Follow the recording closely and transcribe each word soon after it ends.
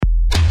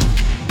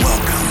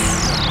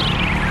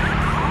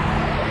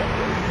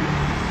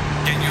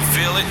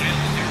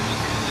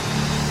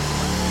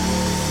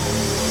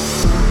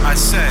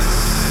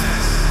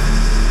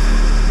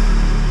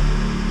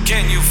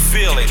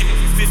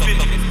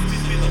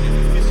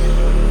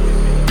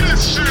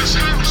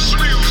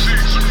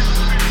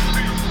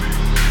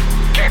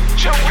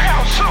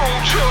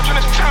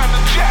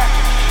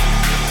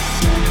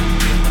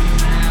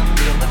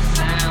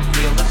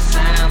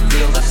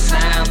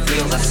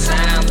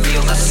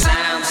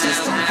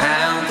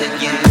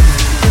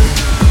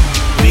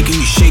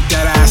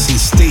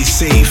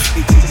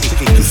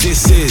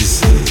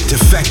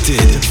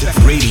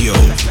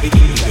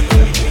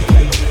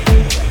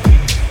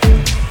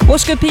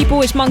good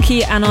people? It's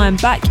Monkey and I am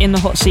back in the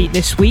hot seat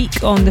this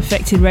week on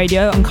Defected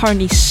Radio. I'm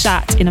currently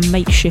sat in a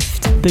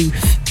makeshift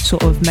booth,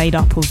 sort of made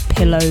up of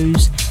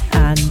pillows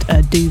and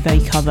a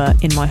duvet cover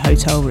in my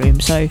hotel room.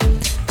 So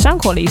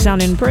sound quality is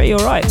sounding pretty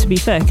alright, to be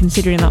fair,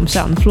 considering that I'm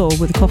sat on the floor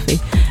with a coffee.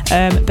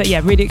 But yeah,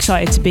 really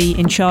excited to be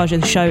in charge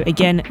of the show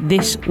again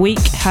this week.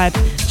 Had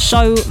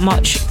so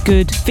much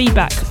good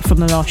feedback from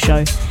the last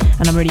show,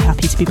 and I'm really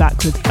happy to be back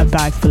with a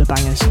bag full of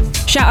bangers.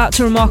 Shout out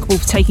to Remarkable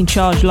for taking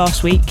charge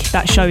last week.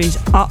 That show is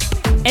up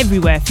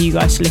everywhere for you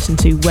guys to listen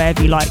to,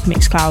 wherever you like.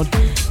 Mixcloud,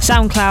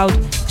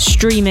 SoundCloud,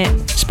 stream it,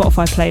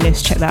 Spotify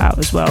playlist, check that out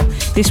as well.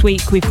 This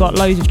week we've got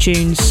loads of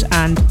tunes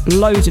and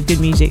loads of good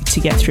music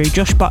to get through.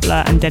 Josh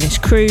Butler and Dennis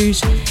Cruz,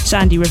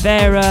 Sandy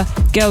Rivera,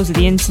 Girls of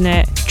the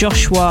Internet,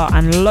 Joshua,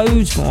 and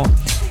loads more.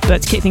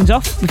 But to kick things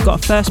off, we've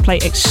got a first play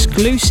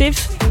exclusive.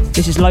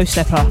 This is Low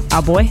Stepper,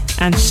 Our Boy,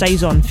 and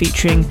Saison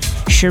featuring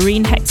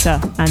Shireen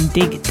Hector and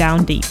Dig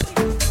Down Deep.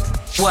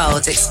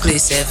 World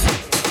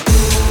exclusive.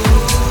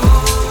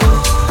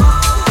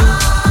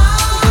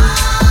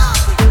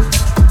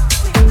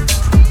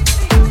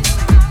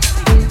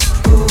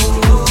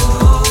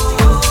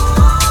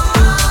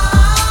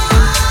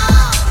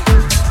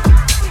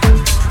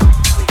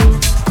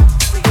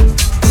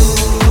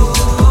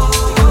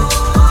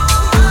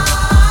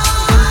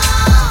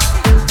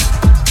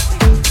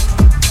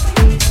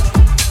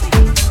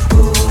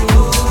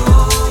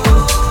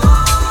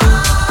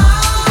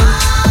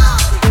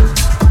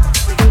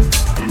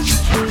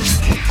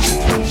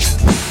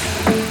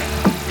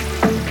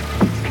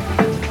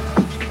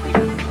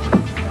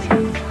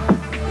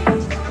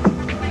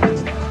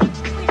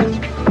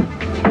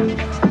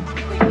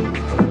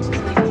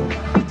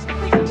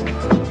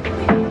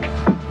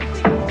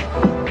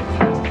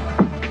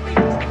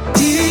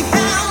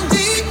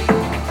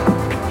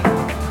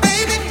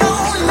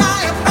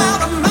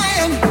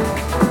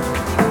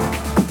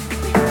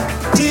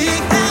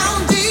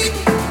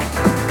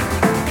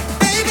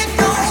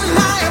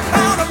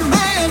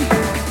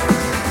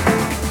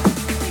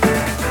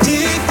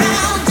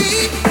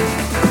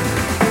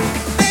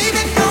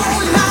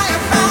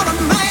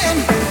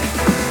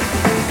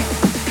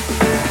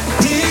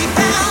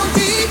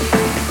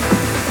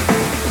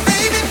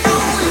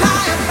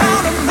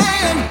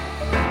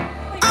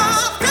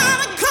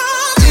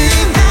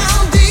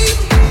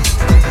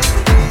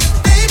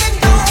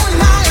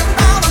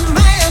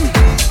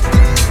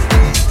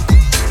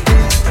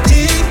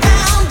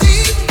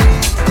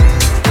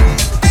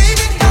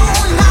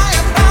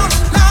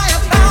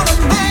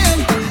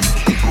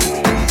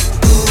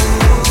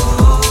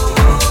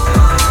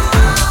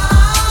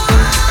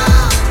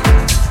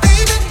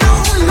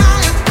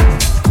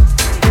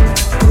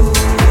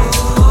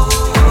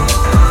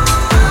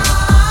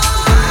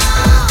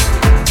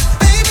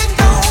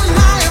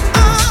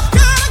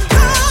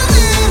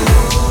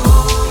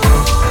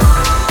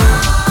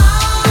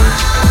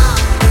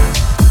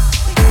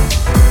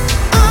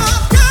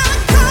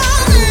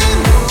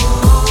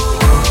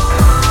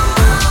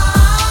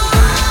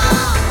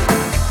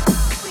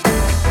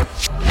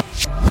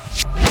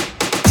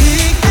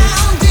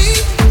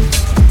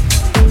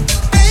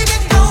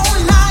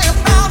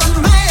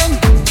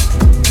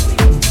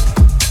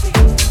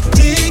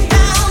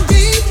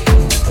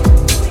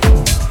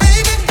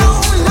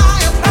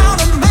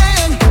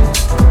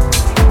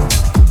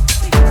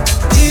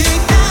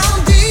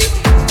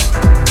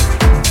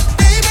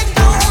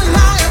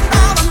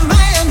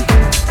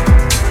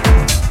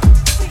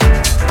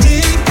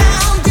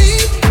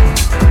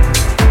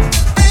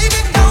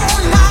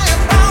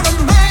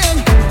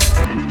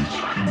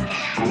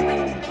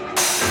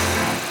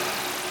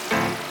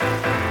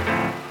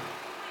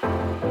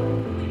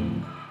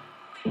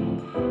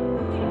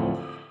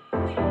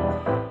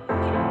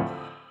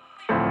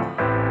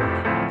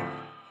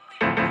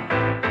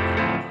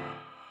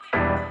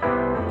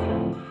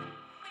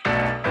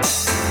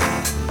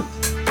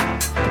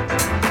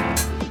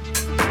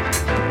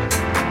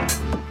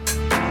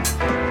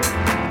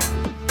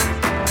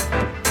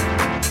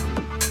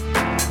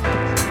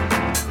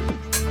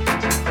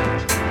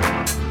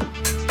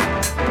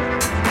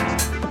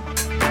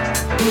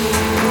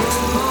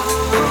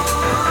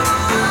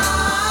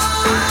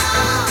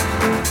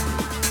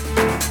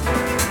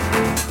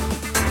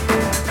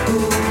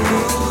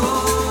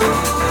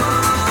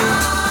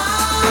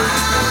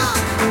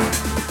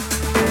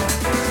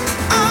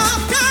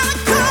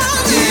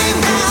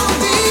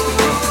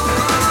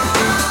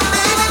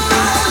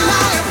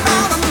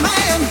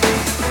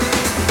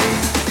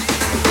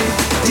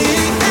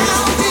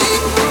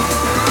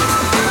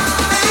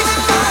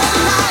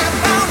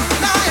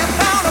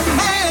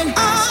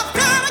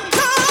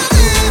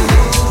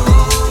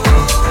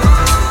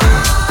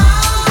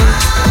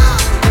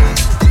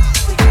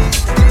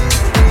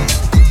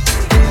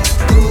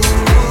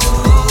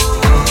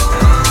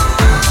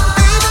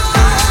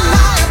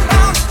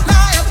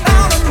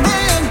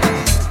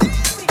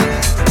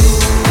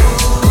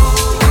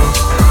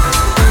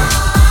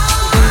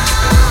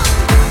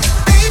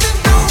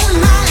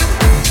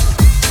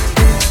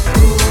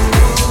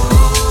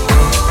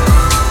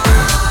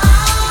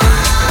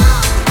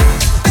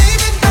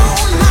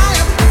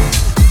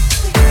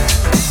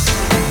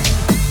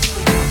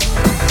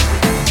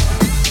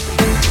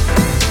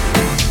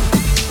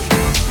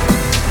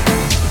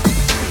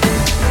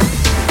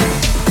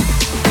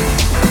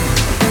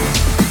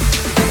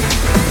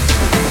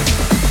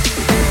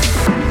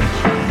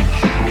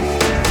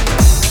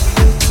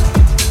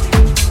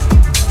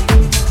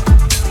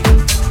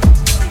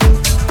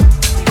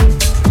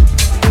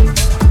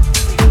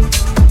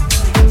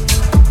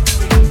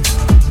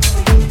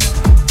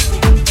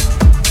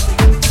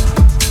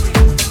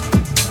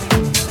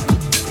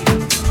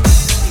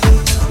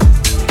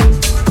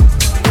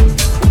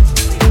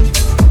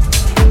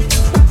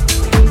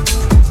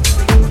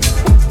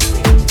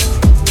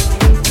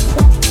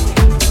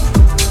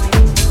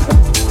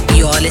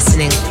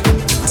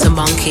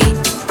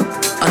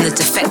 the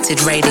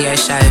Defected Radio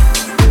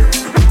Show.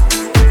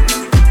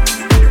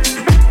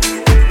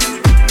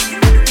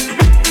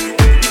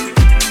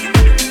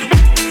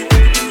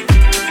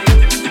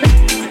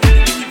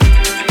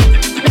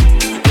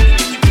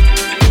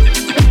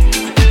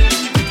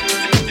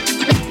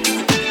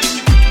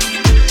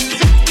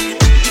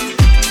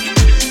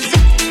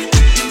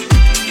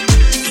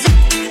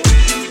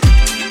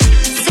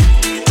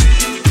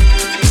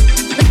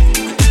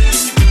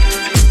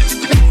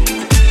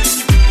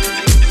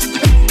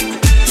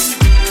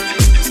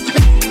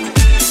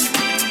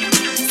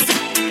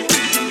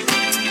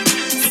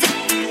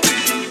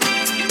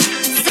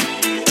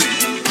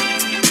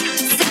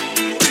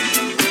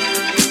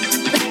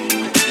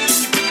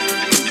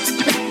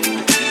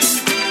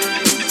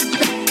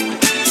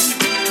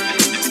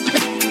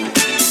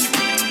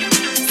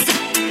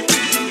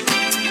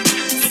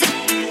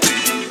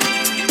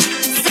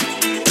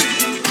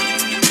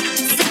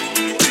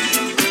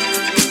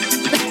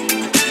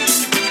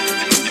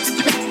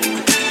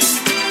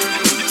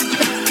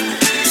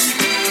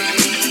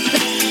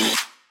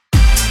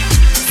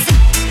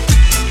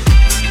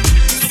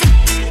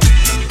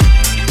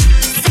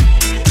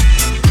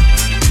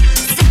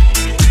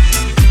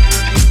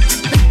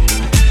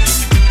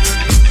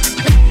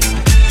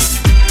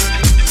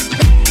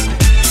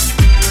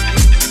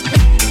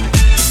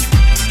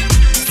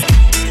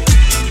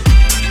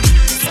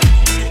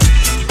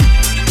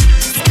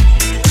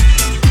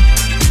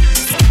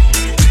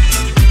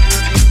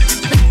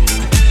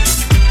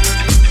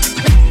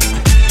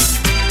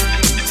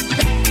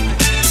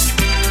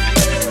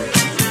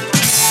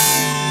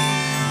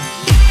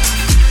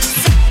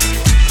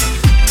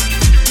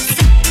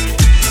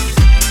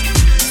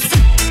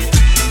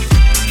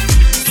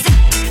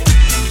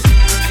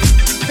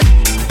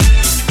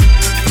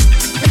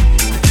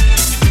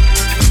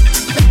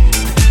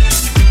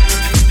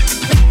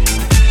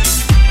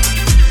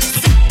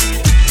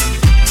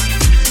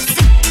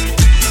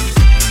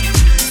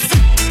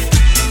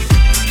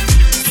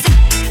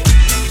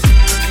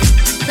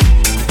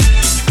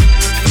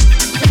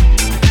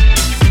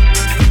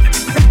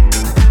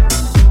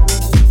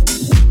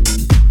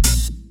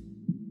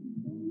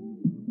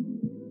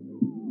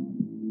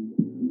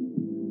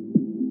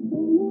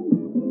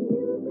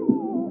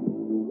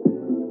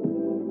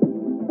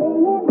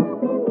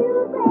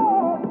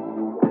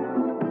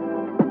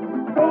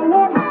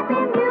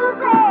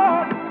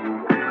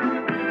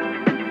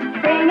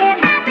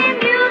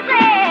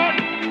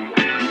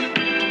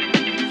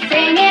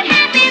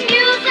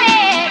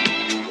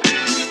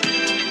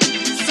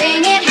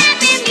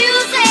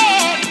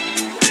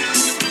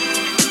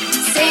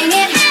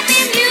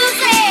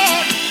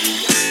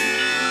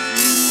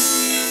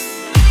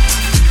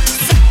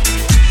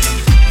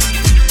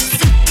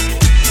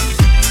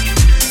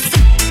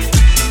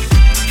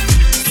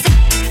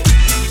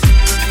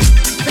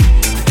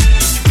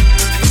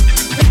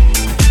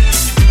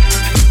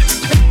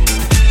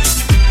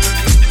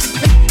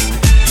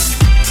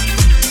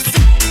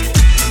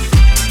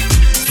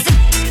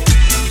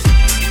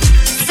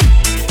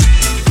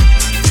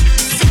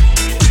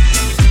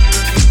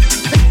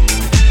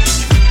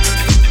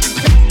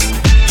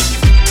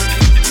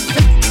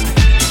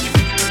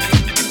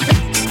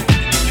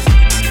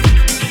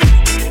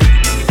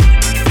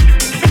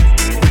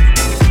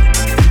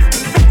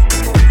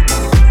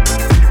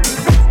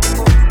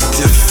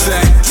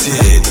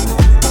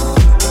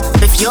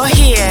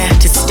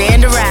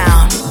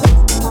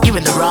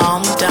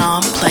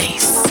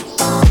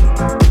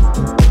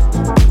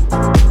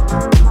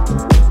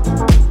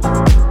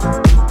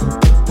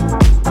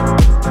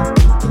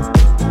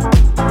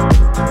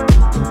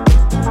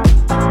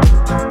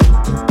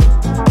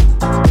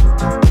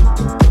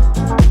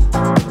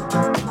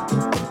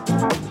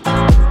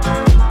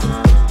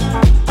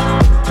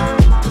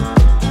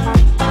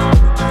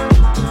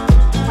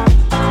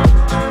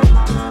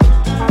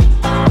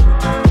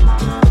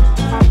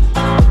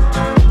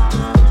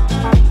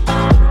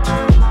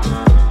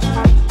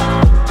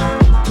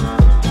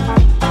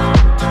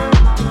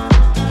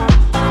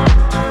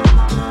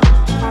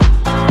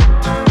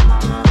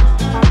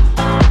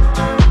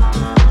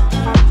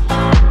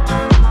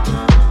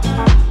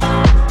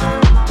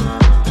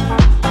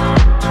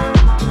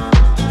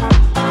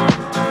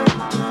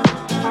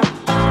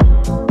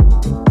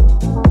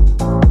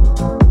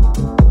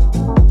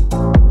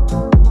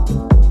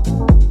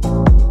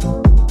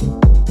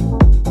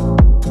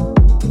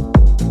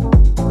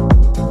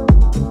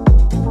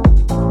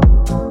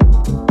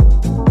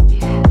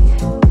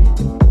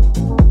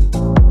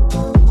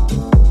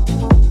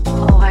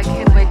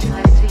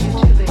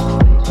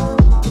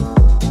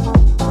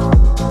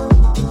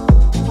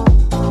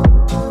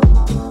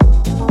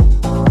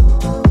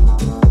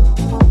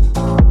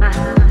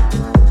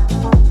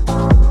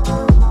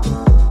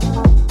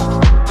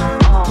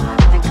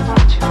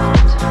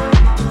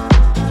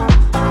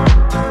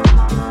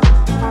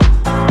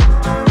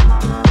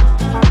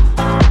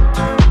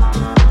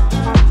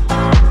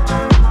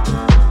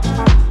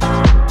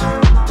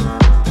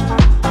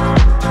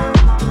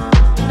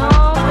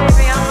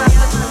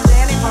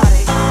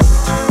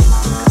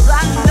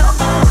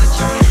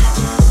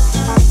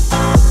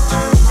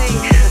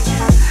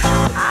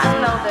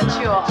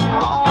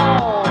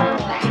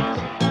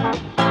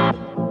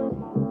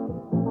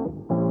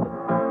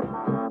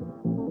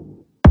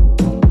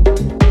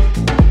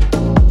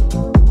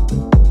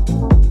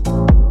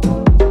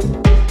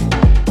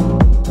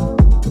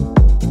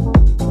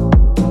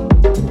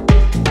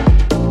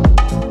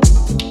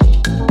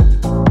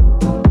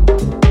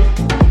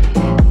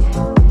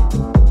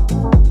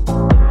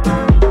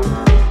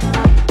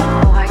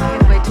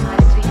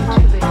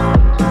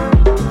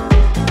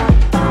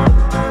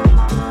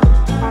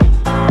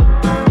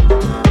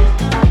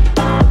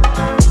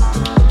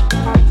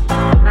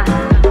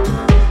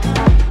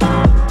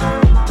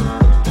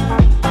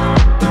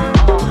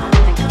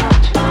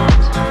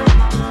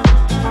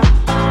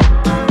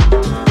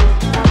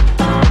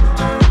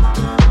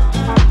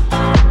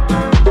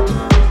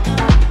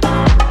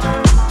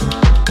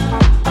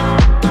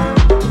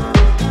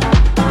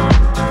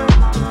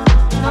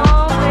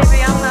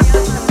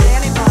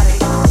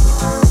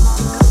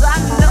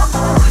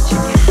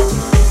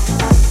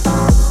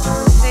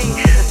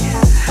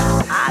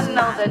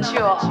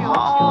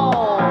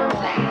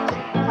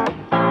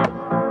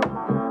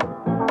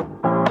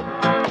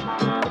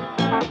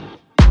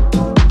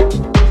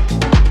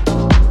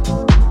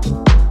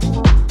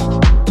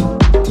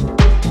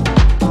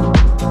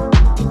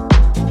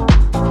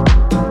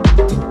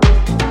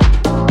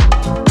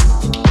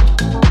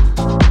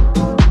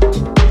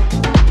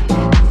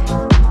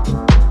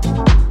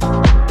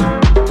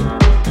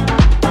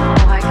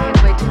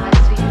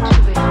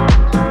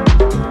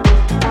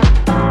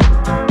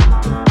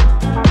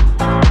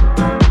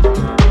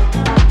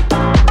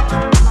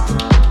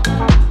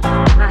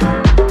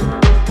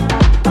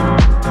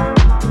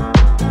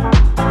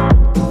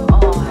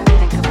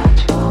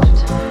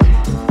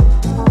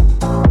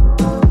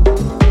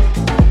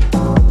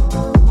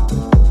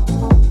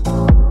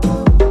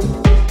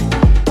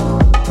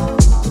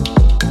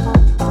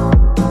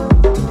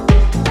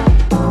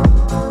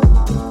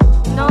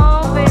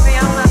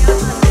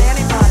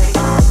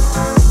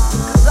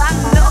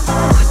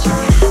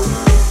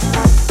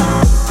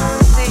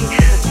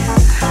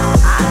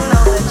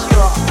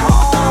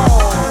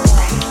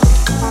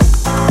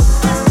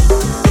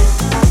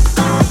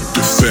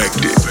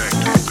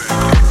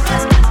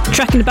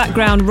 track in the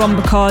background, Ron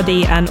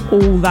Bacardi and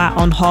All That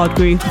on Hard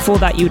Groove. Before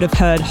that, you would have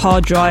heard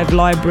Hard Drive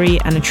Library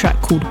and a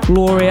track called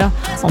Gloria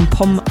on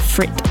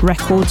Pomfrit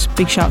Records.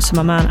 Big shouts to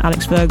my man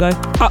Alex Virgo.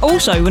 I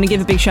also want to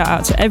give a big shout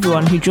out to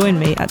everyone who joined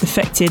me at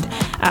Defected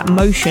at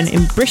Motion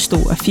in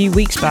Bristol a few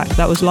weeks back.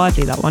 That was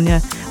lively, that one,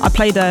 yeah. I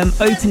played an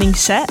opening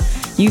set.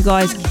 You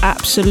guys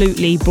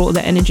absolutely brought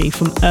the energy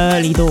from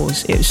early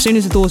doors. As soon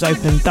as the doors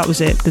opened, that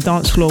was it. The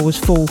dance floor was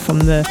full from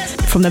the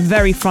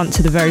very front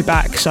to the very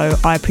back, so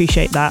I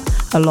appreciate that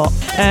a lot.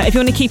 If you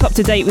want to keep up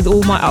to date with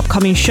all my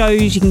upcoming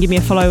shows, you can give me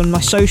a follow on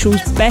my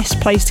socials. Best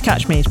place to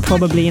catch me is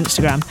probably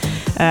Instagram,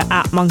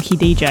 at Monkey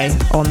DJ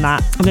on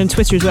that. And then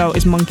Twitter as well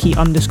is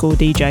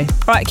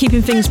monkey_DJ. Right,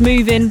 keeping things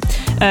moving.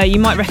 You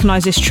might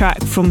recognise this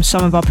track from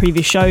some of our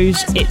previous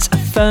shows. It's a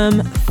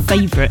firm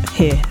favourite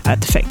here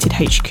at Defected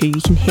HQ.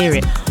 You can hear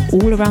it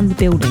all around the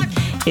building.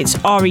 It's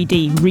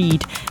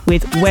Reed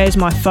with Where's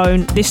My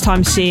Phone, this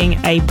time seeing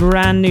a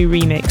brand new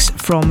remix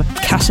from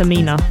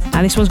Casamina,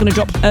 and this one's going to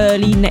drop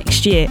early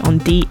next year on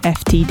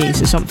DFTD,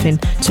 so something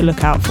to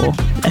look out for.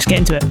 Let's get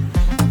into it.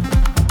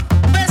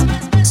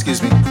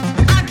 Excuse me.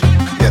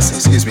 Yes,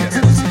 excuse me.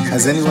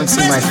 Has anyone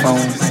seen my phone?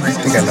 I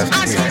think I left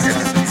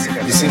it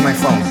here. You see my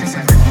phone?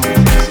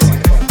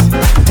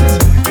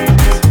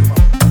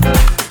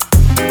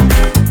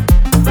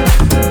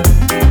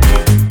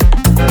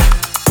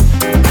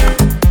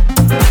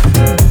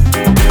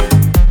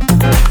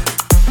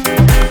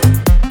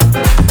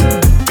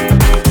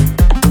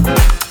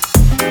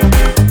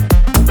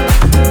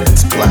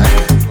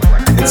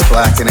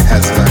 And it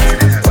has a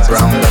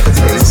brown leather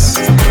case,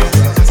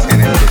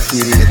 and in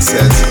graffiti it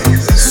says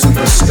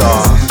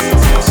Superstar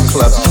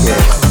Club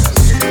Kid.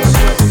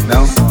 No?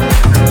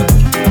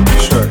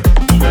 Sure.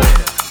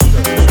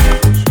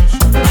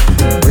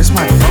 Where's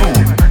my phone?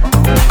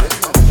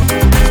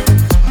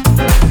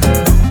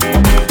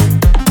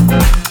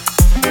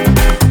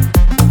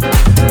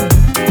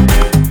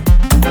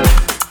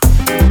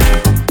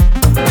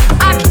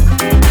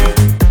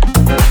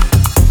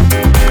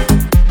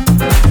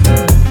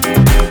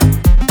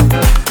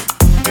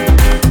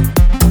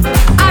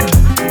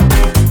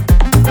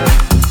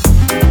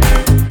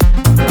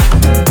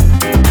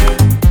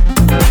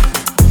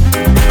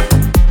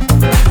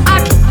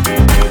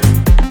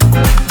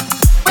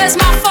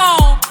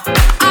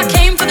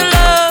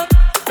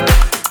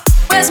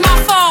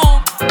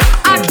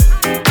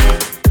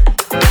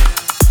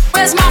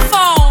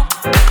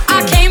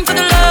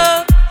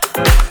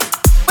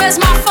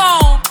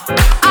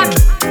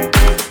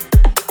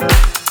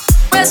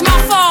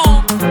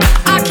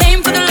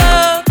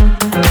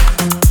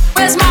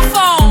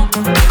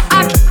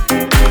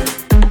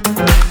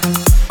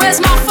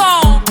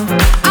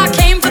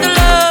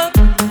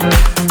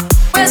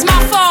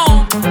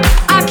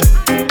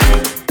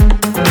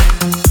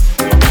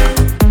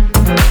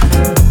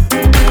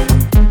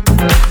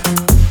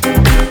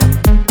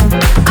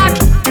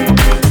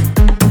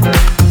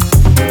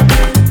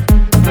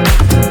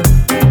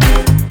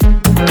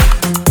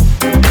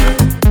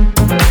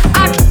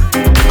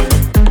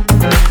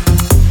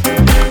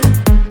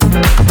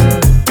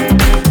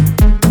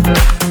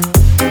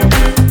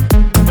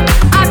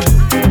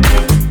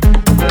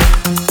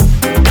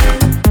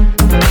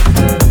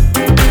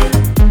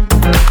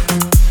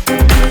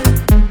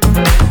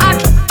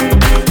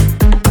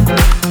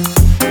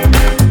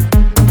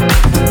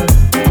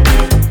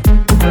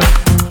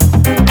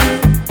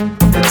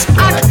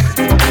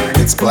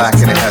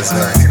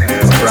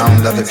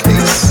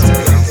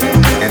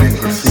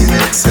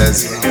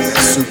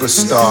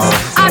 Superstar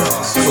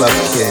Club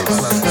Kid.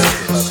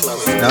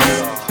 No?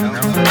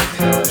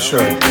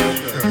 Sure.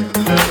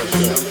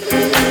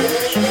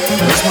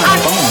 Where's my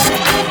phone?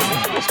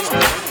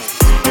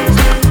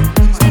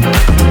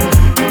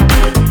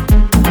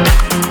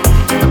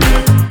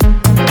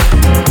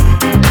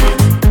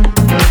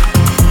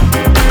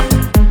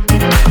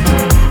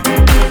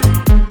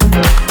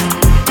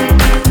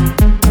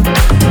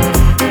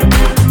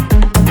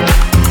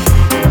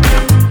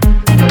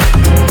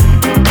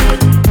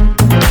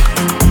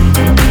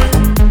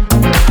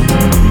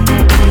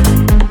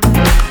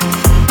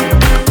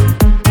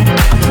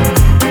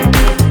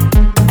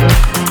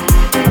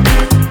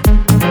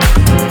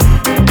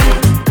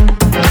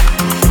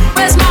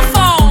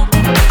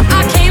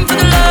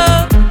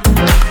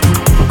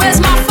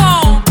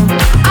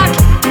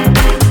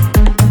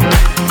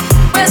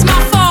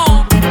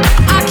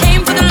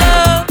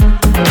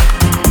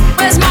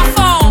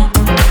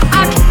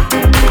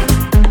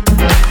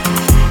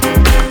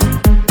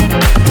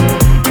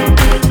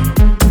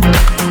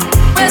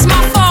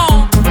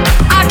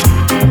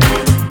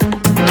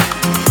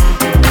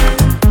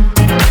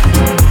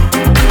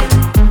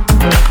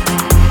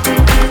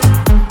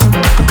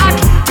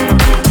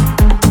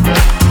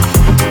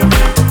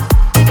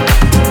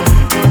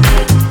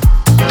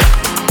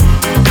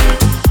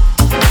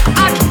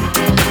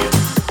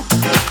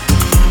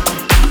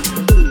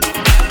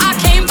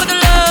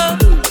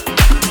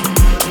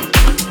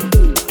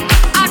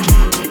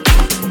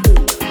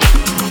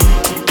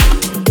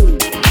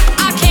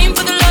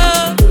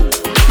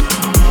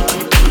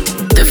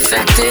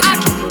 Defected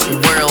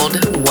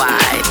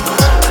worldwide.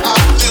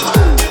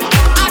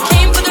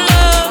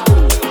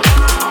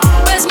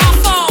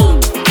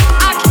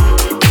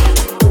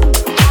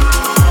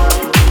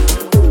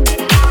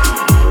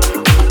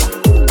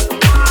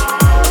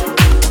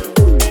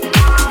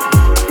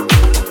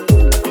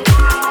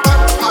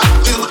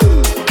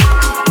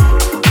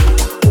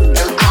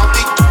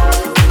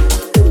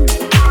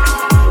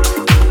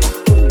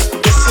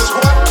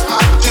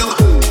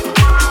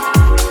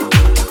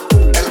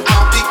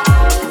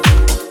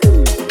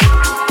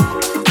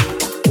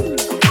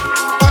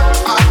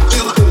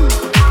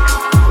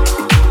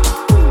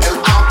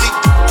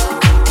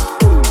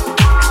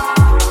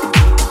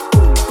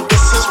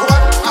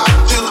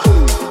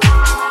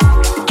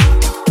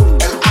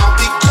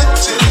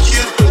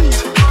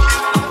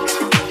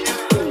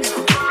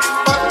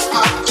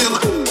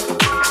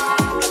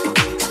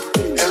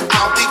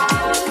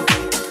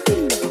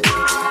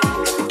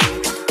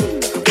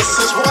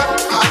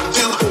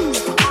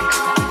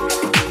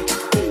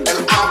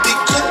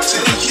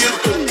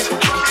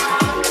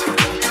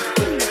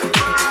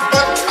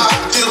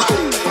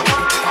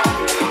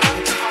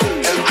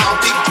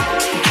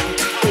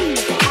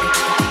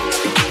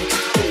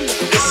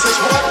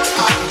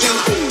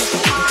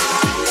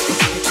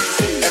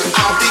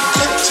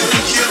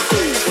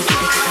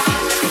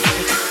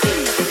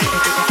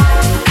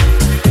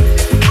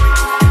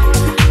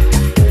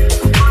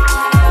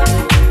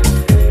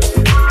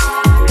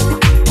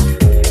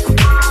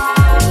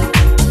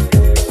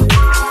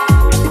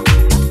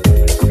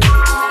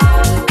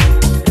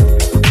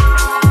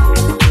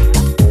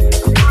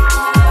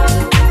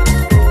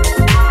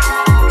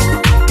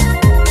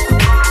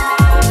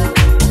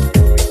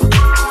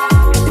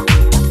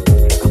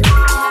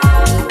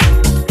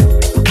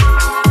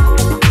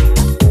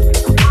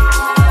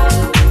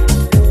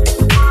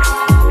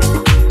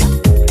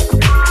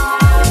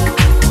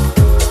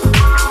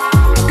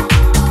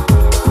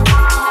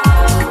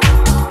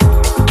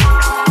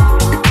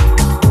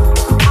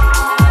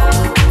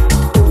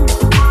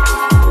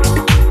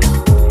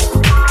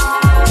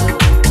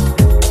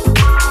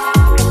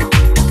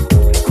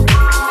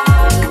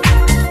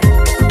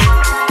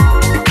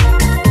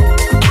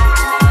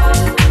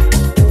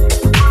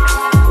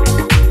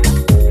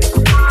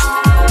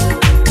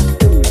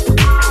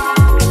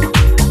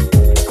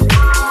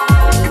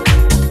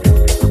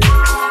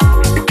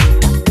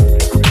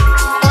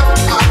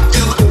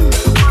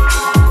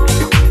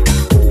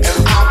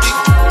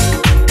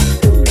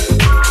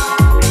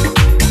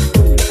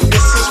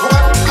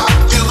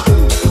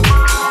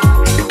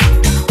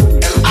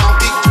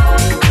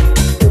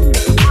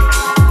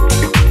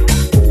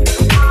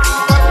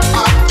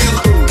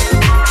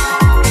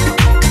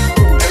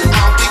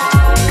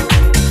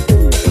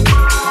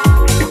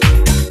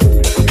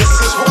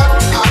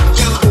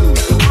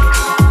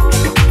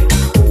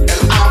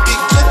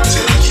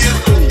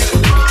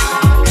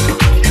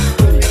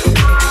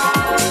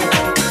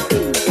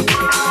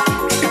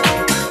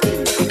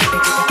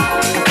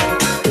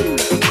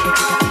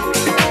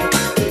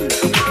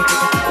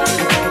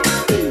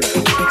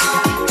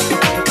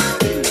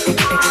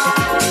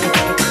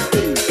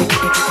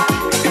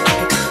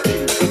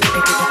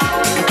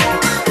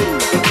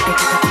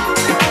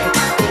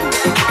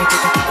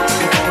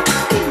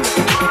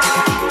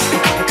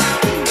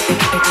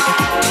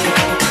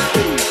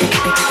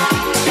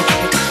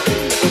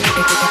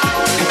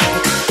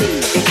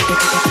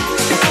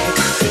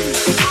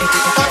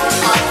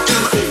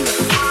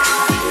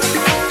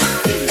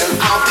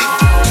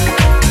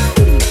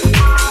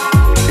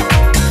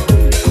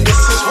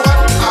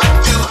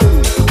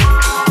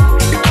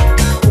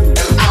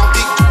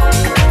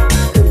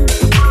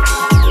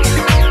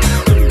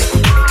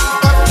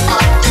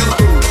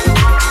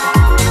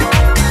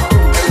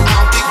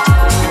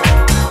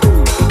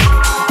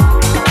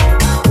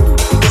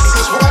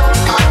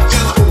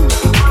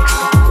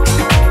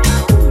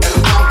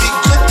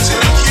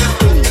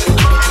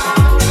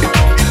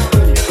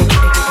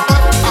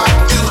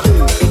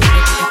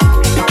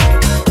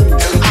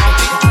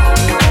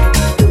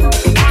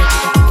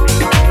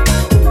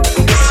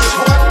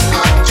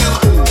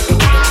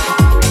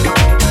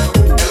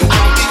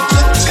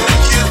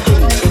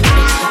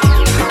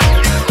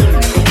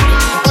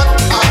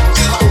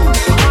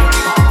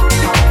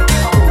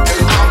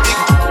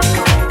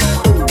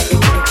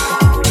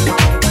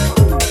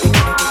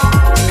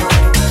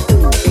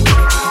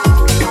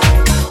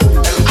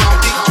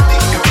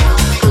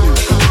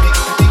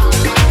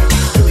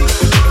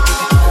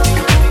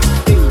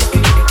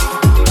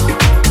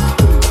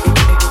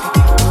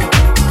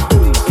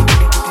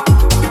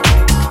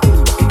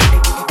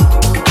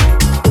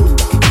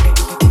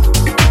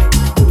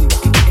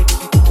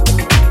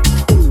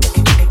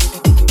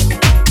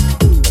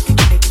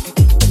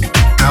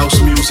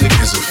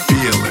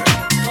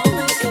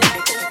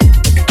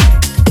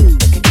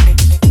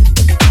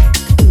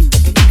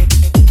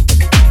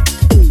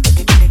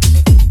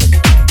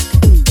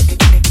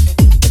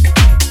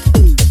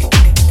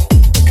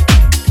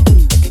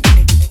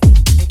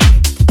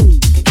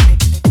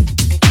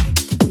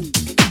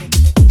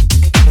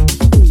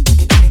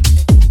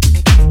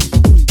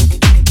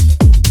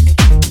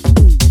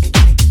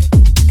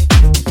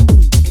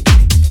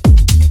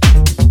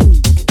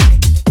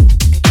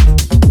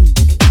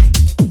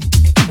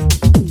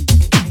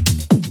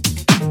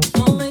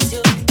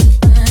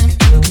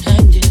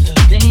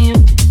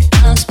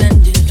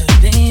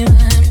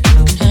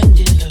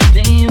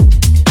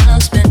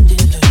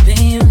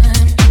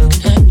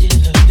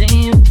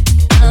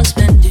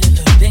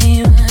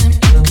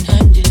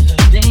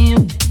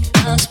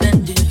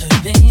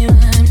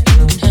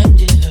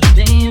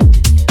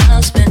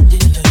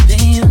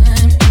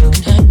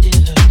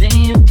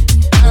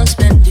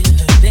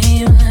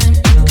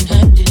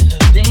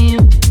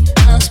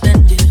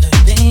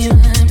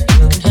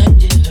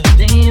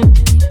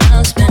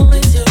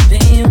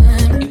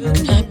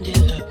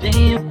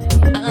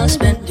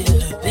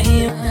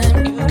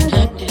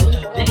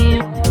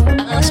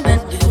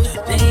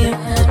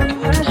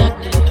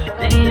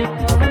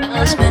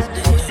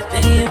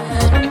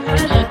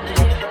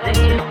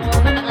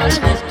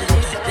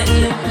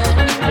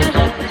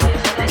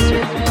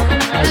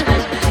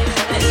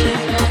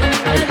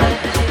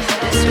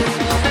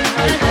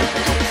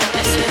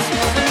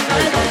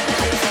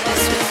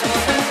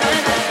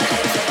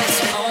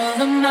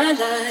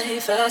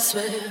 life, I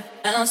swear,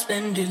 I'll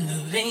spend it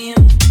loving you.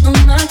 All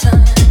my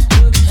time,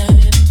 you can have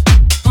it.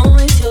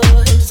 Always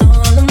yours,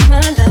 all of my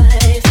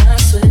life, I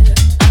swear,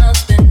 I'll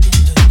spend it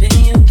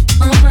loving you.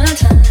 All my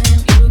time,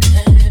 you can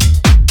have it.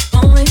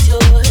 Always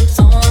yours,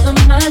 all of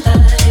my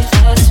life,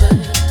 I swear,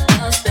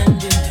 I'll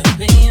spend it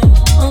loving you.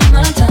 All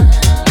my time,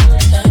 you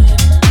can have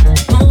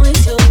it.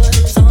 Always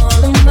yours,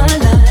 all of my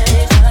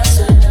life, I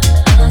swear,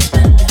 I'll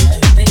spend it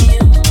loving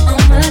you.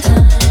 All my time.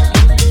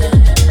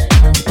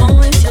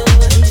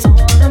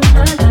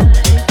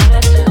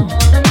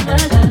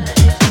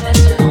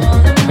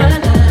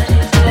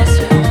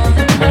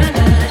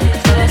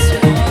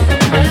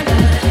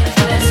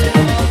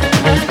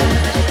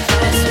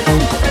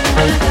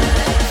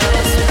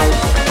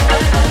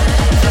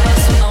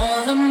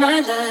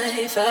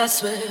 I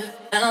swear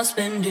I'll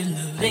spend it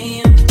loving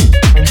you.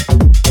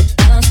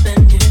 I'll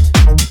spend it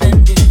loving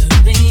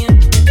you.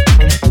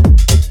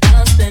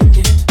 I'll spend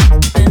it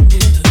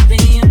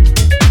loving you.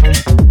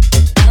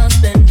 I'll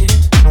spend it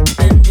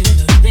loving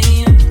you.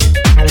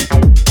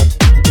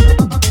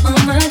 All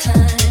my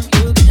time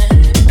you can have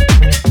it.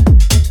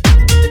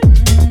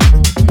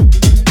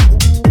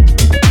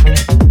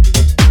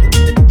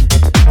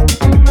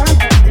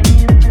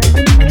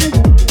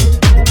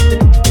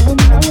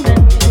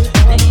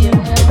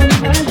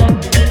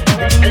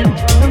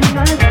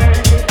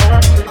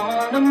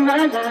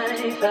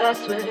 I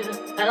swear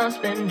I'll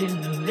spend it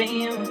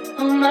loving you.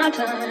 All my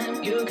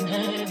time, you can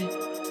have it.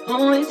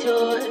 Always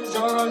yours,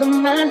 all of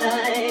my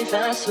life.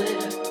 I swear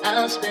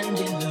I'll spend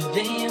it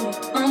loving you.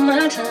 All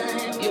my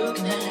time, you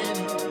can have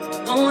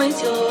it.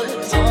 Always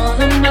yours,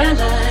 all of my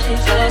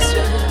life. I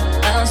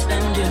swear I'll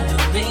spend it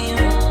loving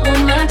you. All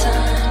my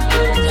time,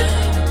 you can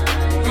have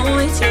it.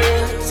 Always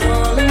yours,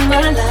 all of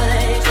my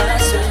life. I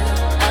swear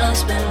I'll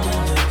spend it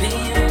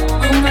loving you.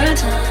 All my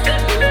time,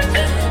 you can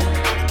have it.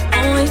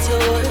 Always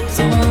yours,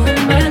 all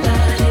of my life.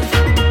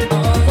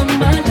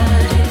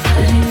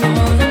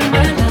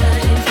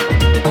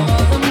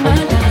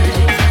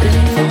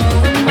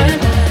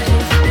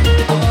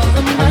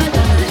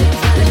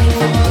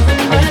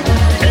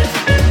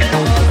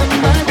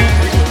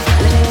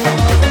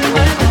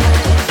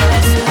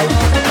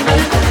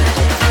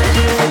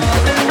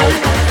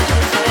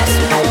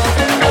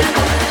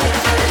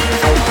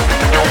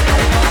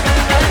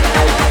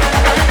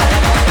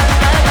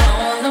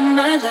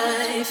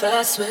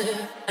 I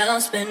swear I'll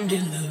spend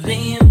it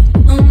loving you.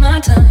 All my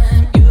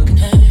time, you can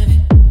have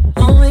it.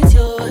 Always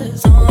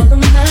yours, all of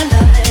my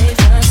life.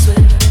 I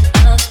swear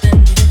I'll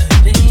spend it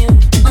loving you.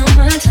 All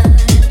my time,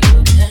 you can have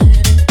it. Always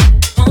yours, all of my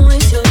life.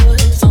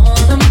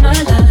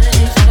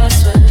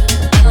 I swear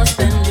I'll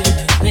spend it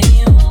loving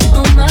you.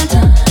 All my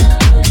time,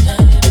 you can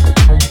have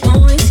it.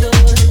 Always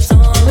yours,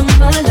 all of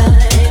my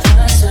life.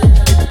 I swear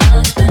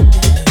I'll spend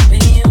it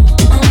loving you.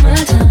 All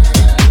my time,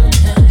 you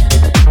can have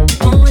it.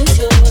 Always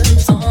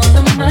yours, all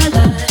of my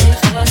life.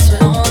 I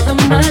swear all of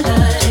my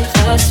life.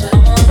 I swear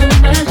all of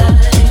my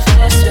life.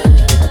 I swear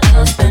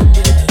I'll spend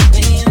it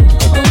loving you.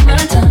 All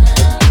my time,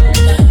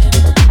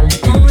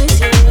 always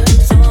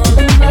yours. All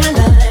of my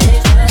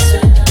life. I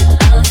swear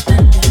I'll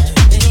spend it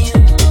loving you.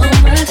 All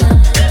my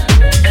time,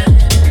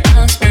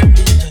 I'll spend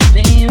it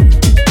loving you.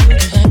 You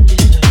can have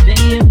it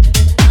loving you.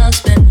 I'll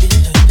spend it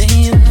loving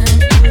you. You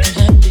can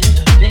have it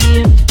loving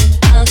you.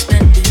 I'll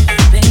spend it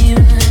loving you. You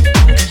can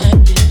have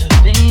it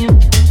loving you.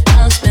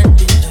 I'll spend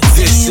it loving you.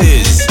 This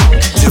is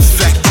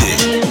Defected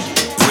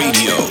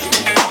Radio.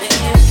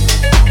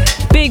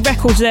 Big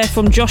records there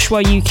from Joshua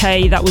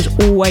UK. That was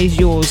Always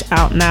Yours,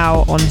 out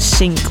now on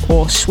Sink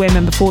or Swim.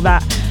 And before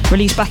that,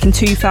 released back in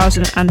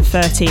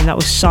 2013, that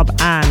was Sub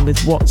Ann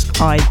with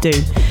What I Do.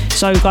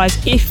 So guys,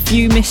 if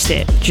you missed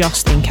it,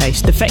 just in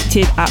case,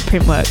 Defected at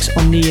Printworks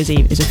on New Year's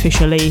Eve is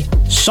officially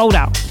sold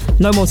out.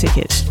 No more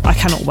tickets. I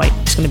cannot wait.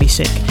 It's going to be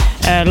sick.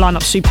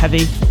 Lineup super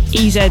heavy.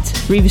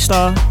 EZ, Riva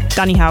Star,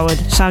 Danny Howard,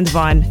 Sam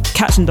Divine,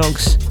 Cats and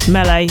Dogs,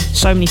 Melee.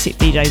 So many sick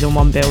DJs on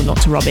one bill, not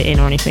to rub it in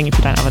or anything if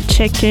you don't have a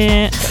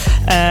ticket.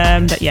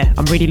 But yeah,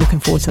 I'm really looking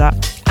forward to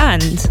that.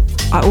 And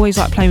I always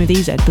like playing with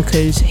EZ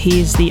because he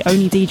is the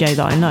only DJ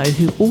that I know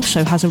who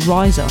also has a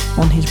riser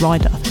on his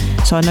rider.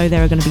 So I know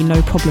there are going to be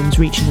no problems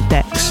reaching the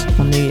decks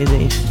on New Year's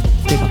Eve.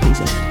 Big up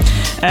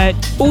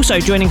EZ. Also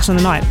joining us on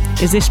the night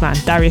is this man,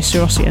 Darius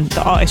Syrossian,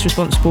 the artist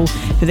responsible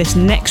for this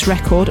next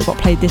record. I got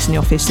played this in the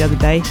office the other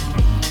day.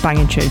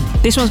 Banging tune.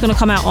 This one's going to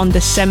come out on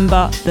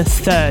December the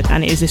 3rd,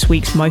 and it is this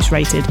week's most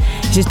rated.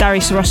 This is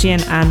Darius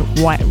Syrossian and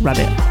White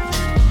Rabbit.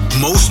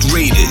 Most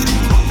rated.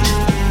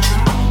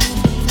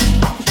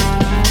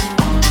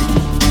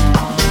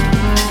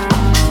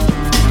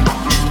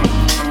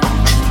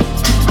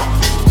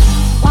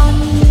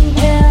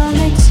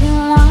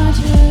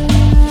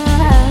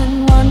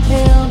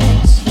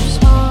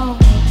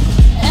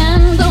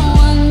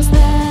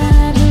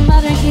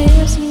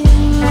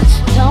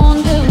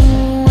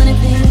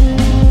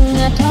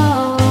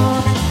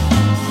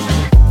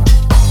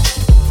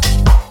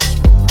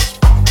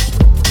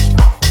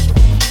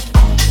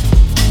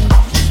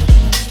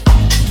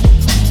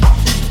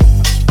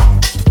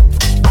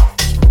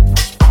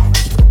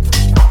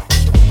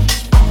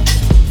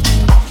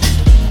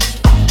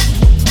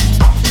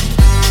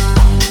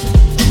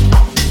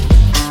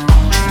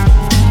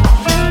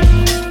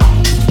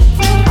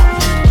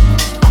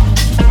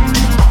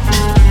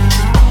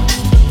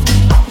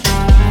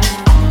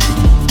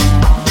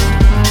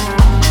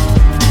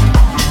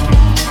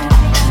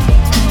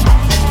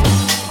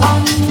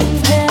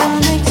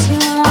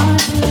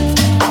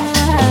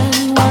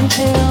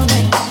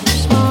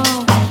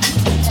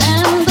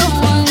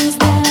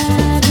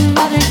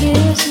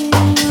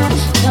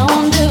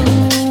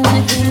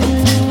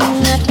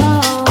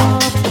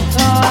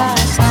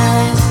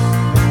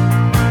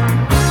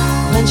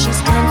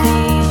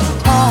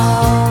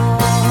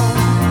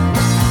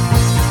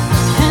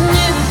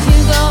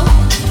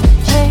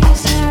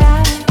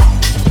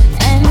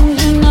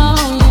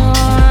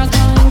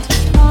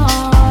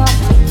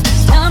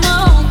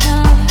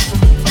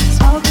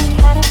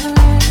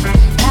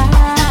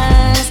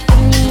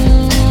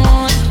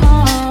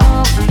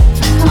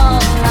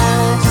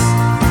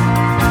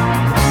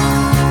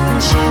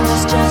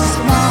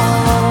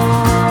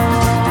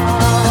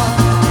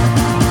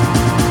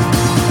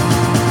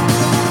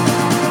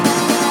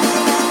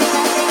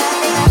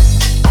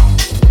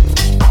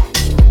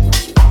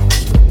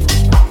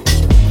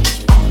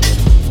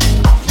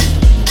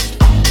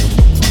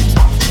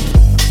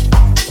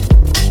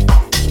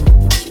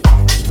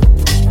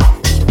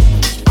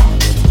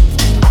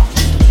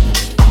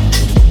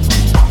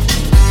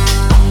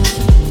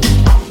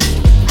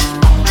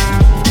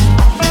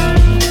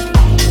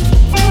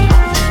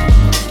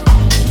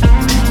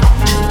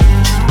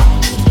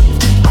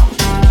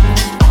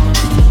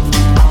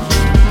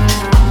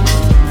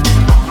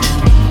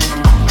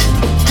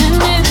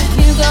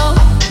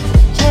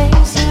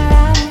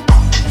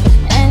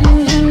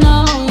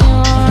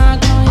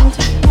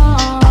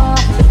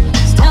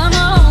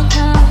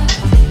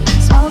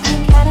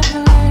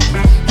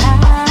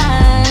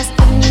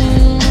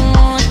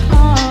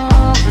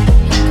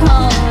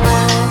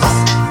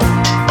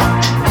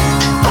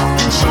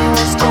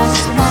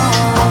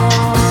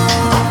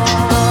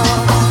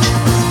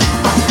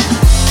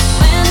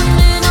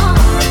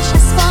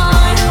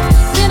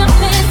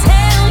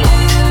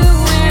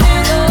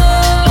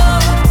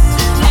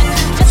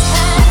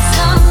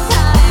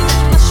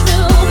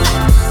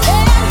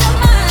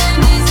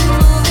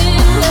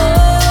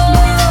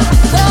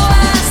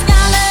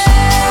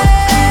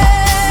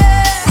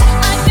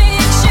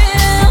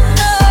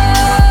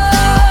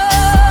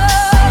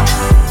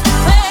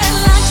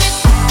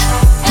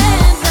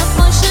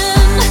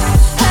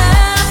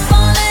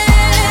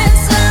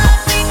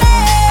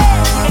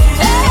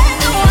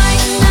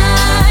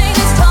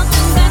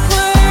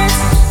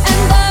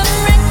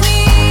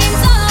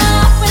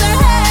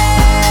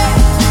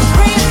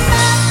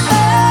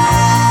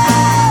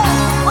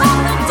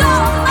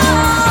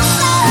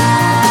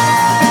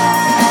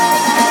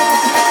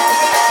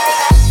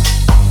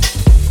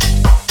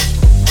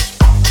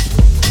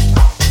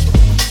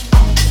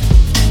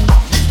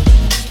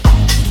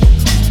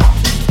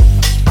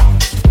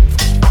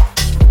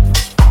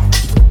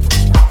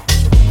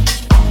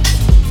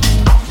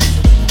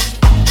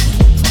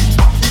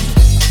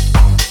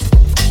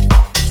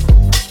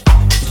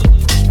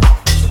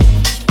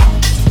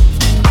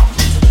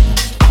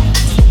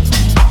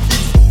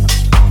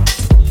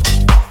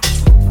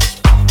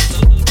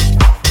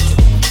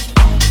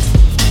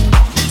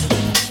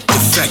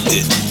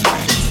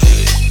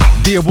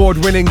 Defected. The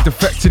award-winning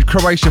Defected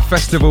Croatia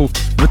Festival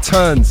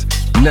returns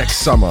next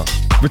summer.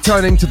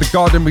 Returning to the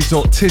Garden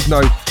Resort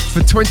Tisno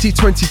for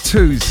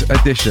 2022's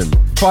edition.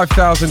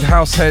 5,000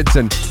 house heads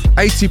and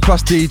 80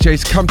 plus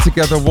DJs come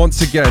together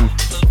once again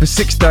for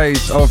 6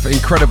 days of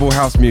incredible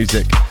house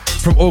music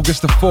from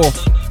August the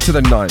 4th to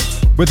the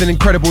 9th. With an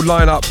incredible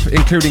lineup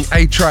including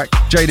A-Track,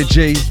 Jada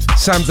G,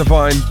 Sam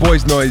Divine,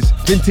 Boys Noise,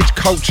 Vintage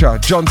Culture,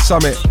 John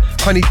Summit,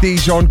 Honey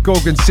Dijon,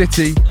 Gorgon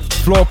City,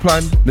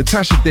 Floorplan,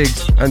 Natasha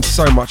Diggs, and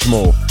so much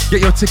more.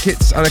 Get your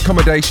tickets and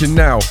accommodation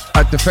now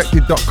at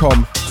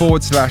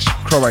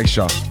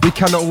defected.com/Croatia. We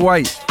cannot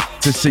wait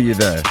to see you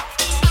there.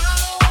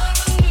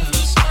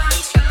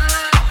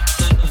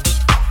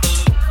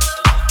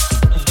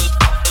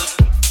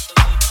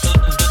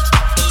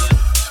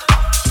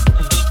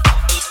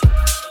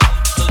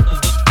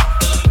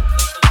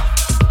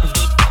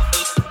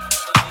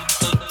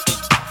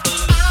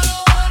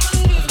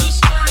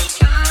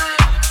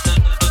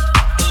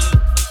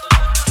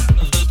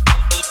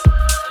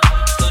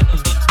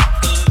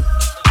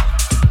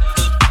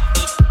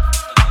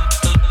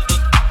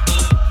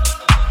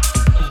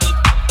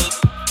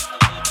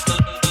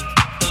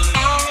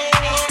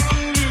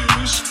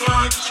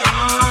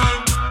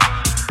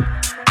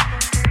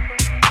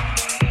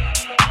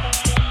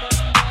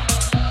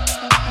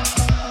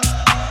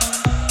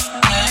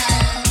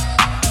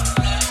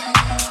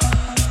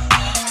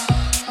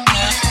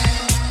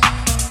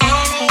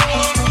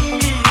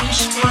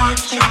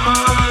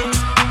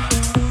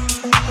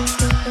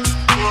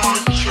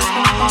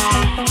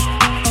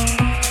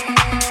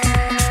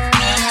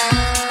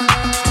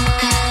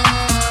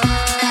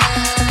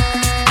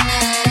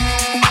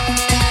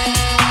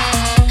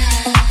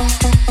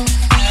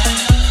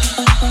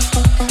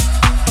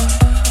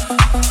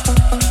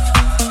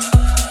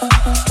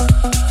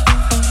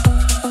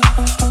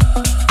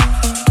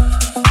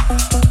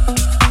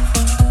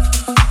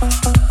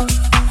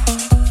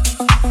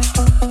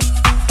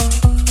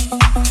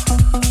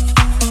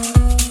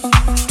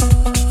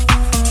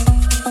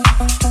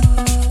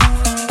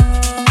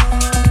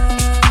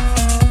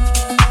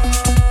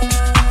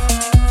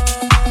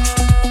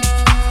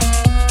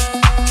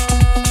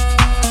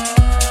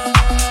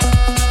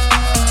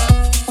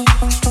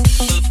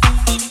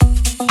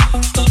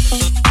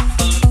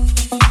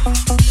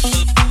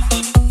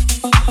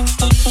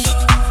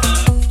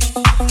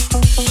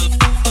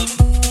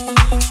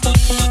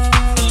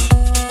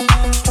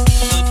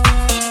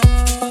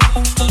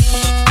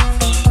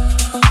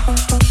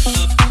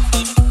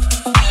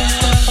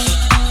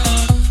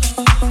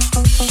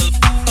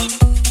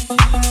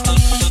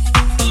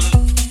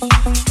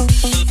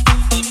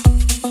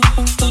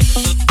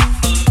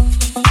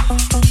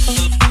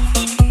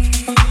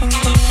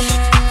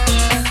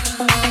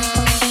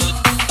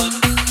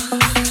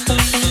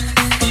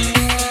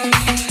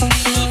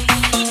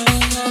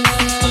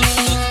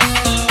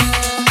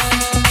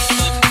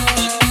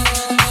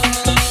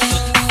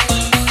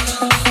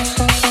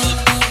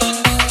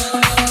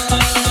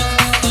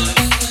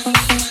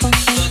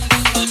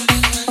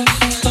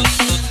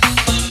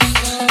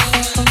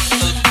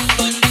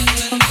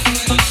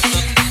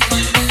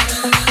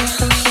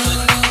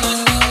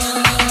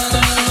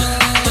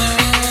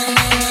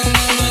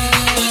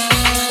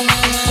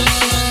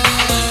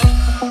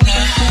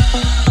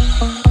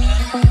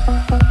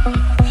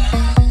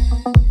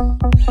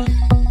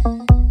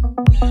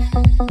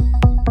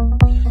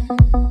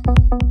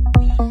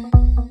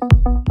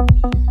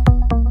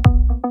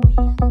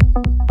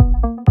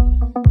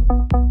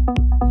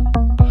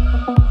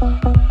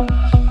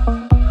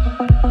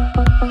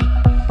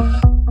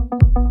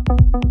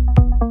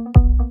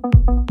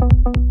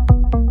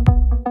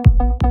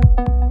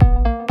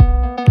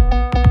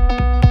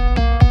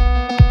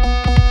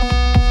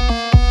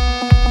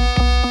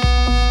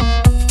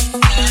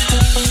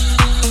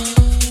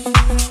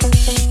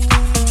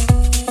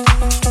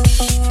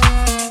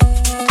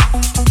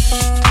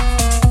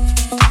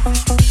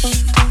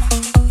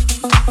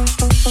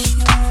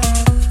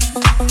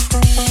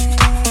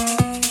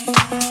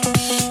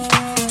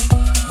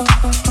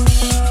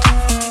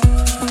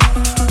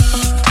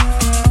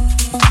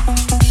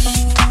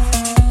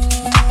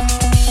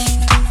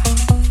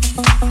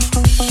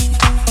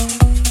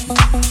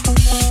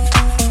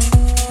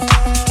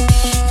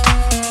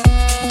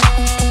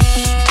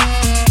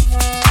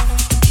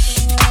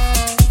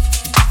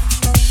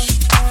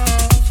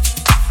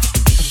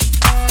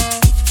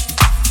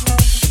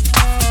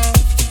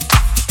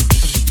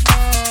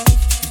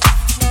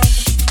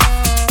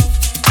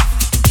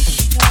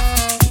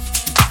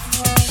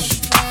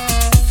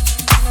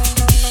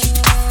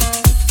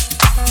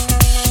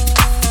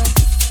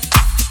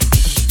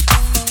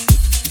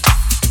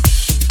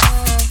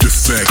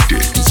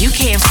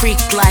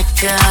 freak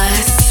like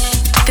us,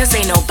 'cause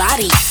ain't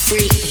nobody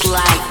freak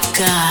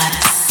like us.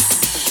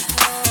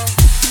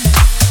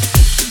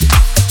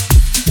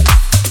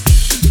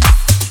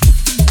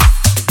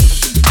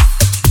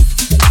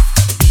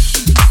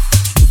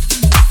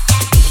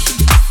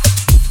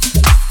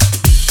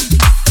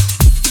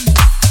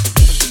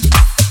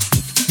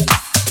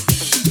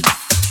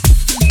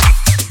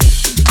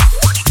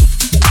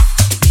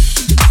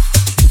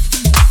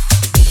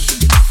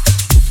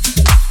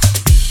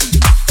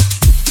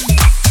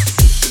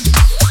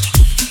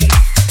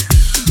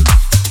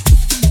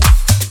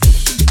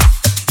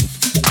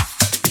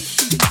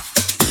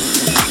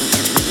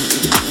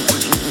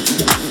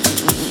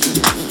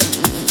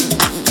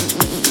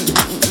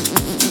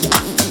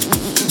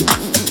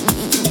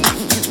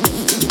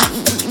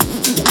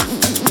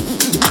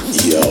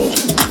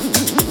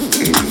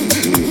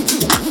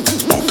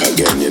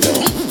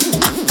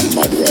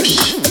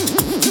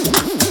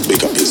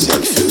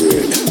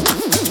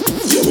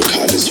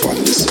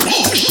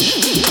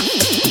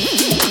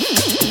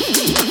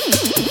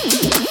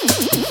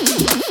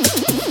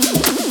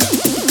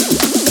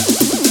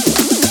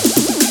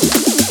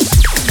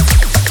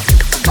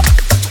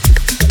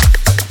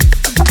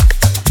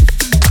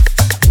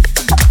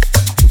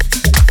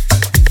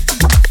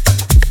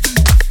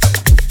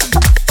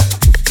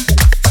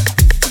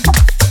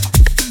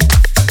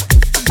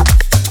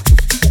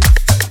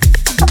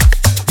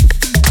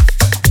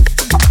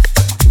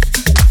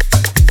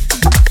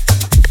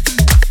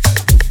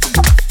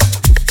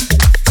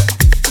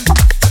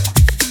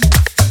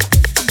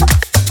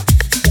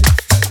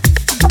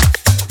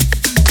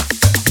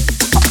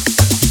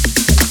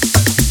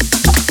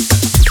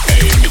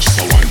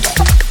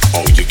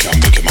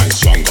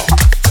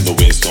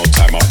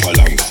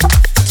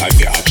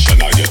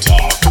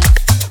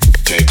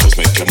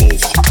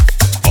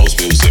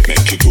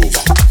 make it groove.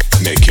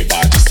 Make your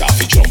body start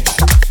to jump.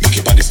 Make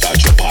your body start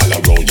jump all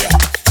around ya.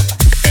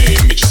 Hey,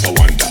 me just a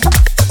wonder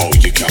how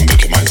you can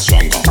make a man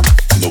stronger.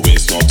 No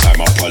waste no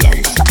time or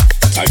prolong.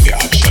 Time for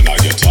action on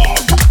your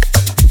talk.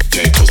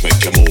 Take us,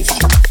 make you move.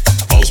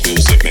 House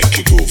music make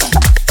you groove.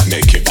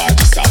 Make your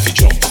body start to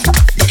jump.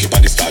 Make your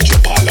body start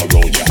jump all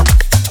around ya.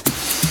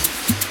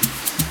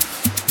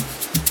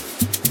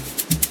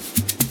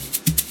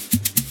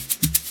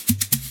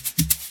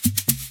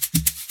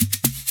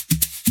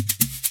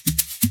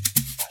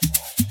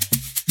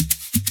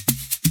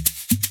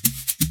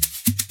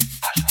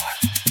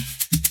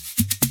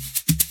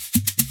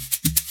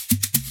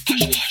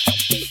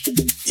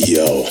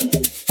 Yo,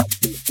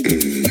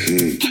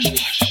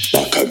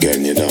 back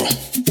again, you know,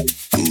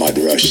 Mad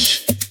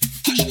Rush.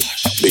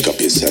 Big up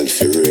yourself,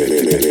 for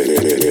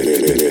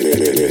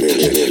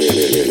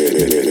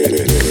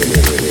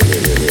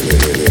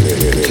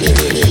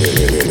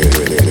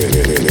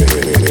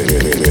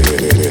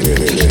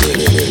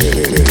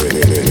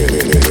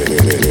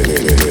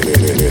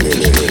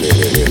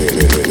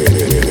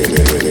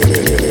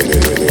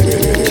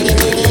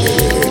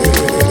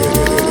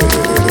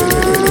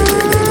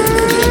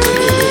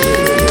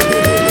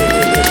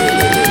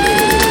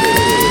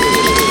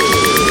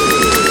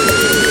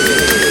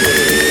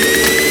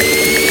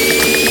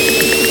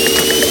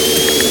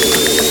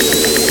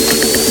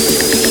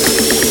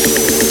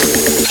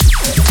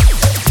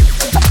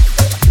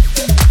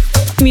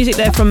Music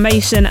there from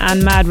Mason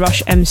and Mad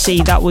Rush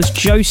MC. That was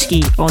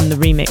Joski on the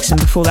remix, and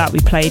before that we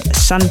played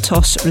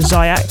Santos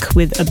Rizaiak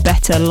with A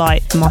Better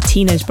Light,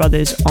 Martinez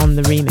Brothers on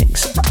the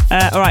remix.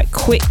 Alright,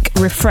 quick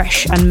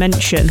refresh and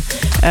mention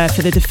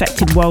for the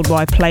Defected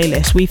Worldwide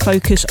playlist. We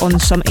focus on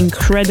some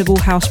incredible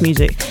house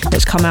music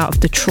that's come out of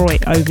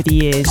Detroit over the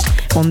years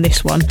on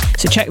this one,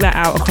 so check that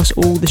out across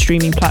all the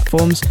streaming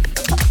platforms.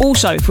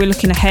 Also, if we're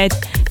looking ahead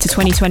to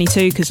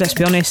 2022, because let's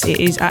be honest, it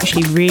is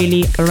actually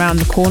really around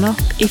the corner.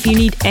 If you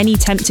need any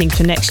tempting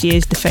for next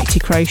year's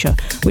Defected Croatia,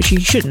 which you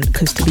shouldn't,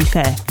 because to be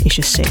fair, it's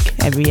just sick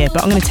every year,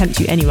 but I'm going to tempt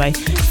you anyway.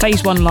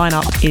 Phase 1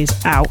 lineup is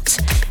out,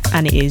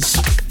 and it is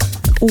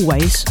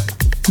always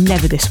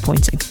never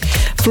disappointing.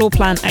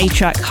 Floorplan,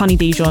 A-Track, Honey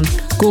Dijon,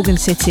 Gorgon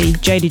City,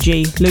 Jada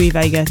G, Louis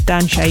Vega,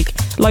 Dan Shake,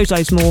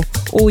 loads more,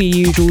 all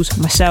your usuals,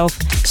 myself,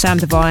 Sam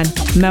Divine,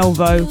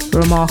 Melvo,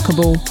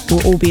 Remarkable,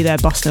 will all be there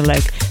busting a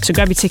leg. So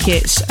grab your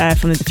tickets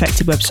from the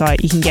Defected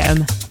website, you can get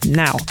them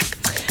now.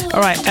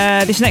 Alright,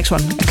 this next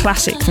one, a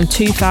classic from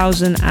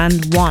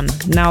 2001,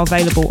 now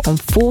available on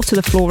 4 to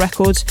the Floor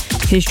Records.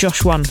 Here's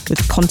Josh One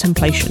with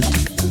Contemplation.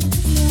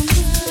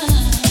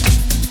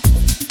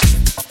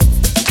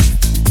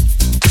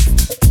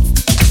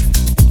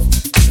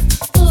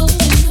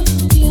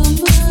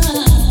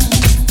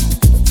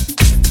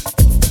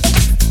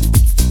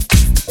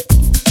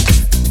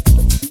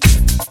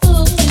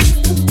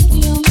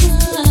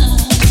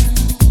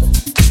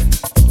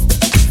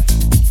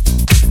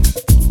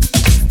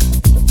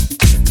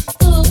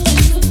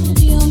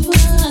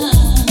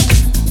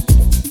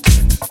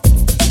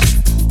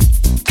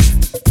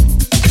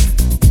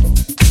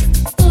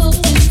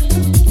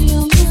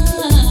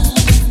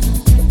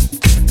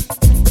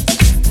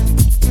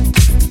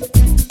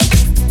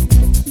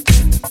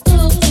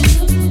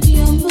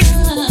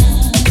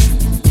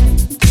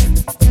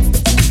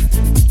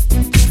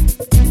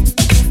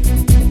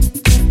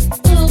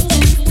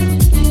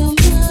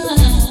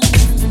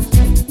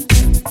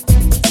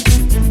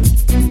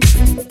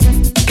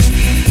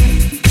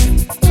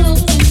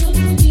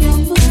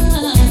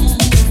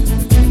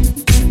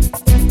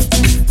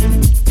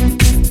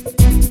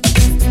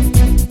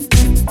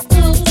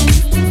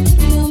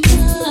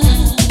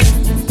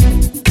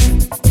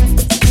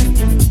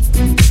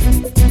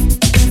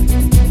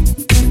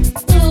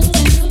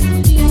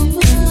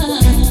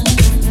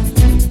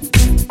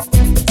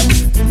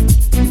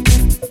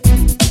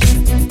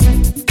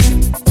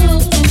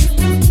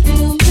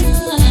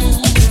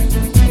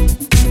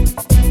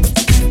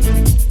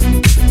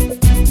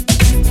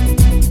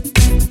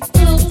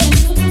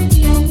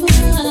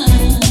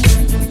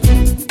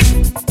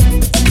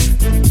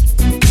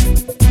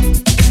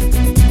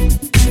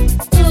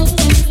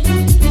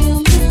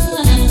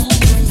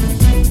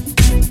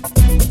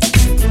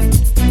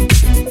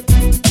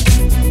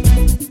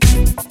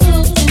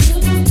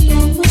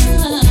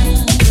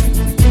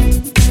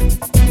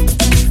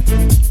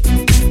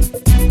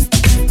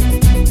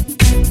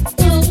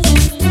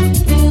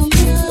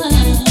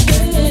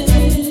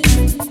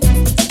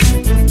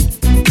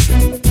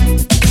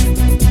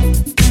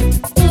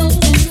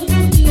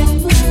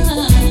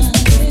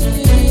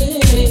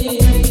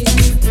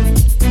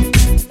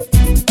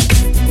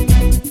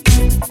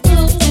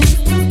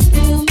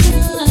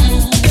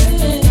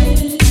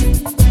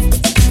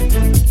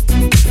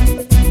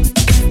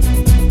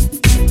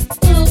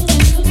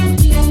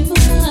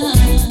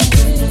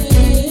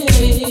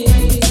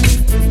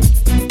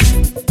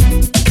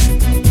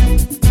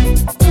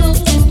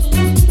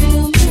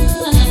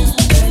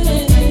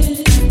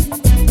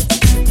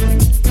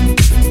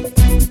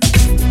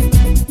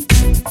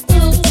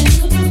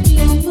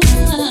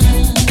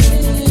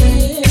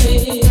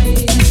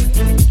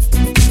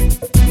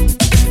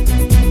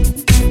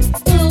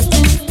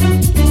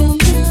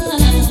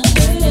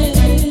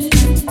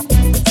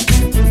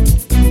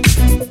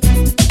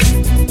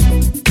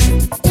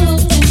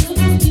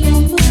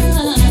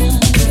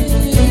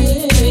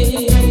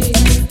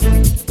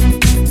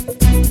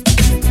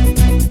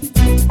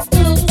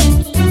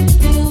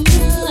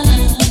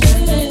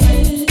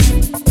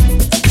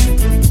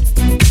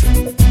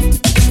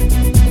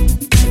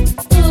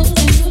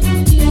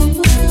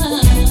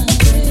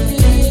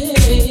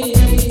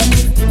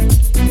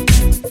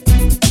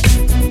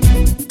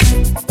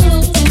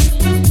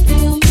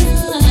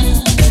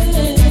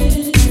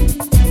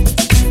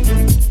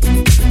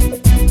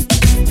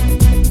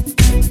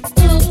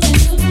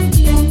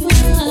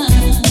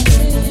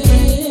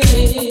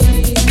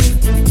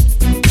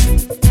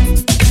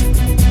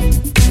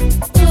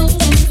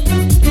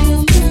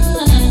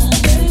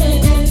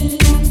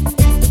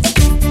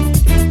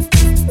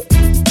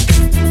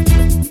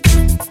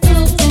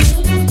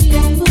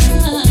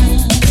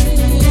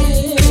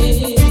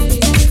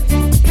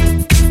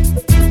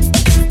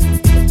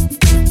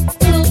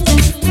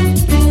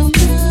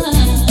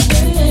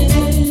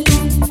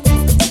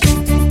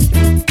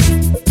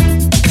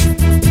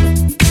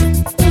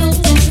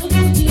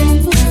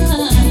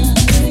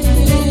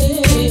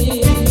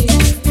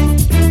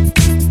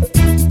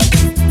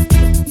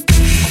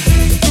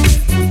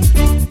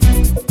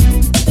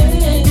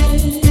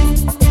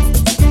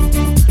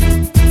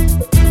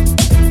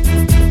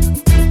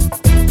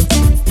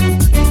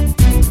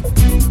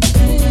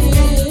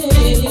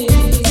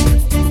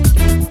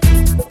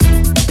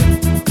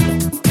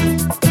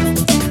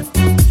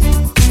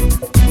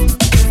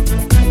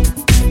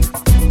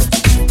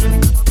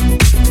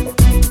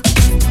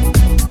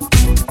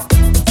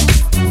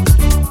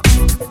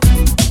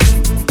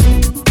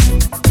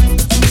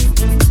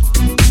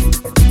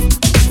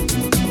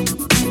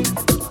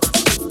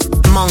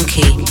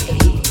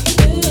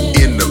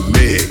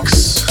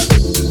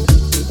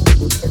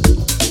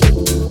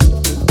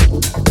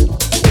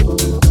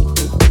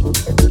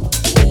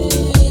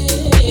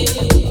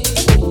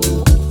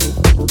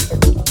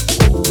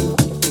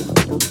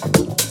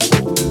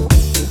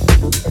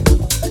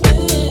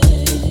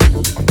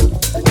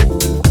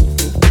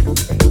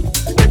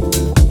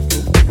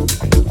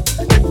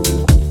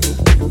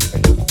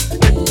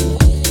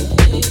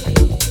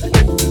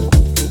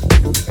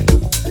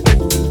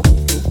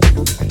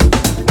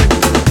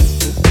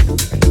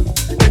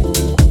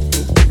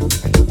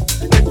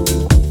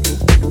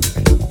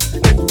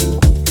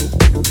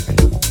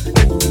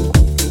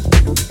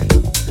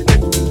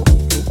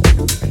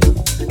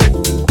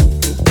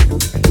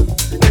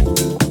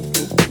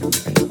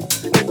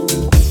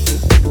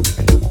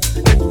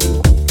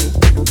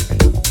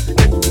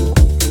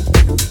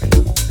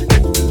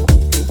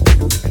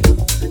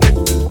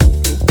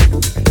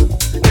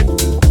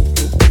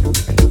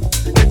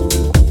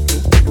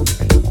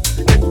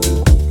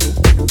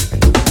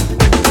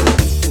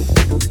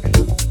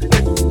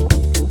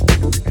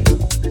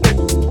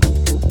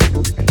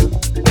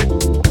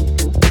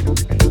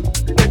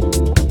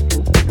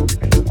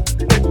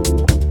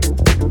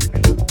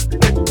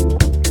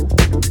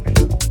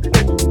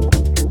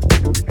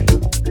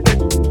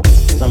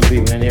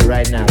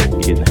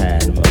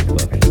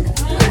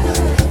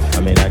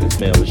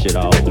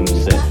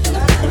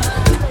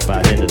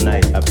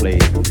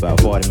 about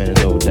 40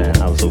 minutes overtime.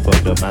 I was so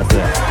fucked up myself.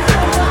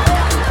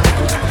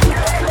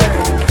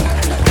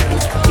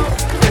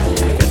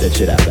 Get that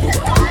shit out there.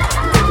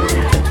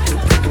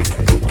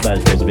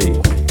 Nobody's supposed to be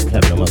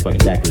having no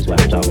motherfucking daiquiris while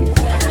I'm talking.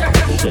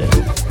 Shit.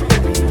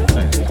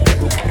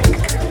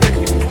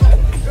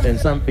 And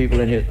some people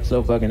in here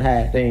so fucking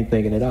high, they ain't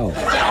thinking at all.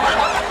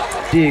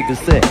 Dig the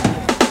set.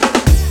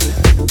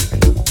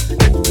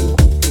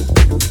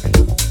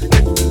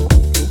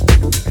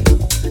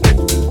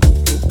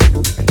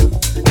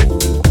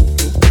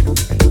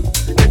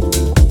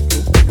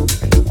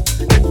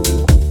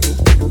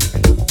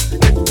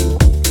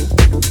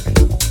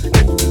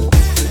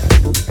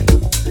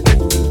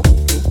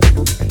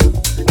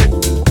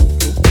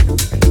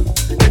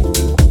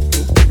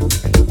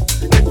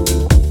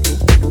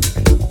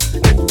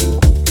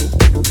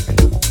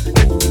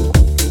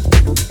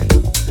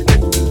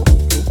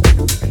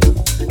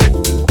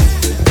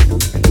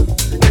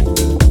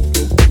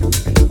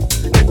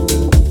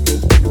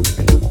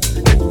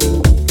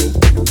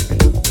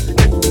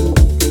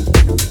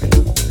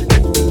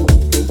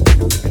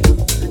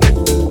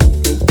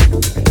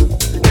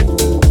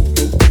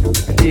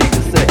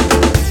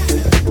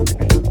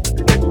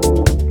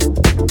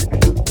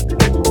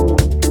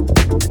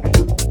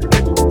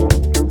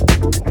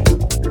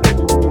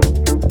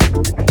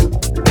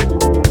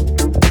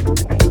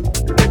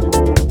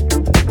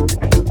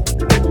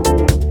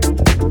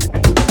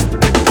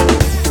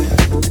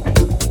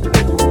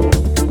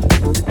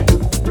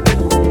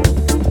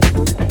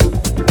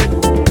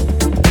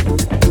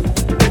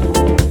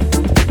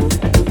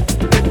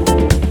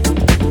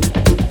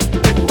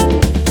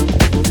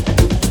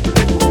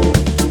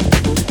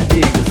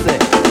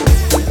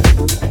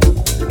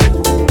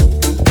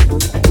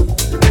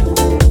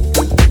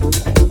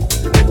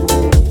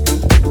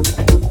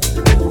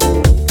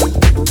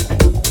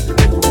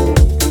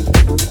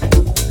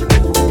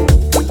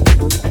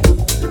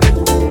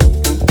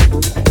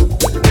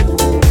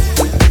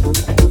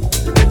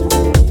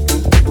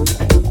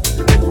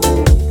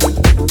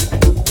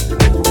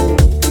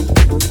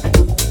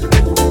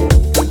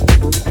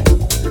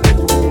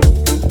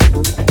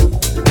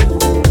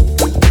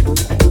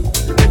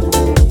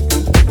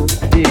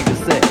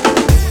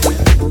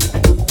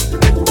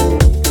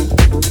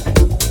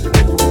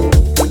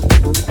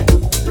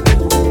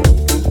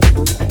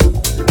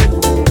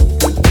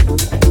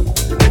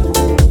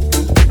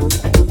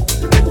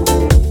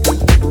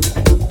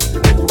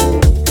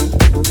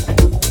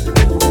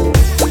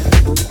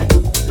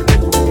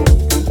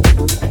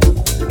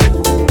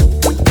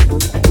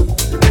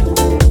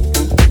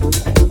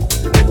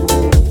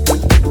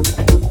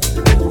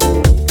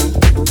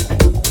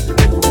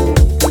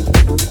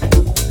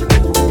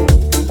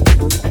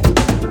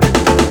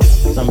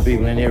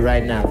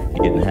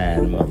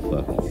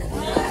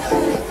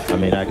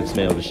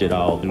 Shit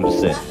all through the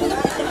set.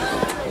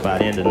 By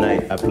the end of the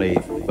night, I played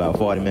about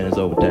 40 minutes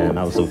overtime.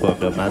 I was so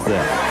fucked up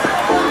myself.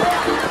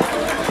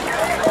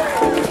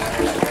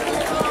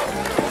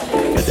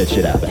 Get that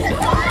shit out there.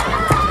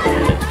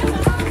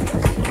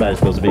 Nobody's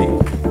supposed to be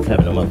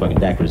having no motherfucking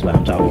daiquiris while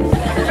I'm talking.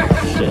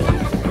 Shit.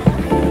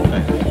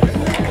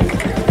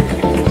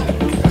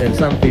 And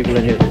some people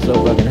in here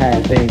so fucking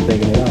high, they ain't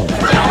thinking at all.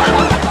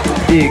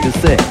 Dig the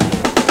set.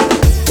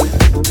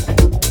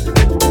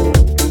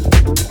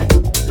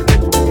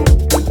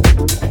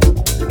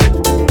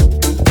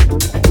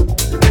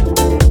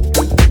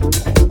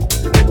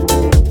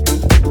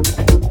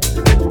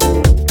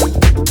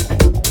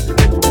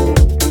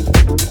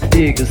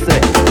 Dig the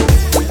set.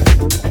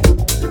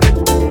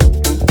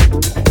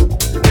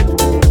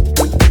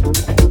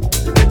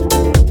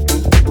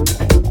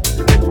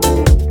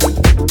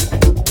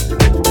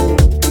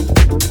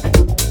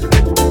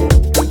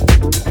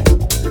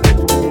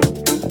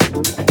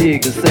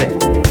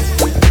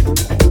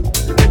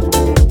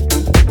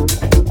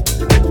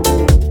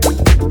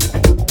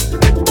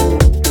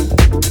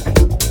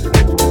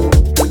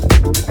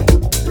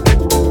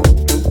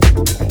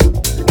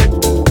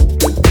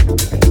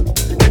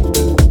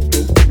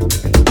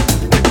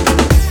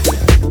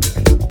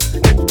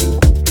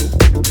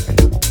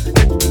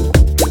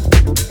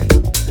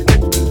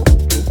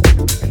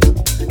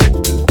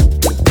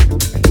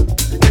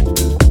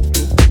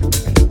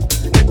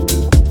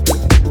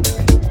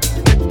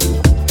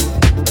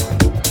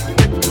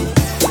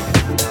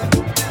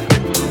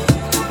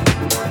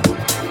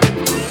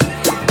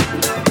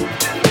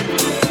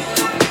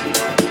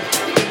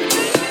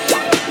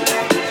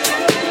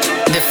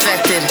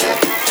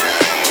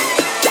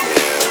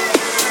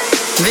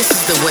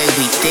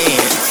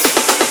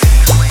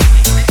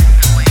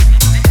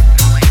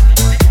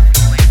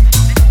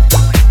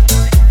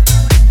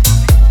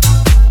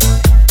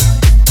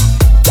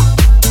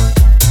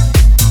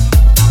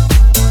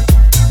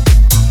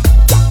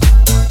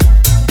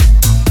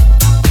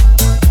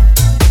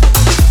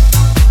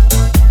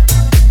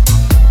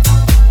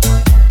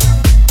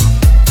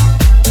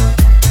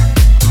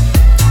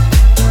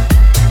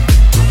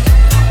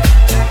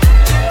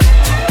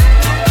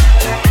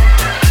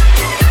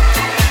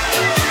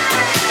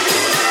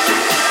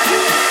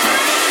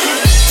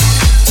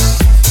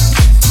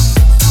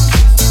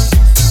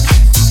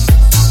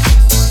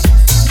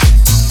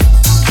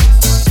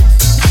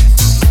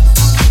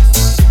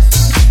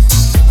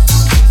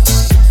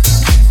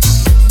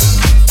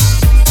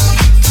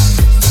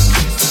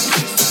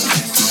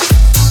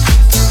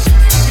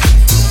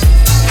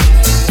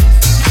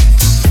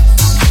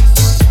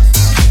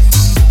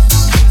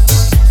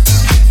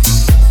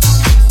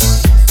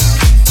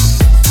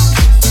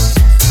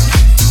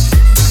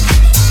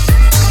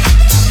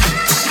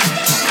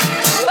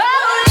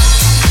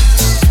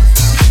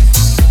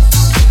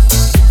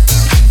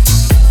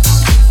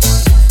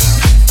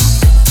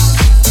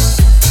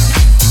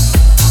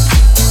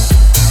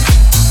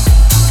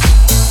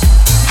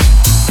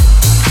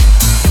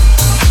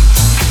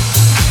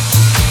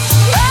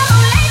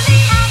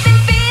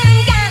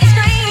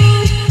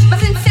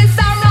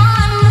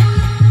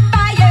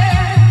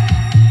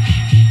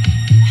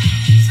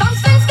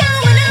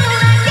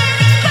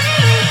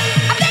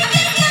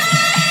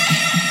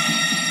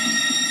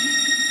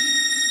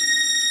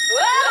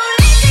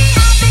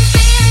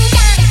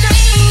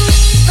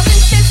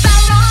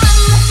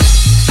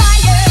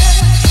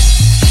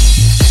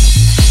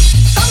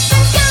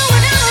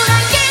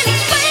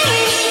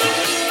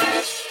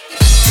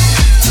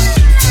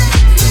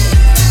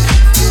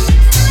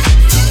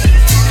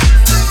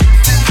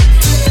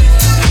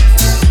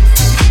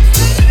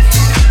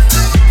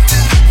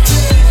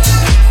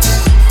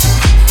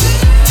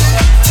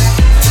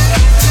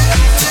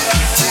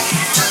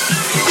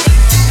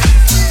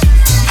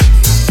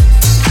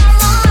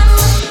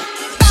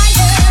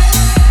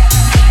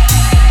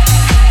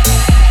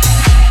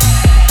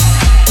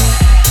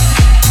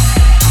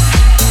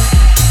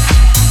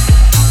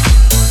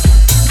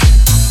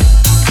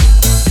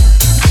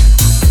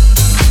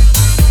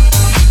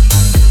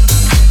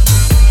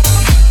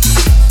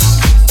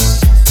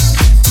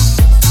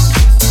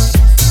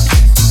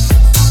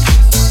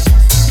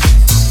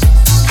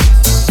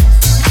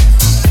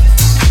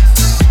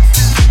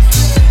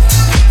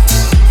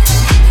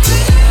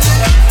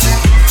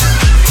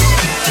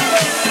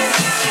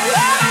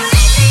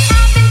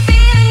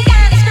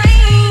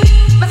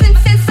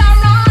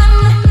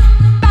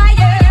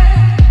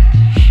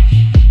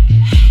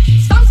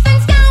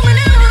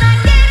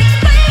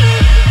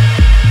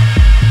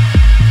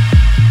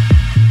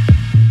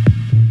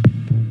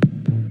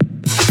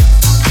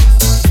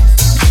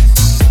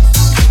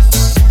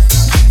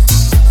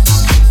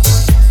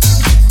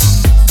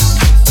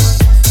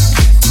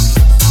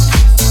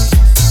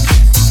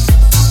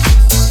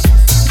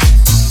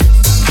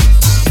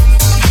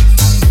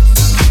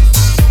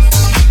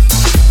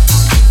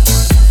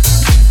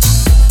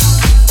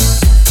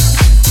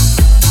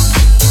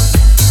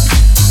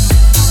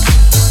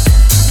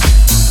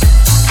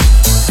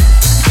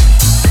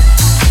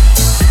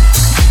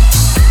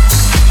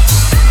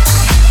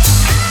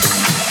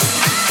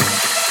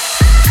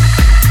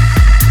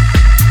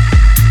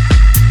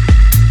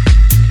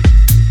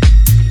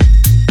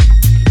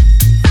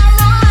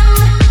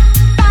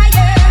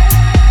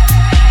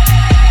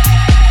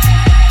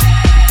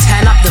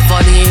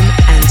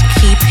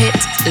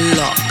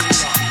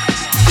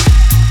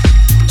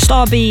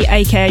 Star B,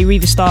 aka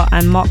Reva Star,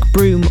 and Mark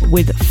Broom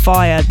with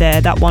Fire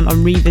there. That one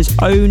on Reva's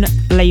own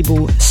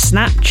label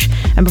Snatch.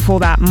 And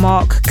before that,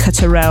 Mark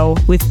Cotterell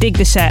with Dig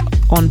the Set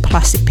on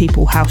Plastic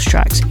People House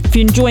Tracks. If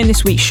you're enjoying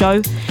this week's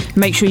show,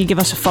 make sure you give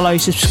us a follow,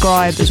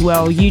 subscribe as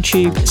well.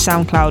 YouTube,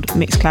 SoundCloud,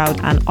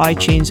 Mixcloud and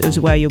iTunes is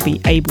where you'll be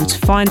able to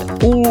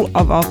find all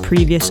of our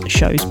previous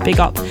shows. Big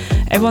up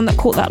everyone that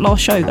caught that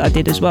last show that I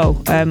did as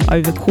well.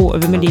 Over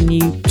 250,000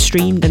 you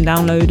streamed and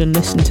downloaded and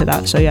listened to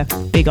that. So yeah,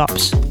 big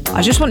ups.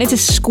 I just wanted to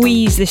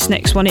squeeze this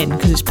next one in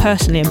because it's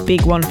personally a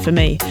big one for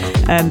me.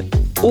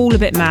 All a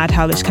bit mad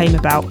how this came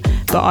about,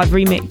 but I've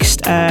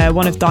remixed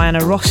one of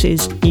Diana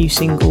Ross's new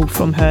single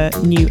from her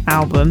new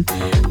album.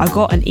 I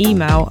got an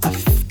email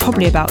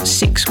probably about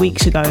 6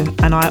 weeks ago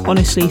and I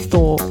honestly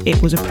thought it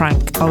was a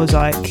prank. I was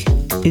like,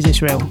 is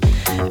this real?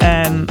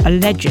 A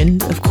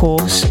legend, of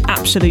course,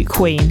 absolute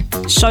queen.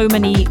 So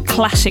many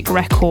classic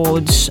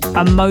records,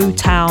 a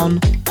Motown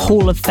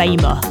Hall of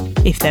Famer,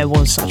 if there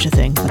was such a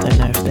thing. I don't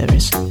know if there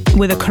is.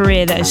 With a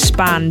career that has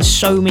spanned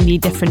so many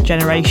different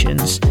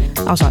generations,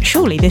 I was like,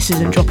 surely this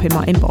isn't dropping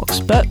my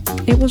inbox, but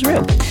it was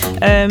real.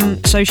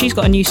 So she's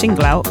got a new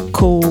single out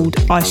called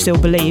I Still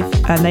Believe,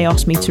 and they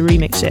asked me to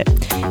remix it.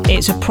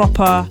 It's a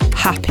proper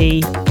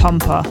happy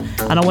pumper,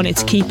 and I wanted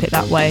to keep it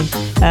that way.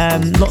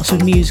 Lots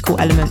of musical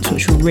elements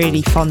which were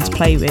really fun to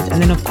play with,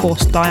 and then of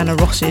course Diana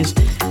Ross's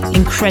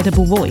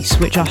incredible voice,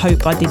 which I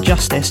hope I did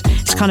justice.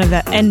 It's kind of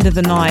the end of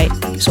the night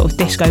sort of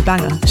disco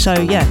banger. So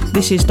yeah,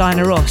 this is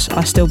Diana Ross,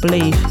 I Still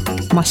Believe,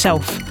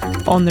 myself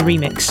on the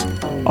remix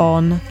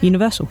on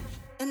Universal.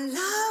 In love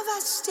I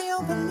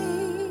still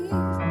believe,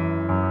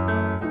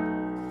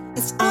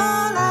 it's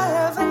all I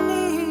ever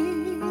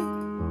need,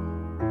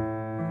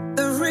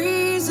 the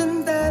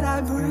reason that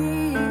I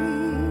breathe,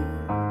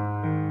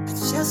 I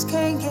just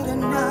can't get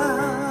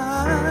enough.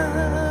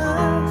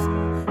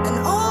 An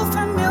old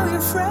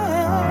familiar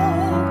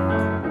friend,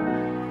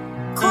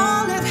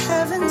 call it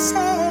heaven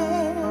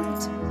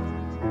sent,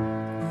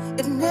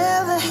 it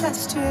never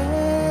has to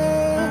end.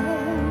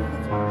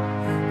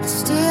 I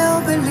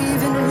still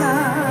believe in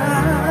love,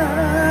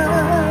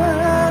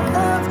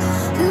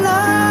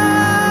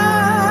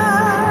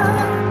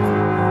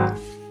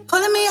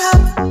 pulling me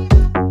up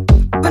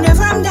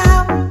whenever I'm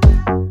down,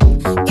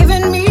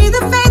 giving me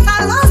the faith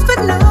I lost but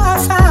now I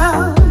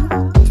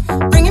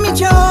found, bringing me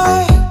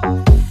joy,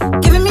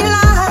 giving me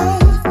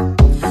life,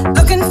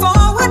 looking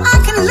forward I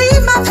can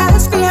leave my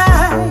past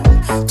behind.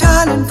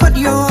 Darling, put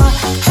your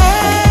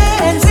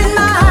hands in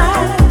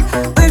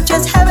mine, we're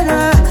just having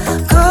a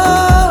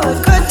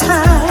good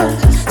time,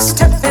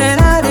 stepping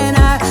out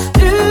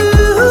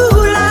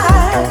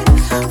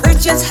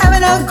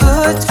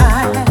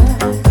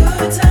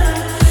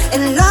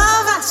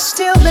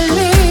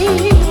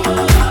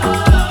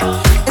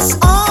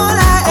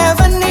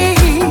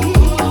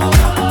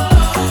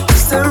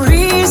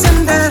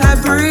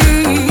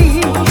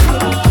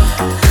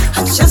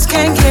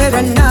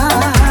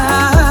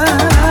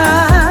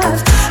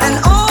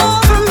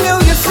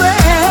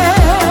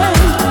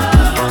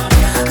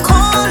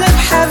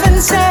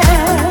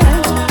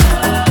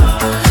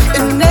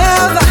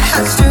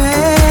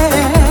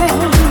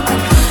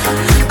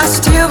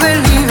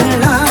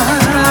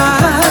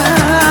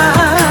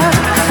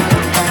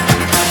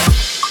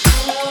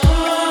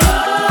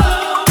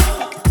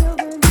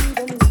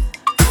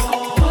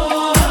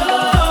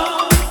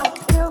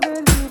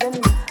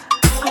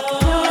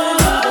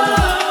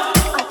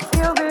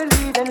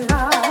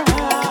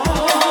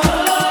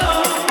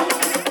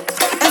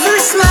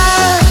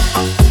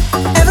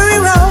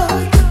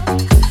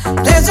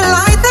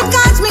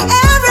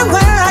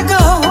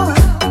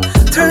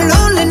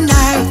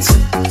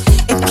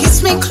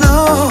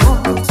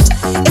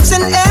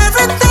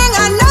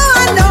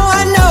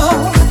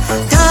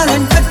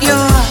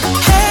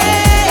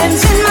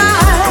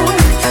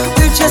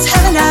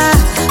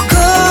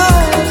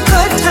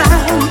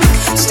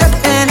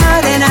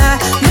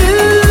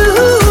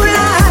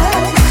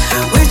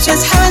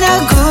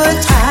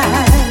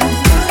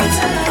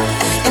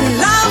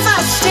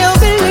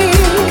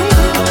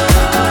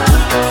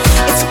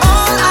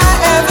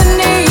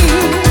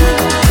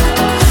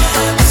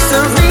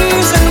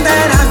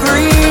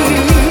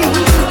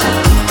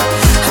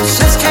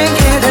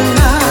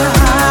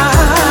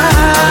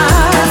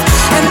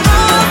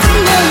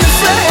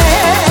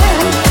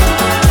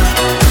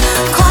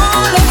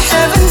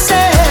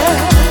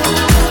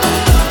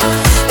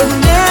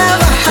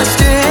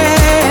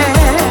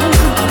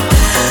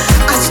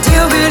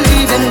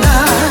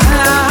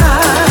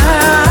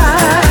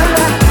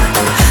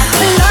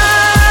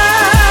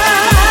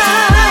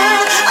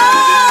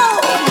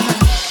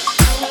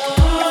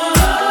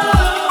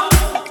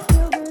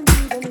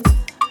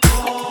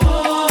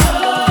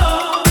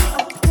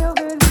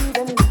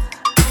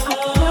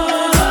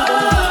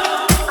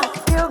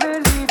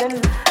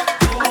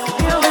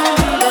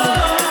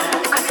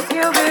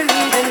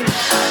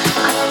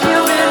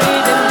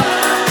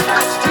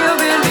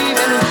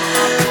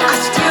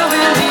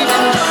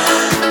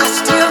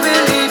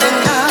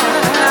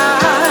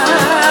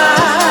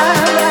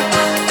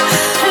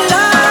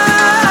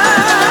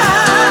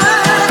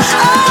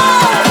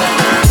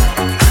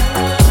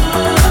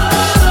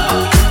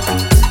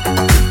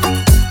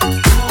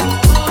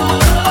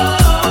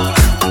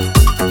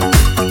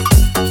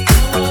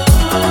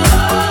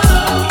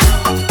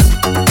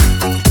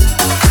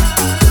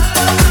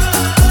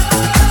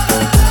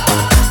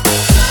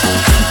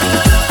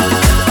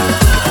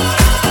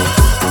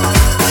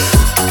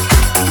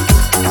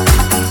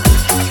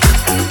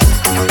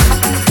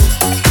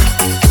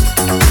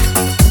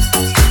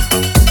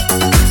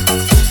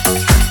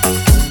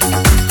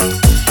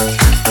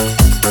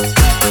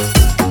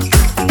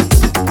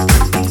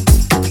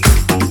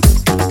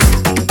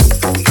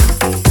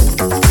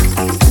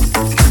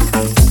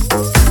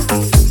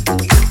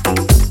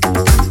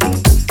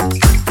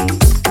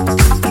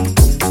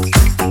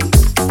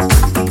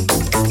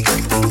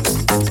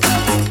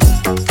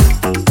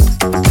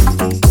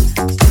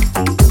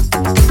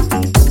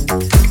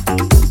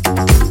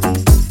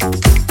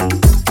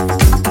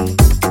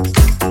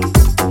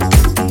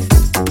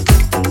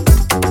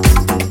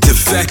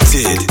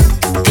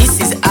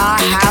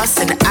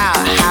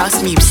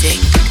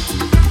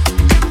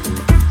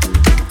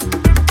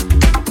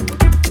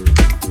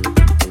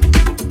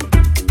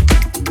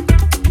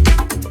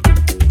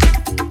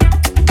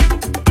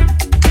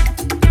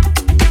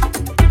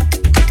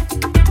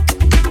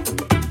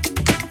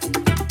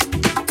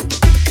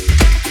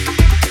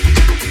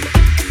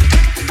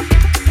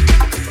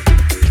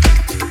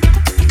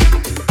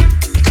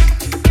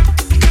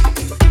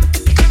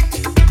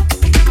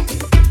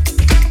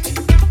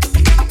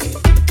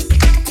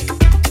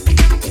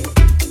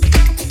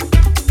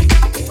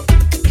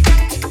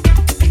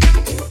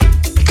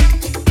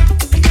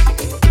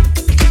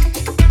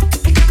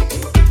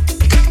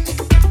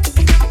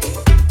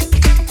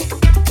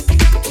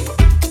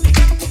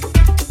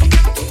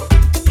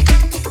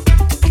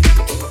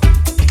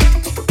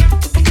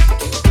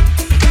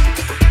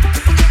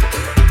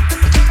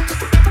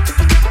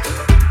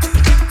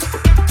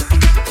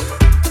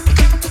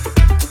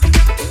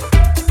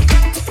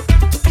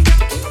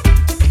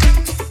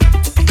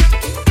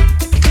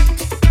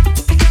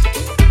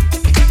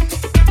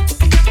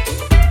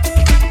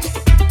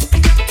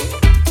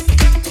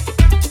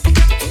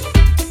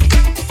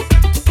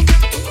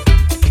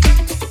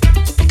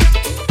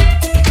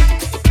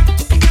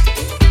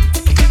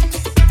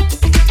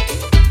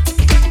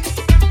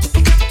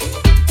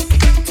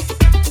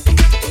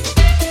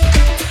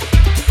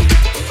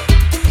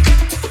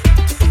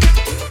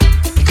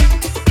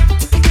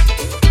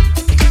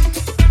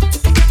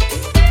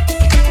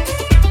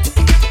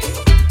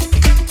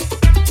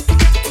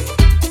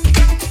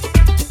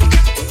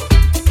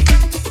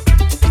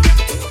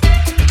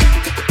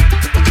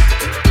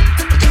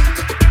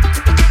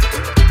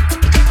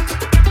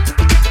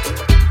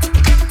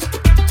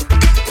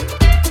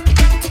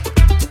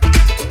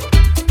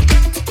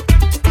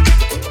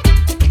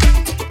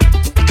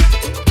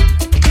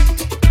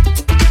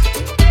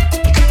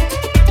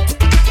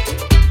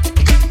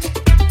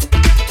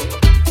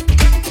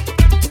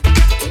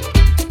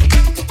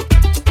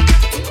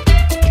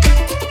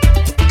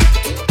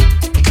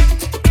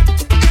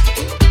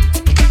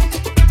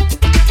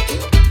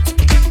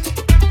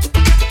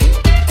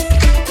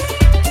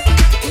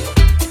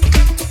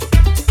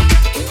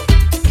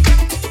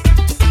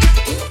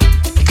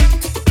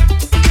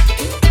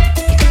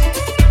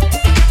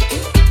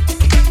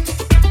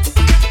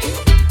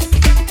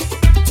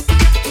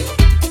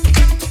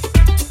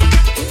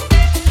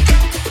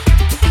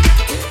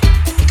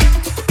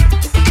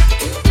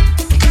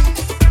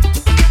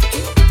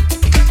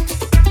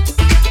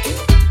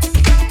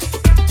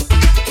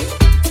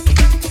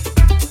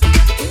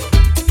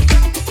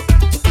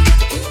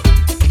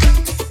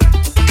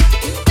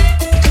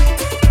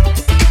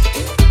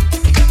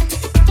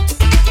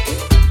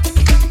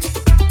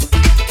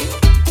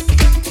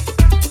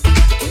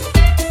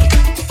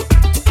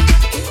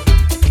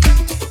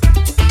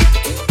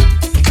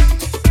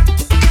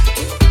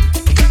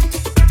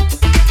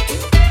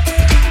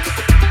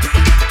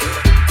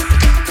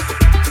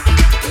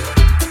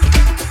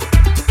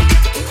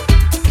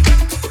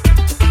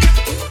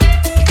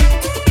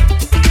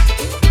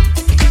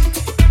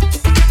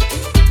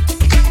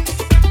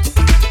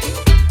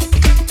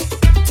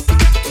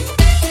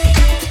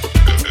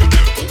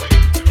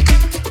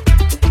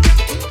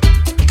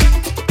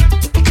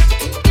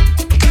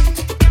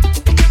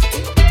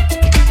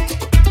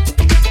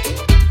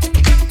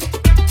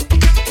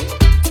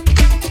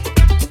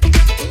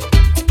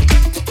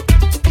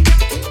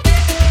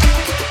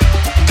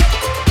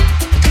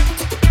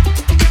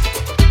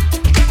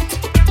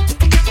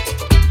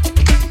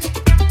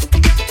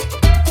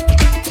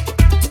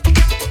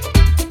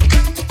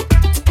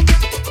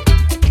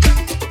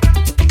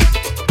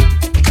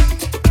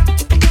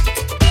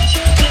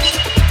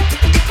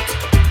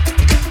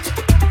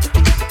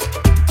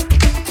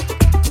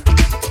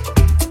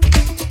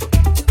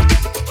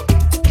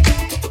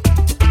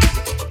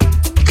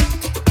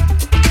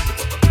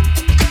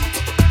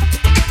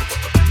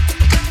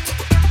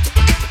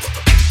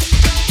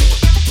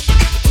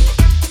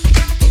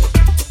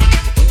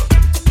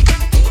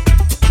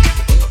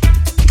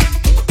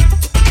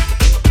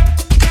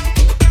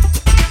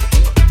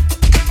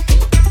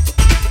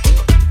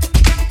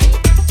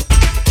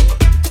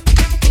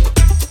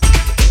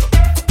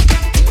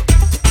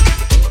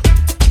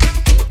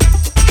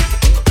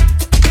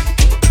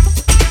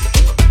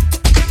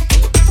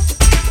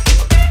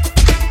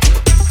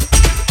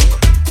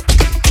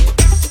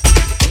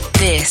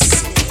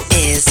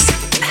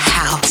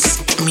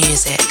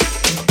music.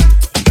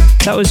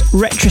 That was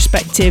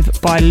Retrospective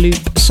by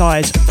Loop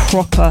Size,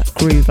 proper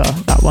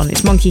groover, that one.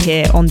 It's Monkey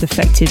here on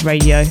Defected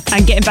Radio.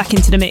 And getting back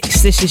into the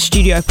mix, this is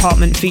Studio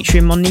Apartment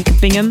featuring Monique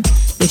Bingham.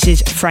 This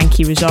is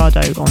Frankie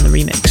Rosado on the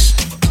remix.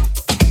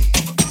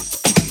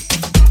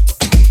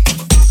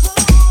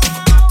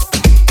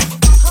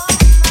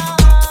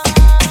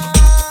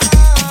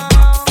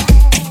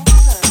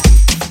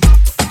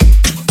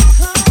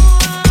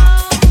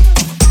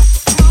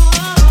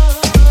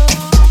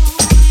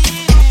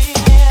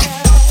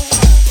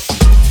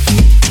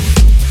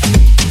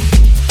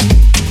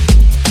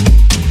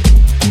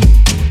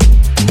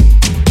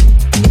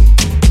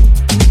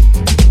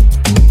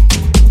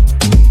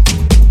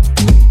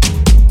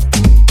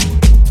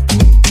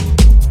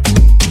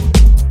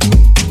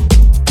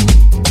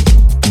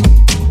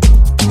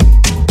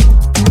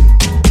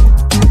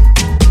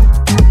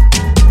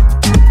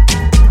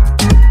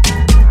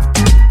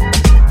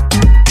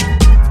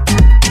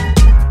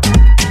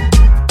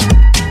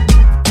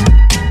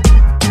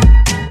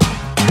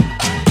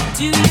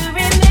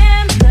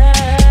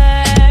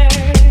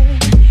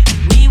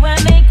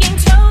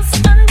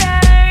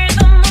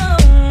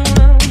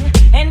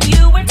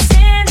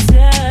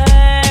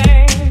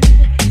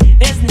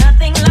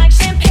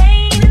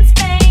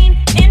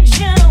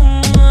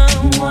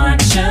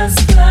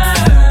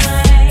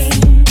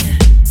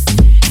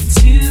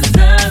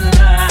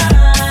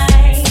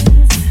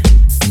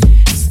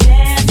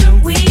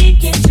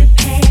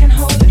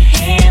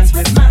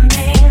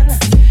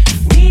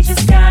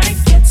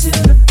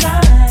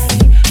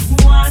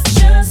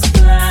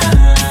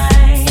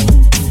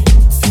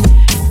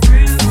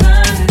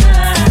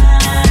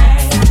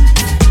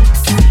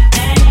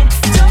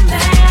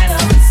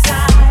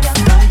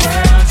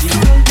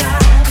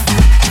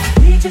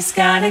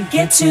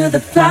 Get to the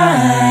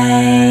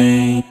flight.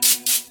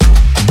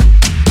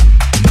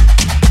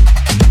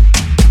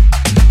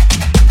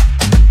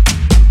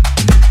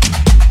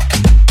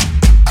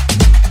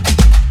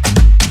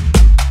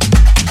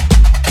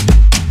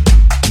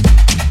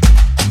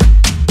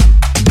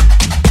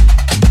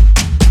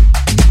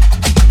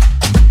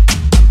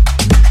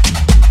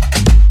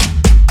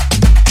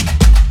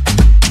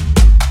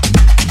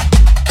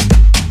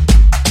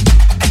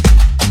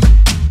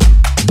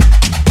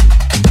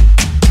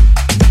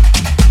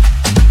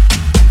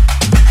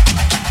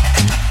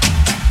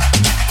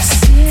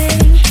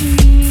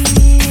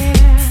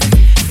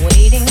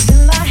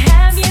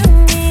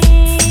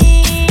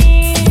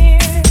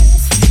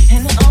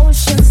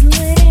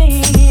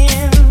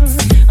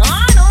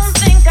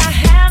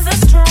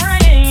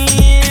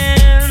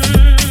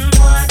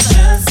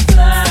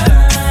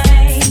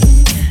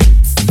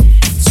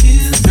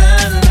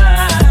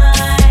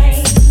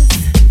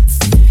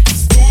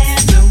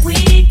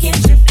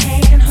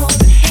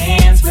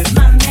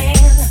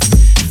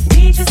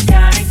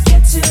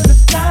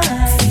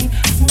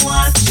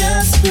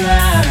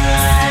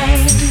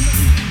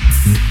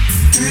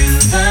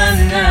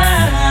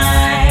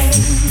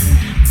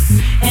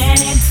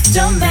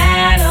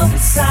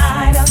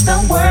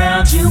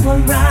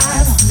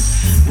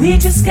 We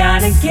just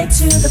gotta get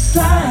to the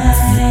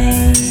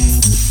flight.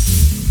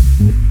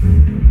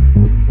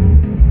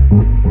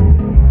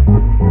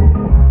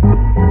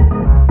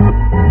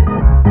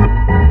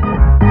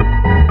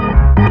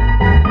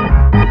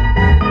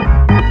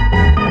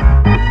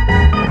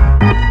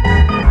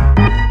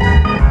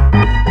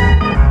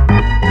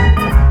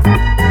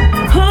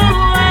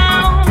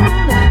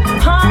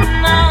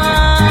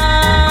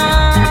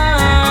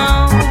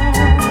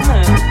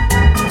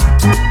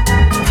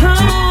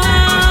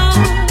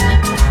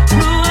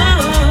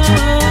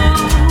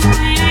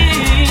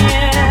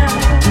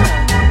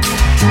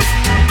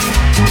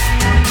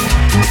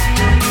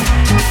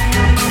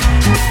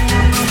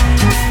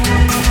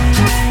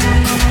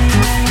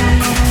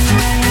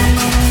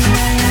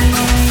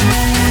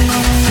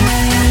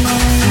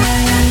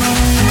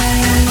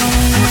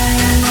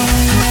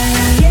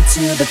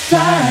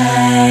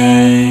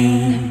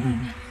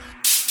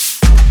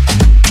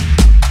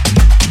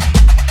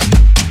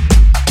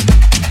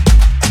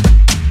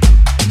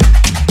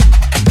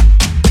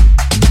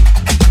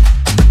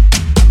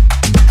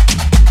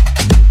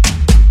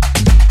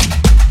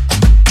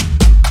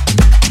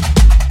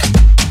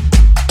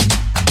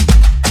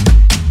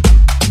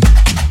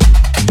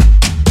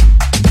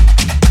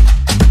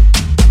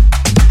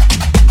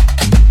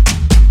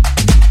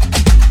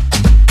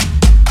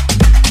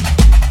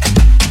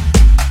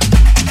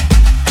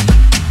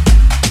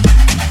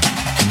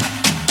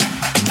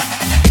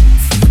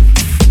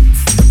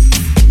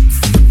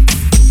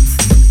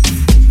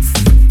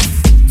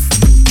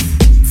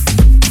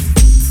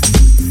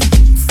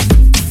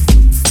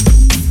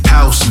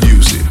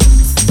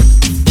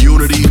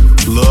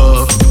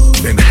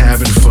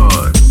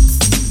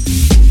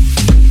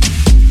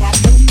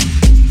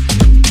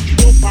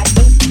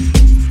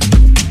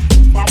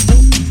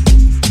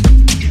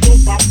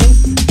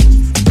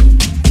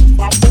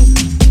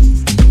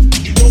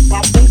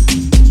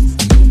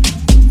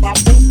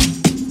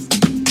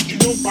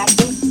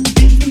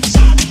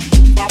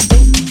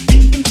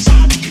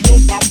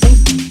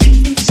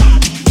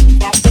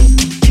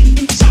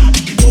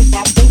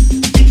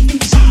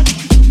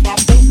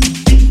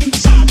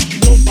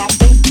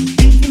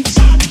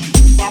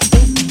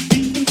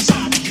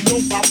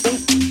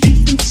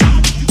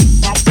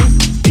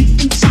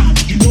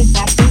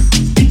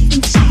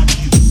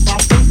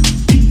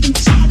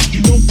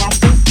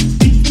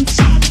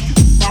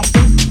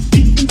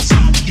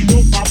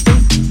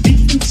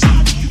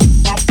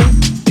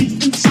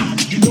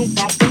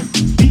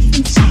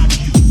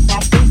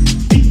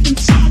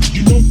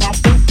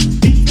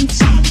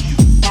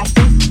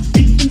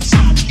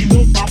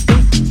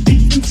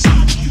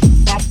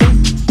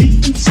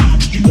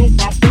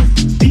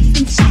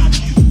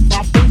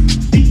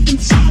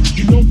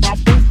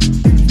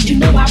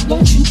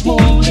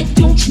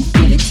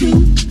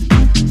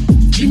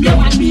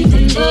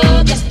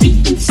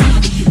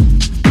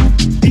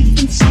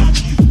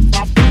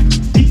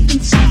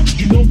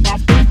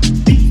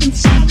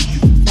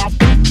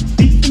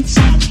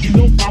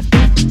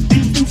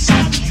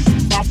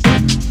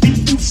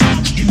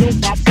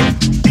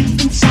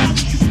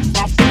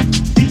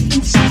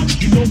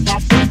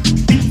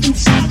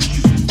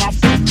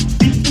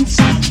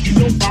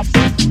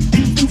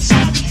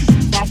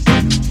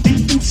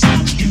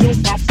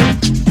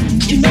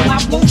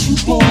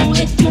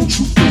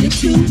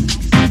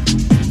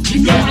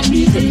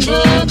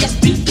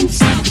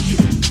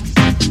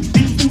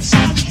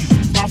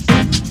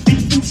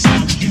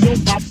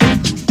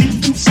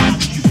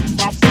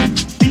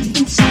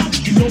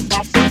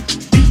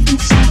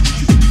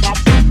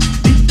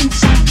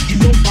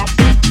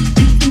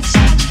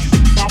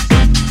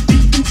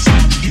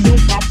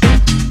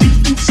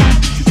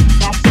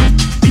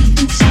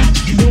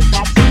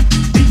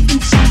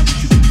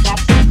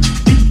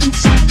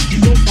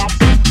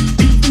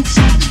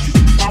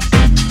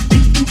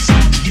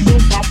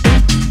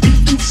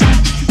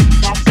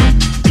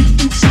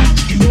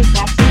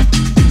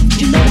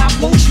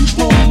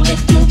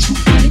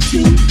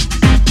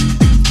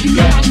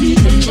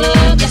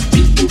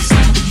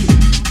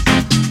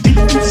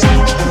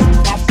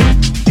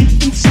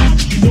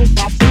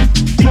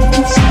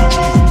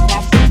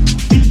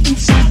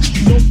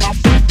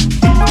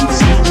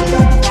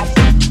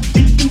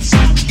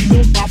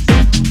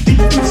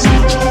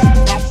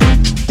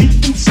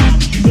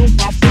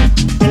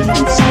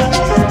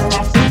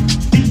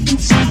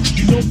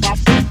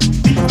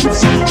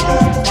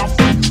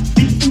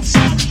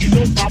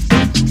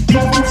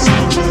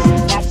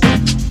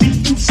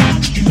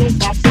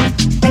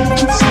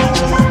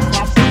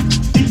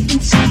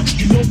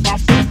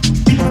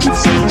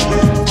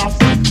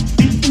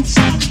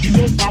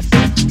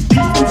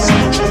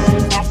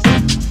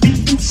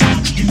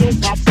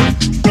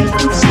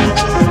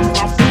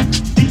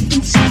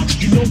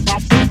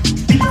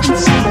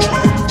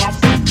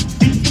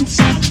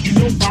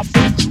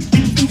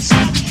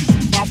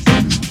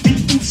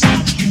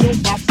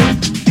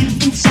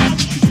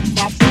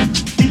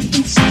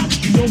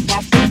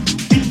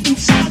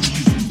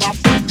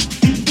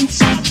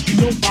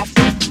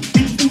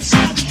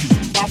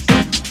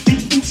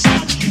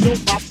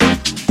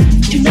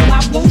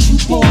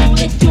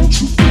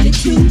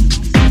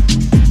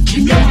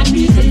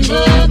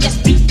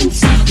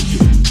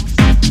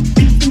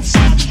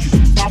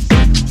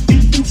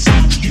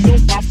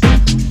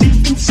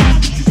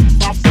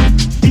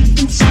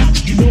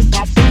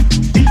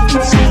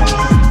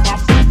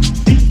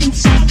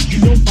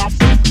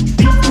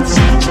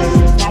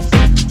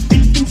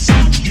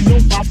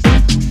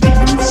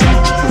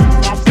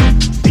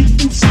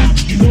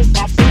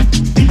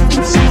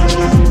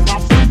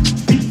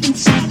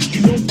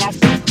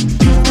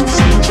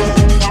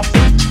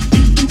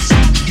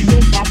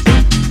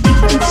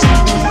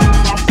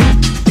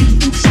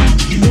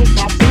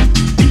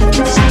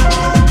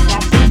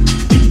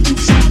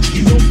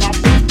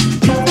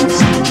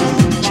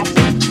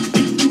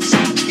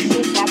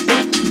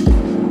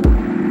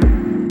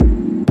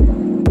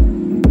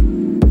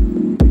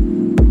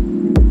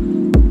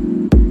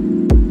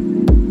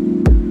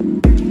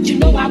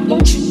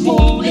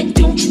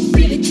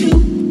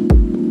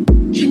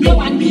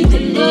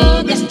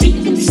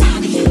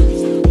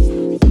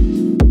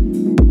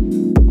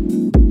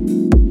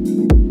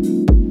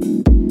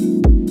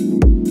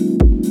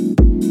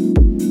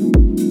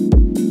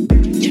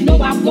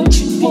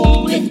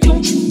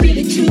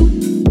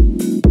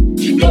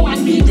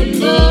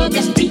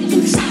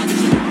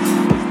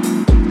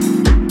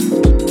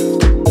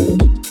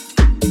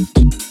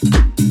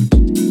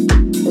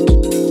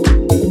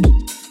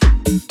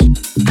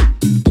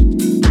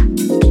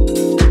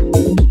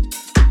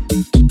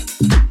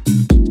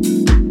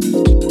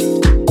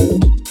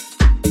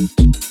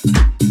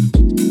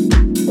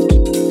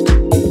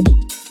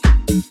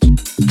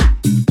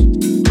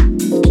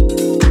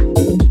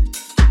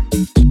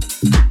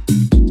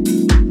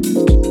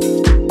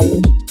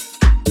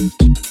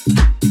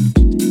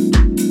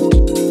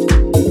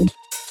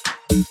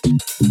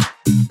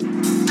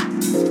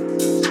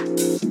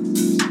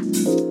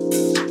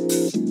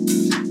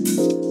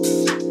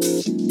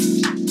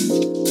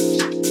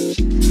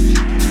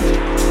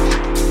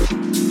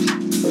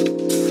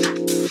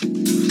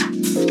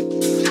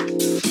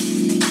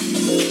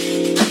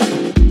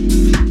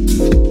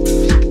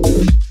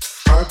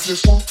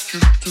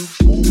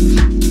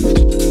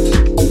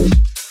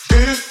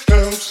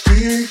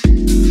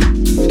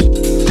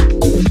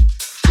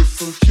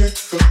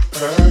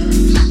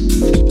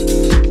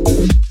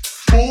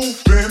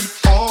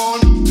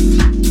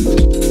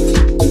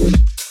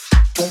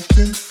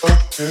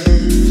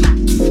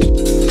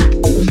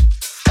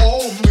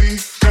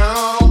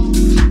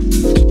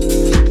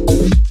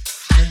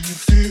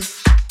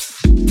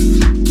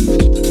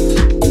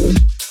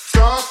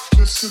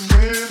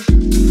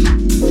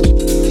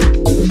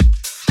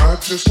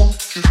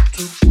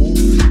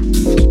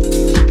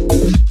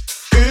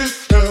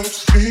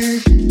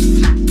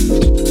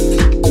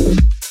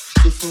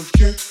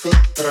 forget the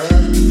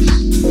past.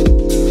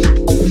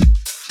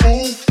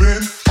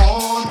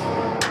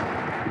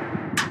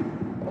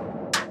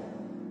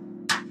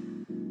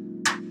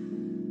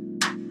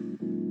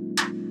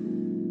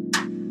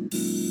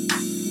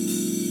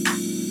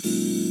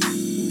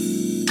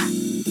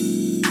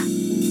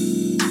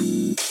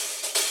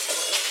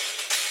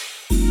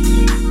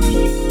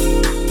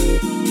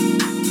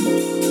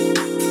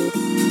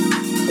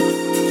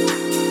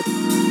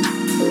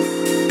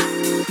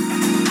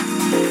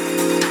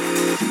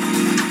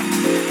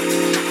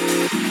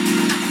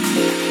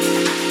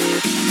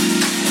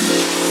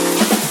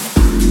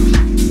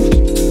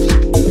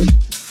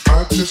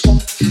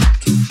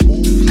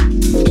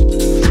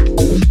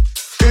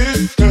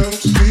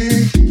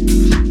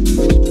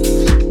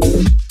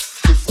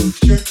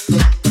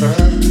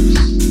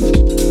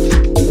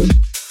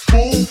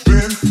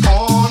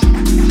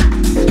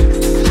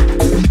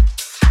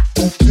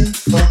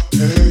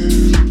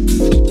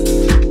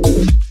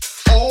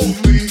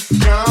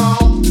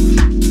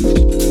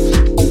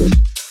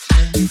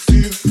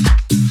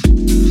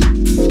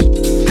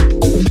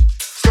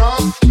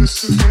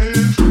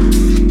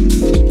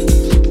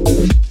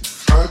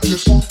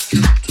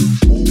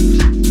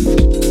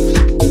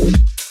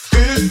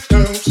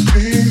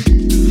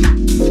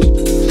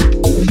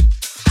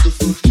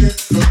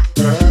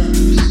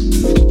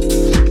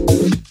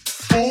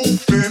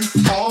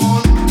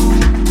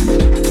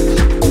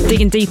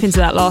 deep into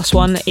that last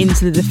one,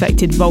 Into the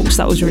Defected Vaults.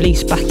 That was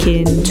released back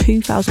in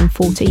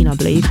 2014, I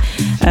believe.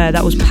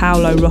 That was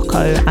Paolo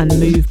Rocco and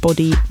Move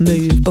Body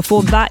Move.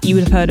 Before that, you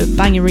would have heard a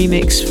banger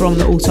remix from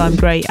the all-time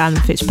great Alan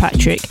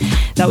Fitzpatrick.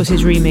 That was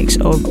his remix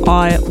of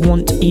I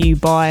Want You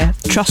by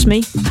Trust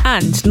Me.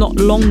 And not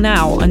long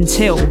now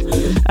until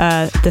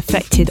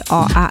Defected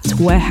are at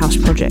Warehouse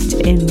Project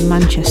in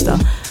Manchester.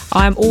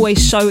 I am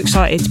always so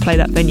excited to play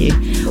that venue.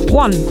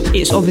 One,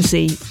 it's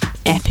obviously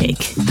epic.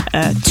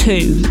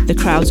 Two, the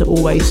crowds are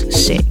always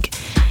sick.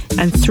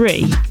 And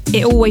three,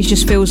 it always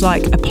just feels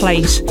like a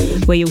place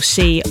where you'll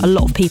see a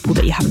lot of people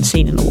that you haven't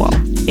seen in a while.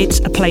 It's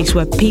a place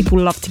where people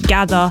love to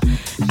gather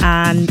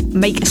and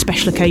make a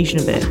special occasion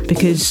of it,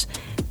 because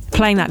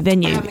playing that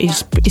venue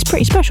is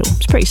pretty special.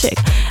 It's pretty sick.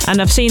 And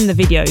I've seen the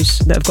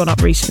videos that have gone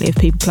up recently of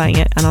people playing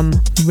it, and I'm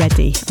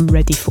ready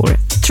for it.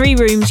 3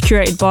 rooms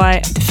curated by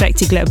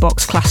Defected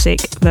Glitterbox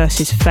Classic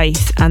versus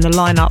Faith, and the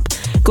lineup: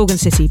 Gorgon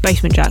City,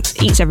 Basement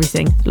Jaxx, Eats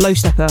Everything, Low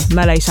Stepper,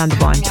 Melee Sound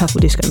Divine,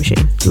 Purple Disco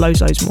Machine,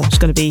 loads more. It's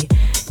going to be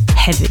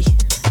heavy.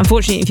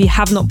 Unfortunately, if you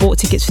have not bought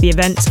tickets for the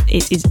event,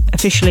 it is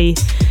officially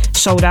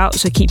sold out,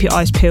 so keep your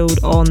eyes peeled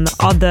on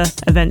other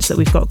events that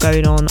we've got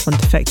going on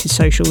Defected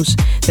socials.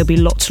 There'll be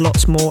lots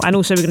more, and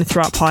also we're going to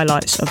throw up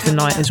highlights of the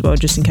night as well,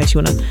 just in case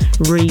you want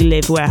to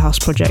relive Warehouse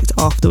Project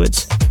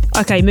afterwards.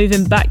 Okay,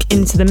 moving back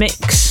into the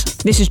mix.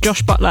 This is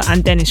Josh Butler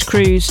and Dennis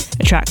Cruz,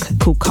 a track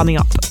called Coming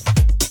Up.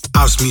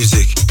 House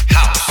music.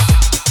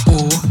 House.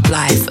 All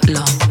life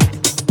long.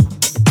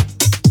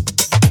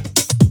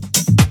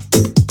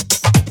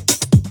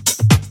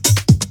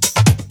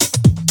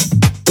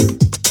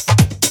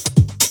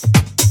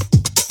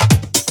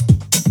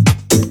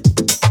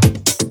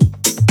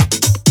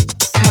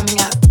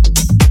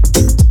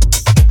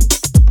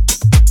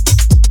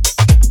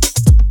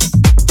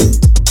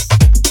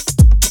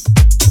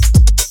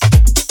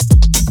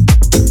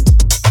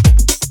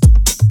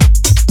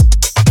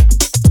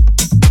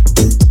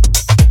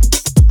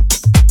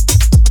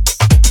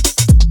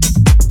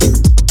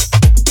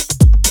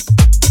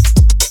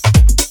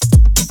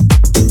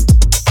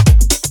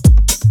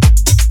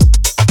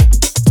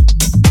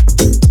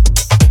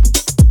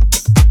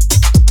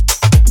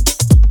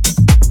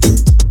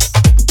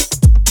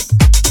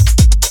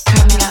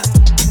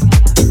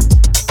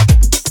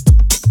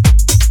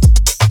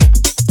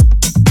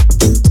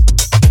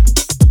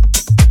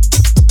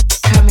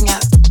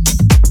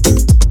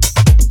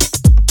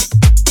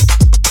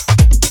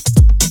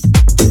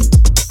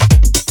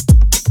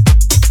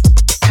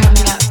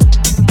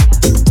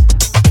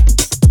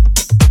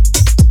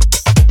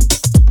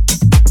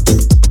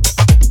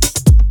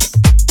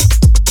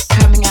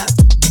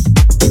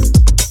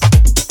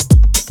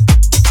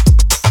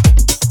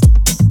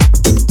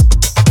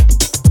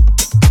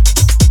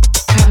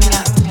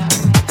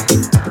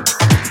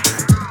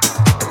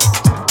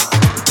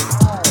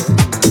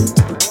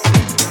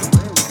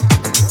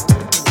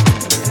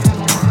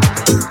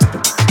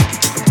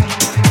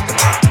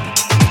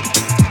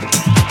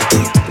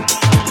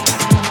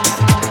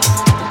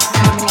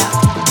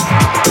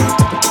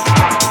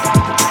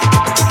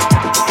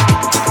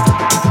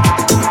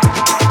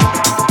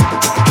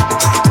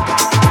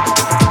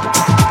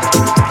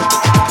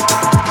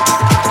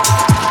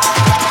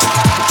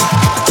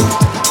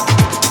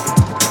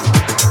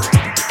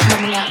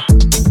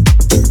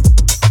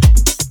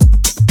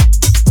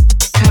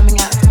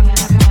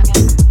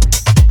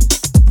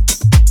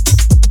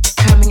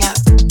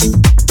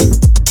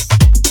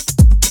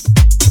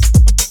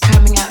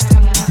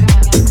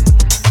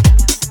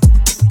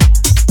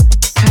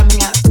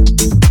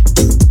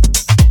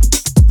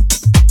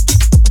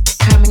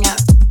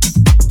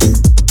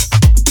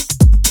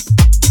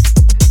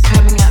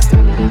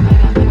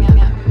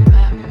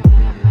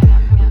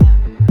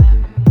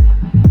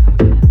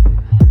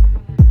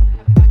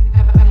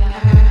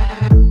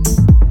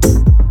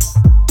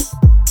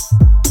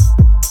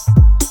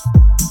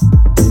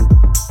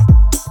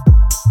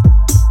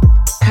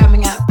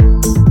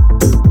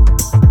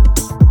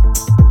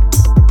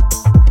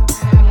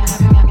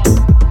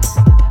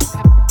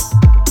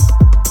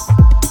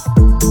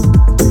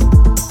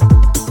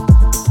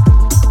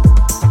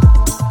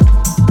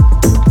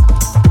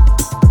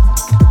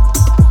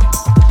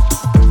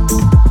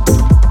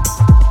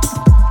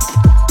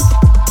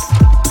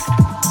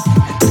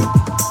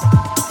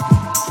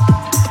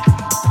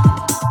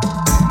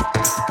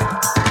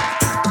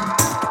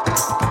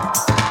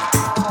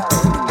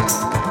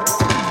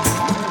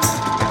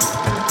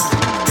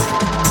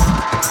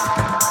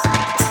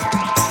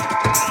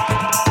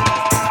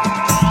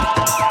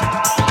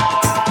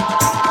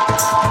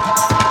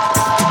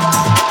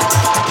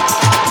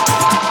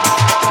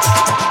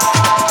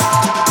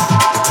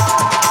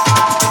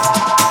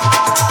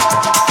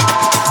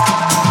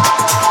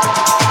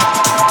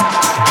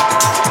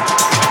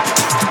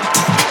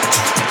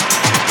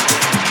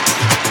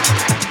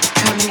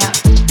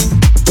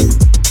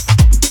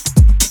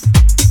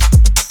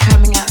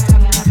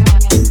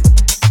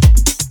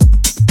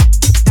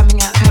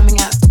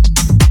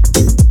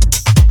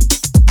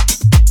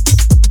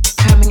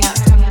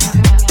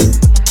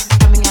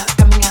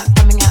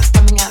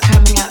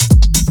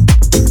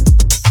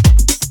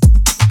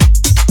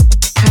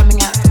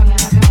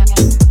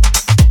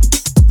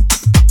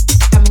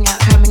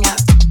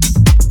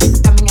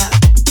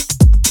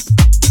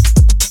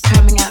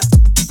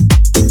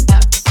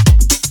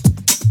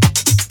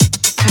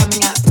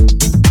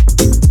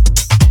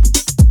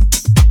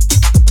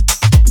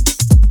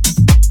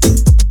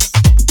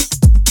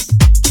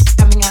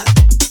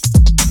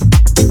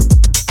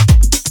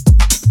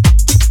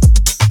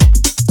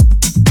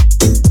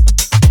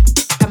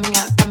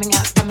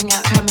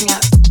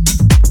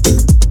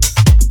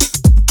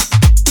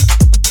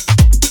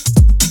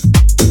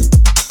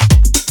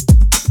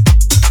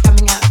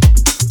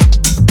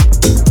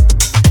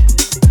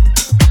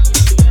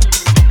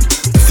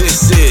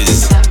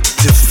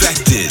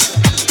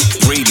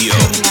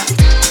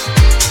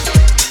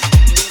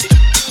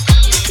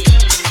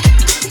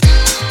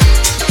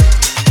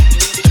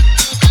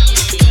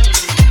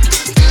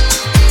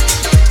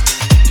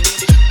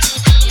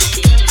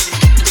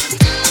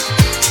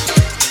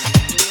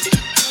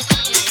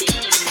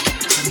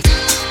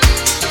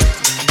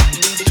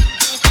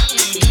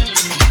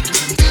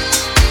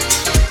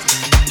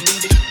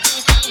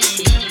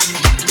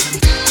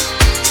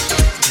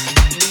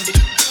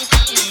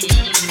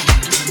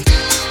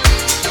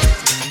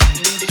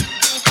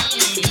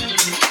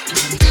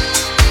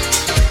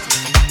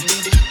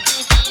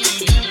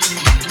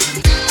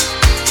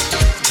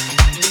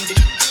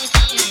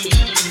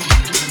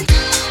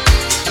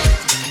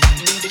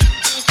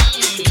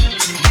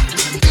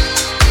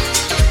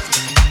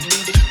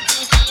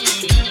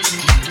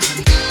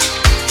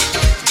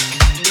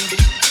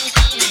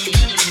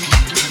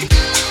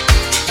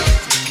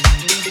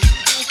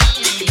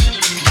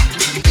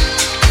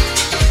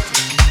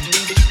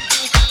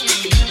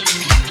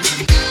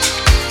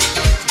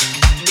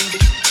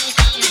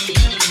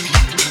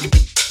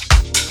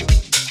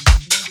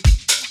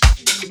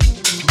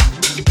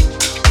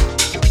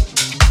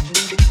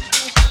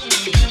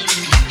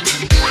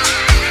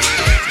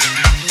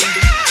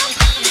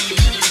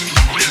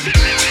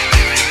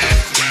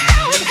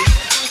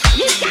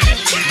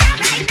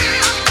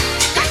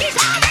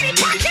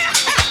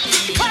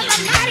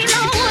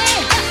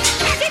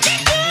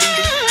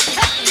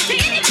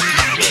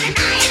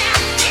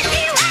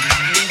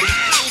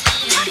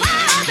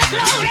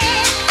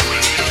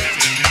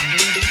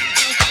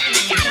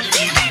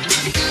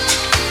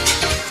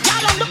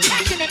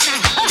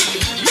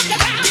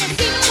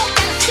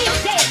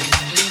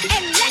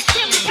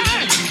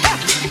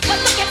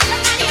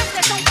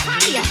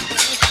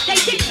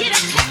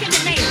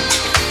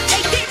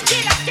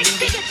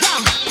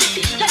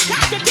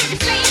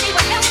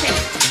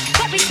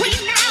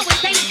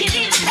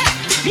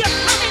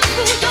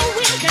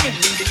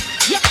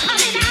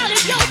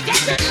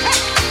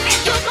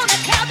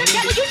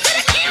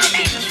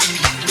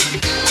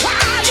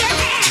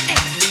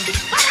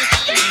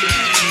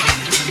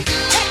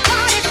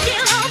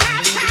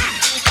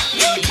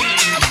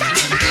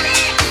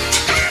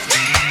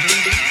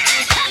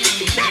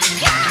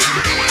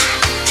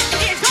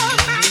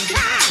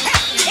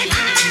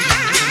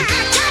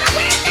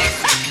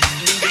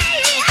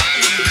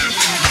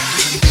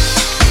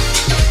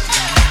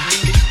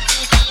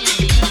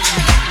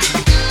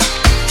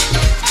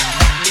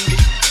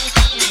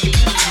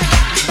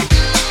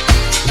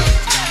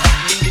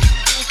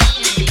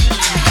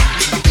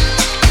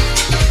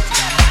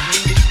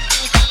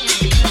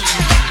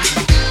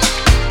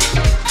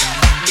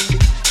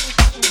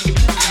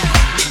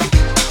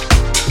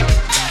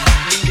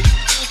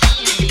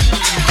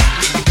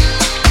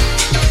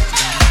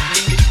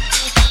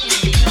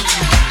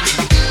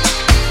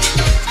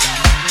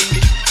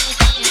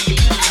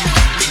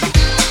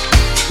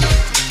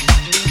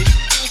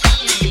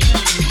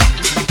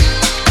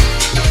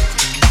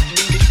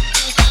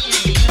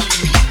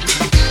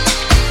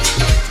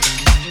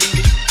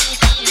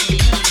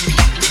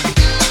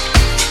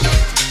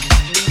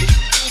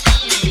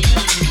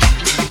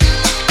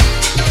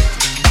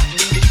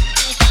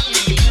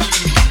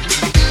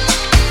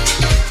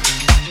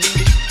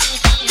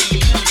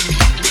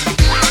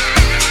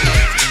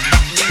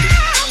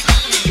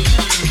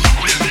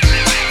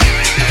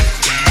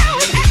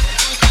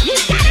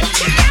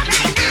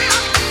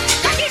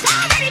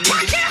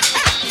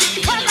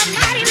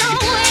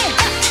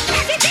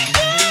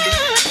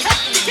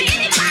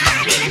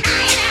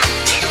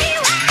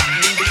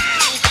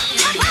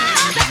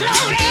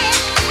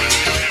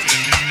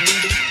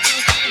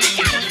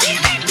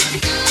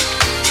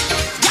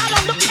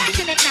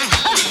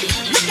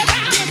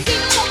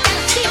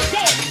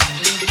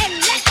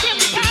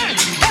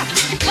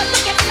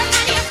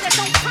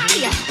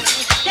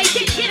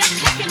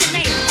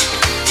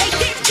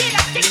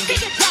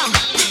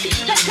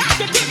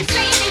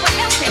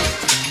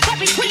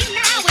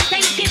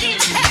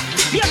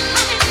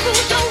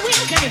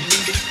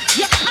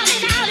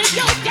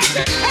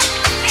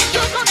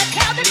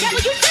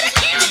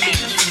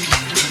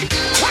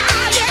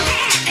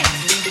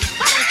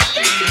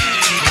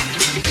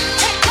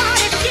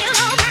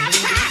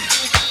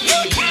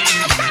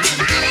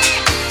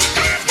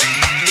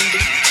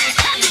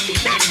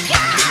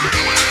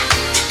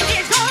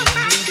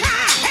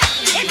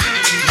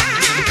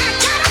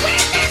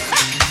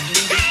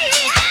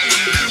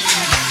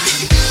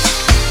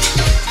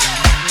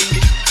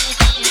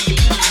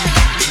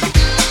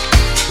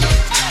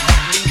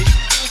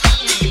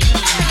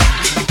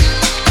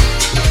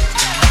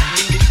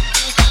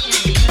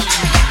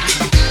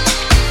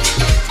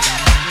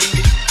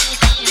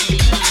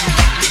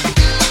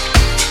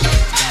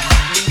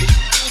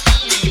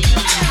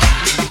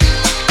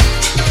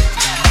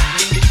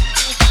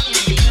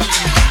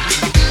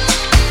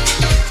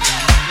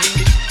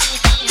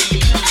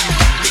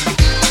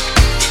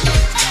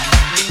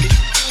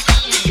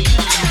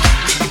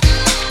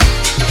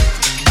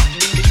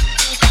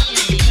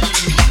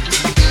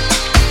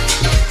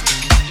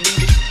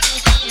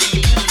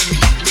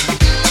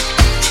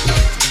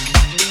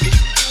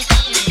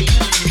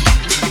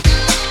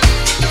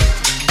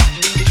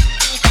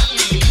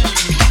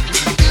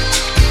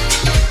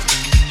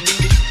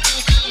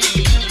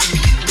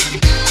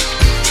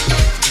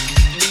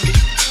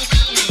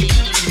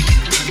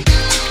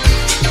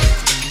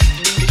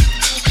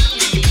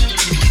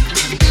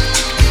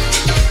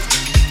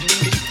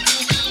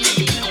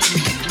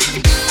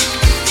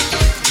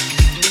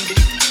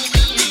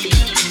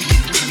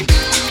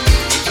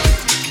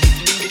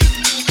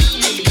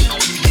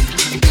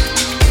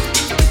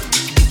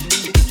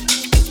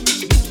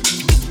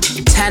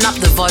 Turn up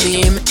the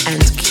volume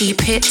and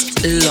keep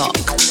it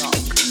locked.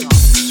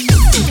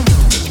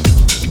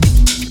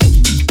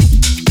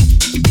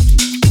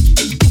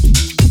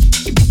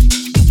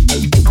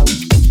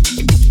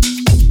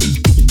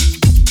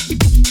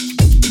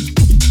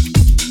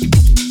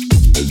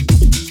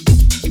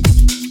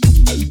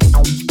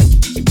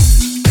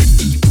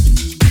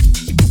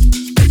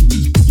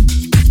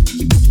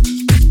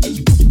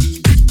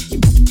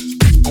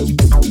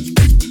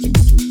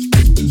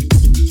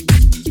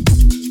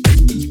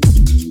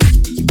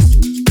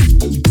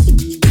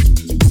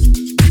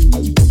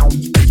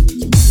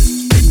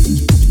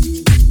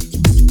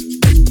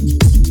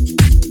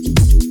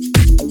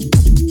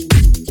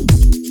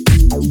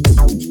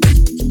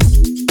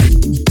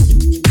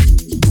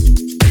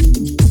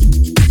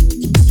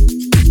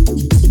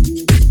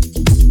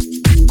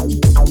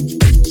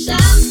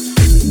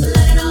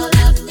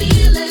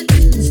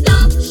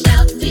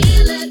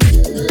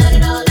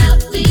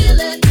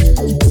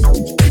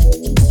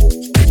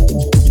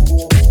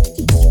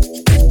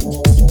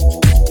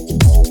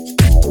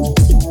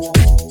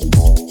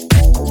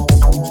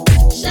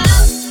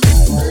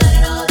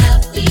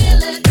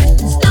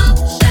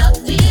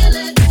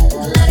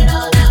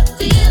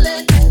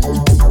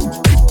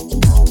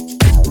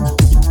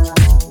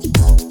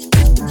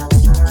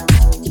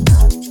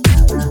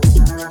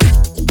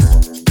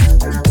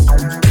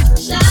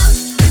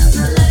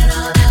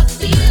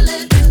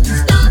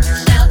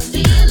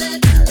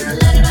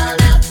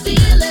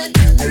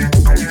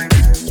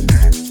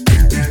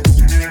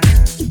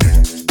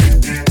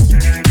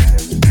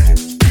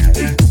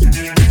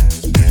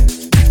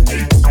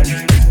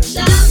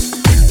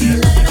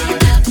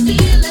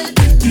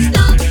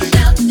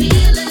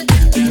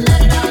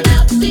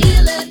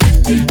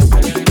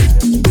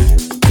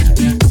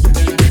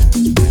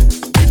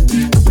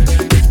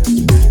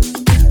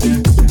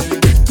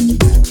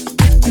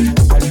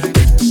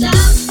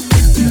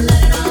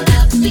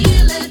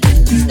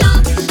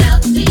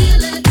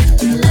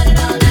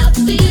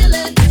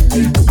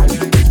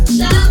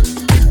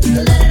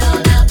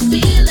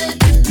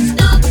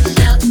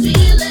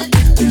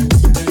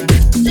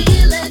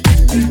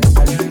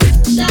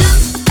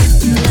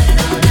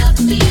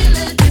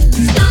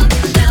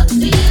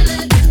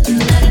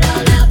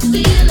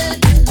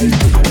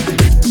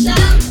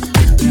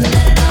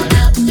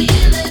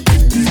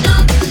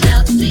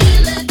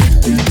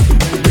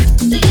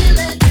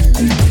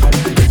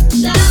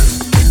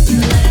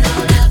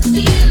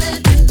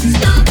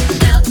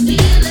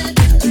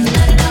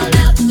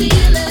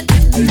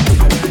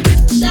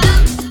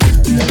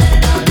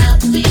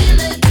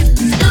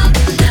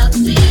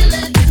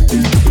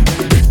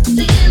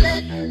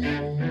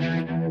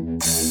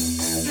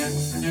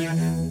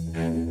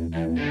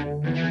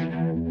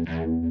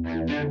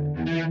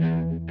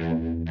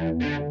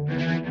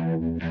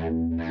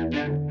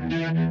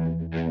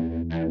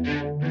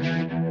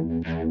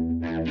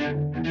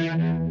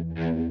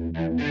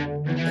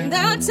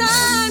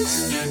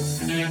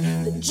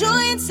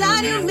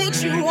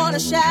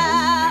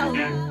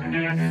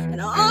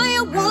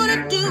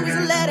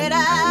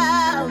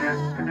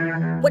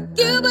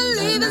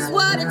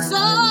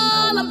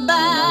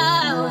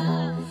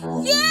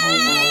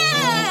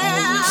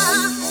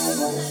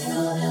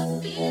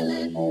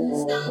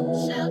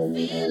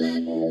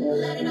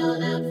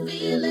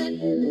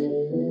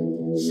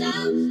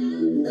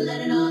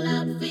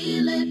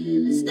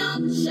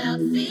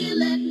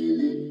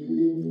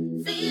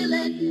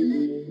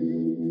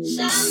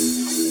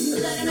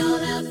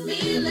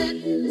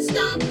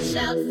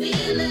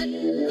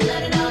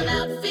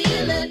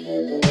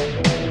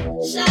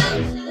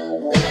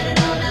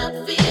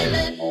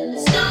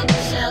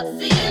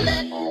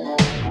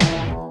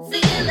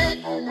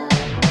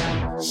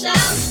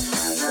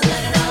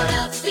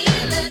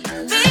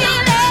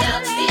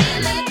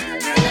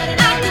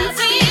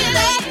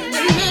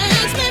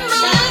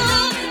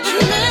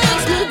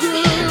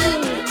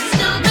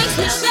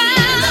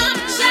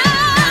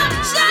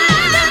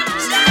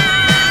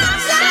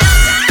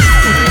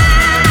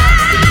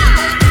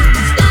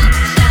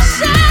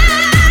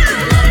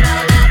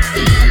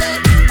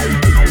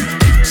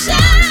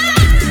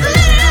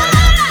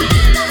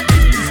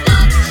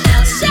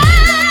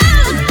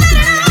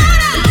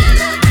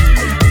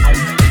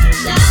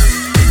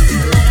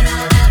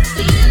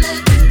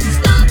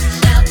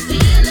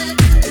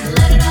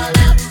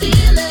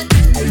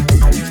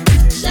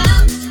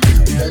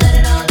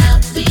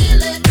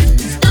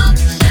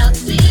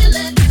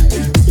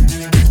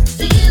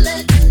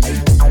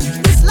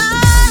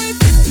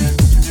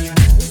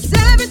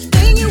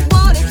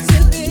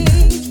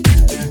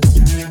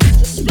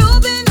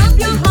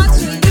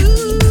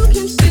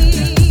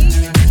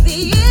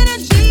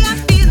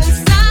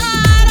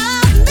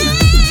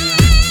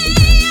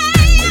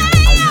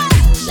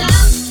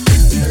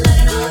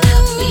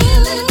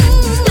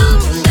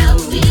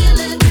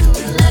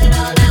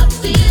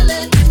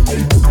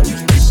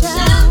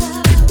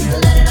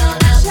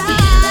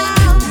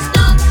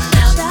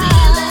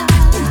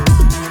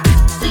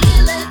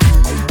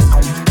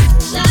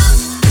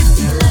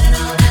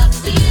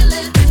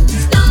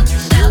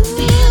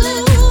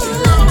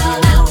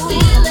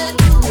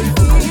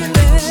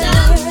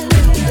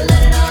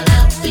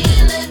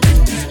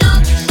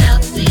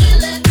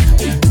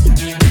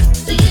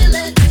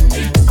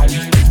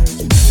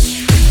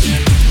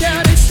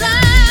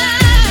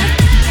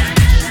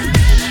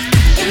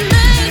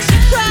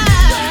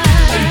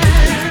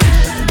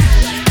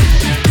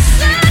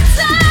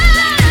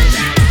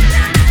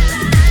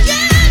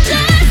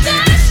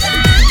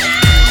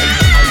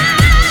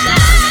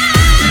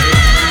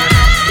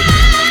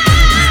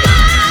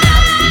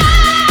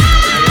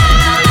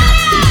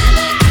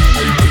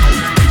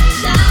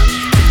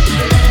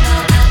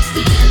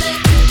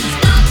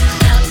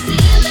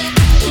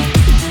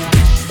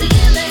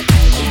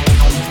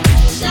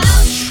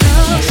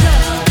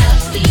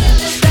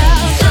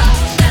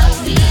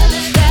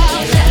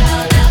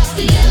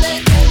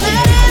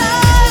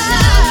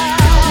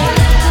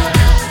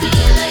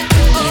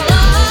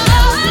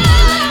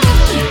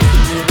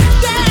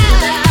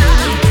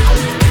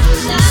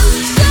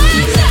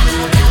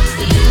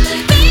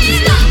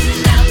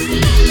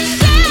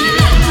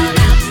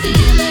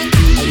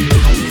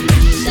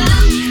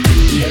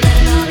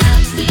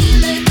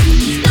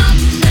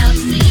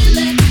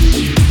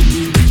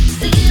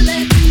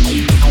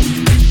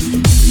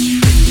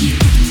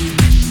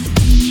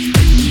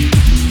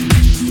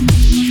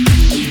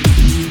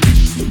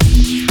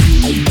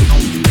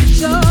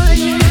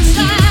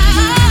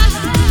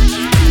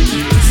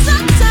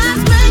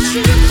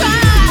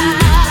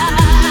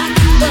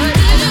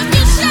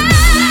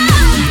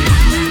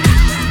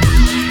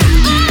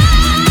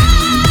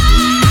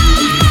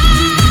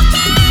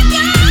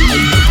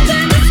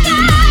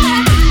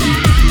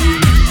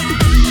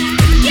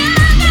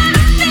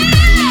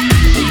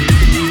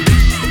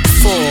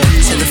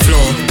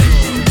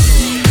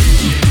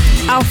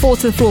 Our 4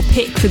 to the floor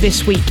pick for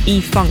this week,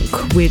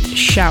 E-Funk with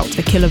Shout,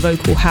 a killer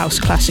vocal house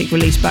classic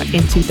released back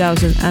in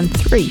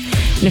 2003.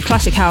 And if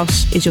classic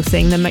house is your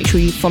thing, then make sure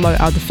you follow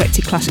our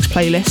Defected Classics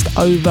playlist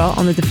over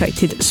on the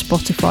Defected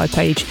Spotify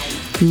page.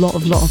 A lot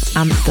of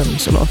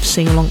anthems, a lot of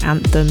sing-along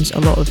anthems, a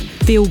lot of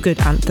feel-good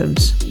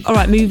anthems. All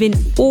right, moving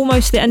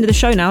almost to the end of the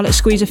show now. Let's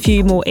squeeze a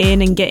few more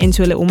in and get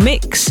into a little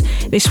mix.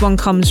 This one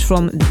comes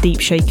from the Deep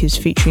Shakers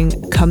featuring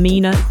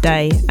Kamina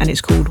Day, and it's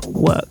called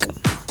Work.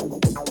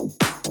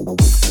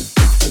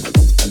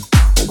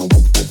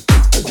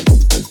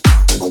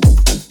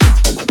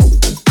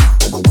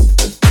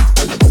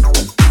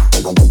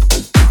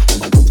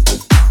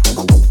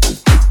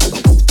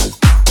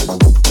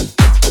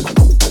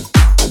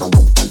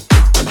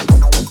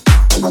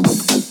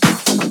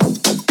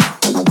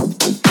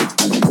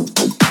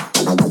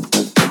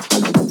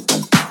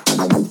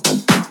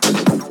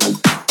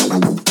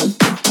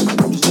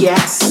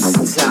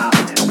 Yes,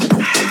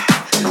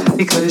 darling,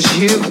 because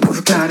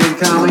you've got it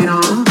going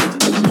on.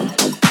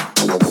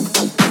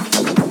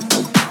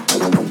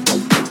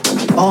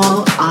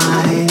 All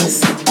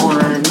eyes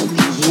on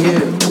you.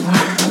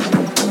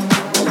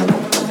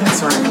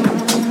 That's right.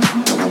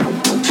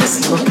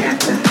 Just look at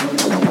them,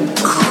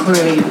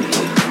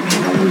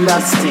 craving,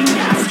 lusting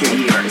after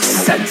your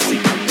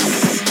sexiness.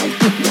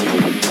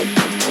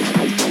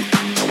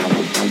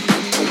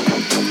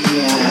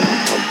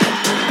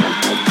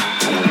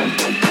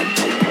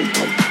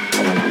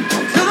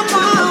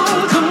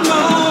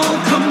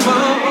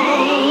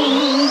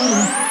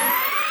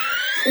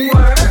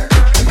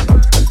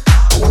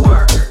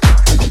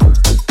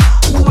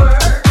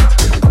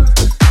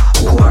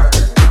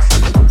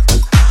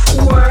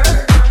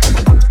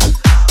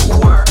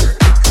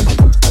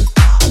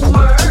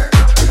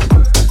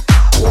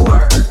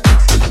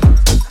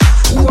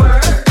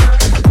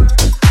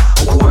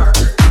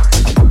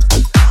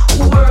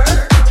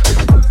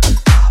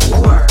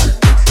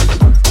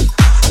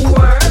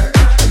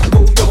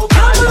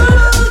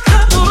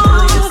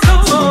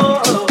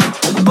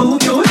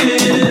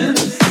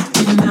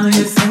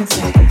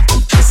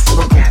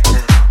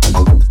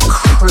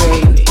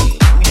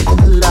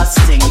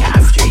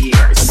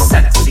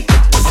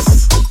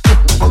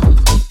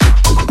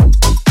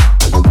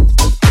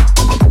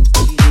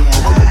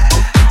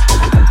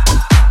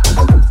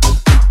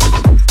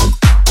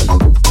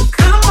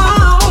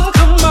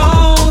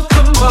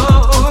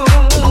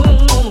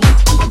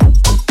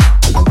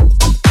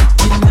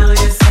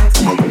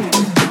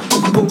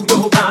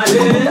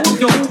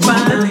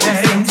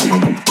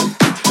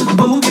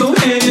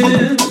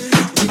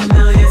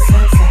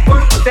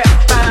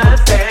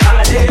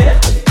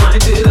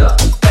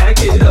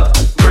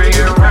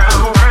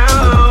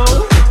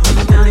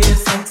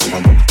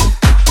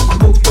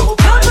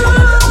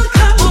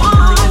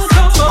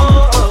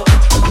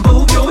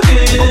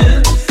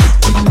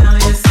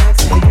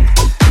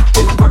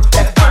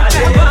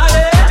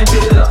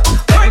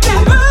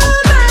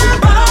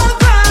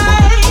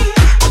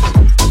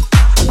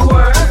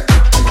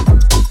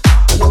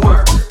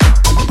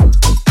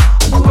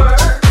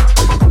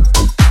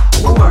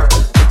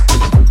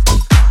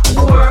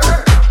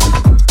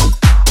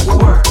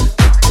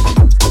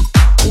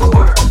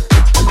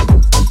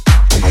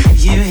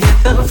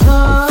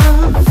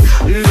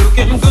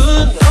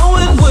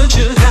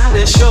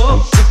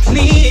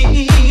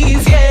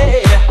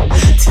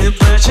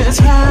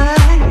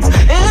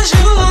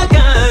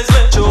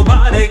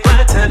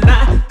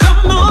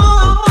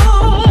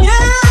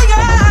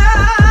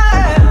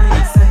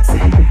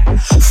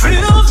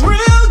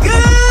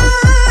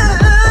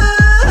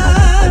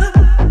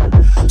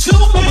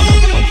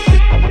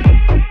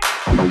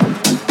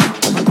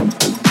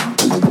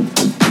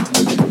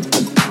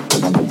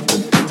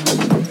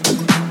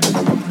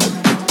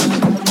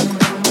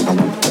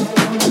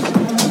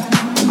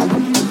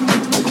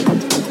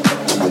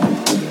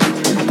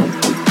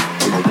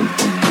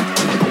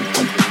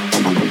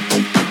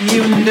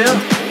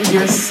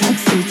 You're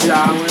sexy,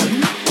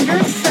 darling.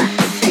 You're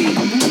sexy.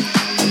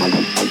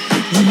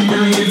 You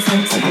know you're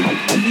sexy.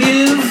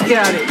 You've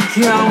got it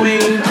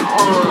going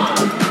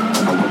on.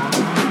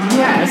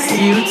 Yes,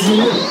 you do.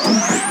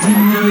 You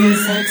know you're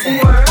sexy.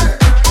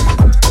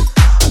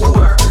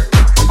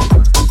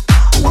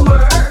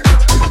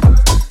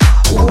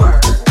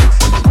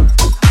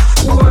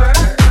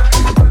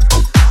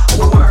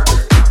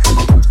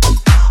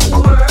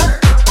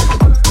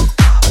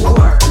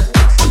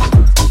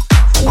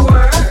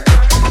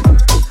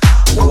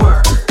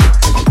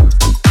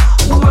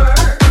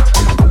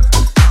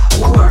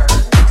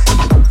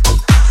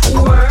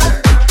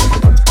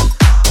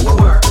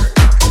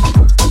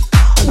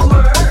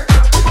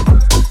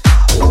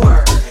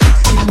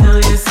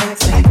 Sex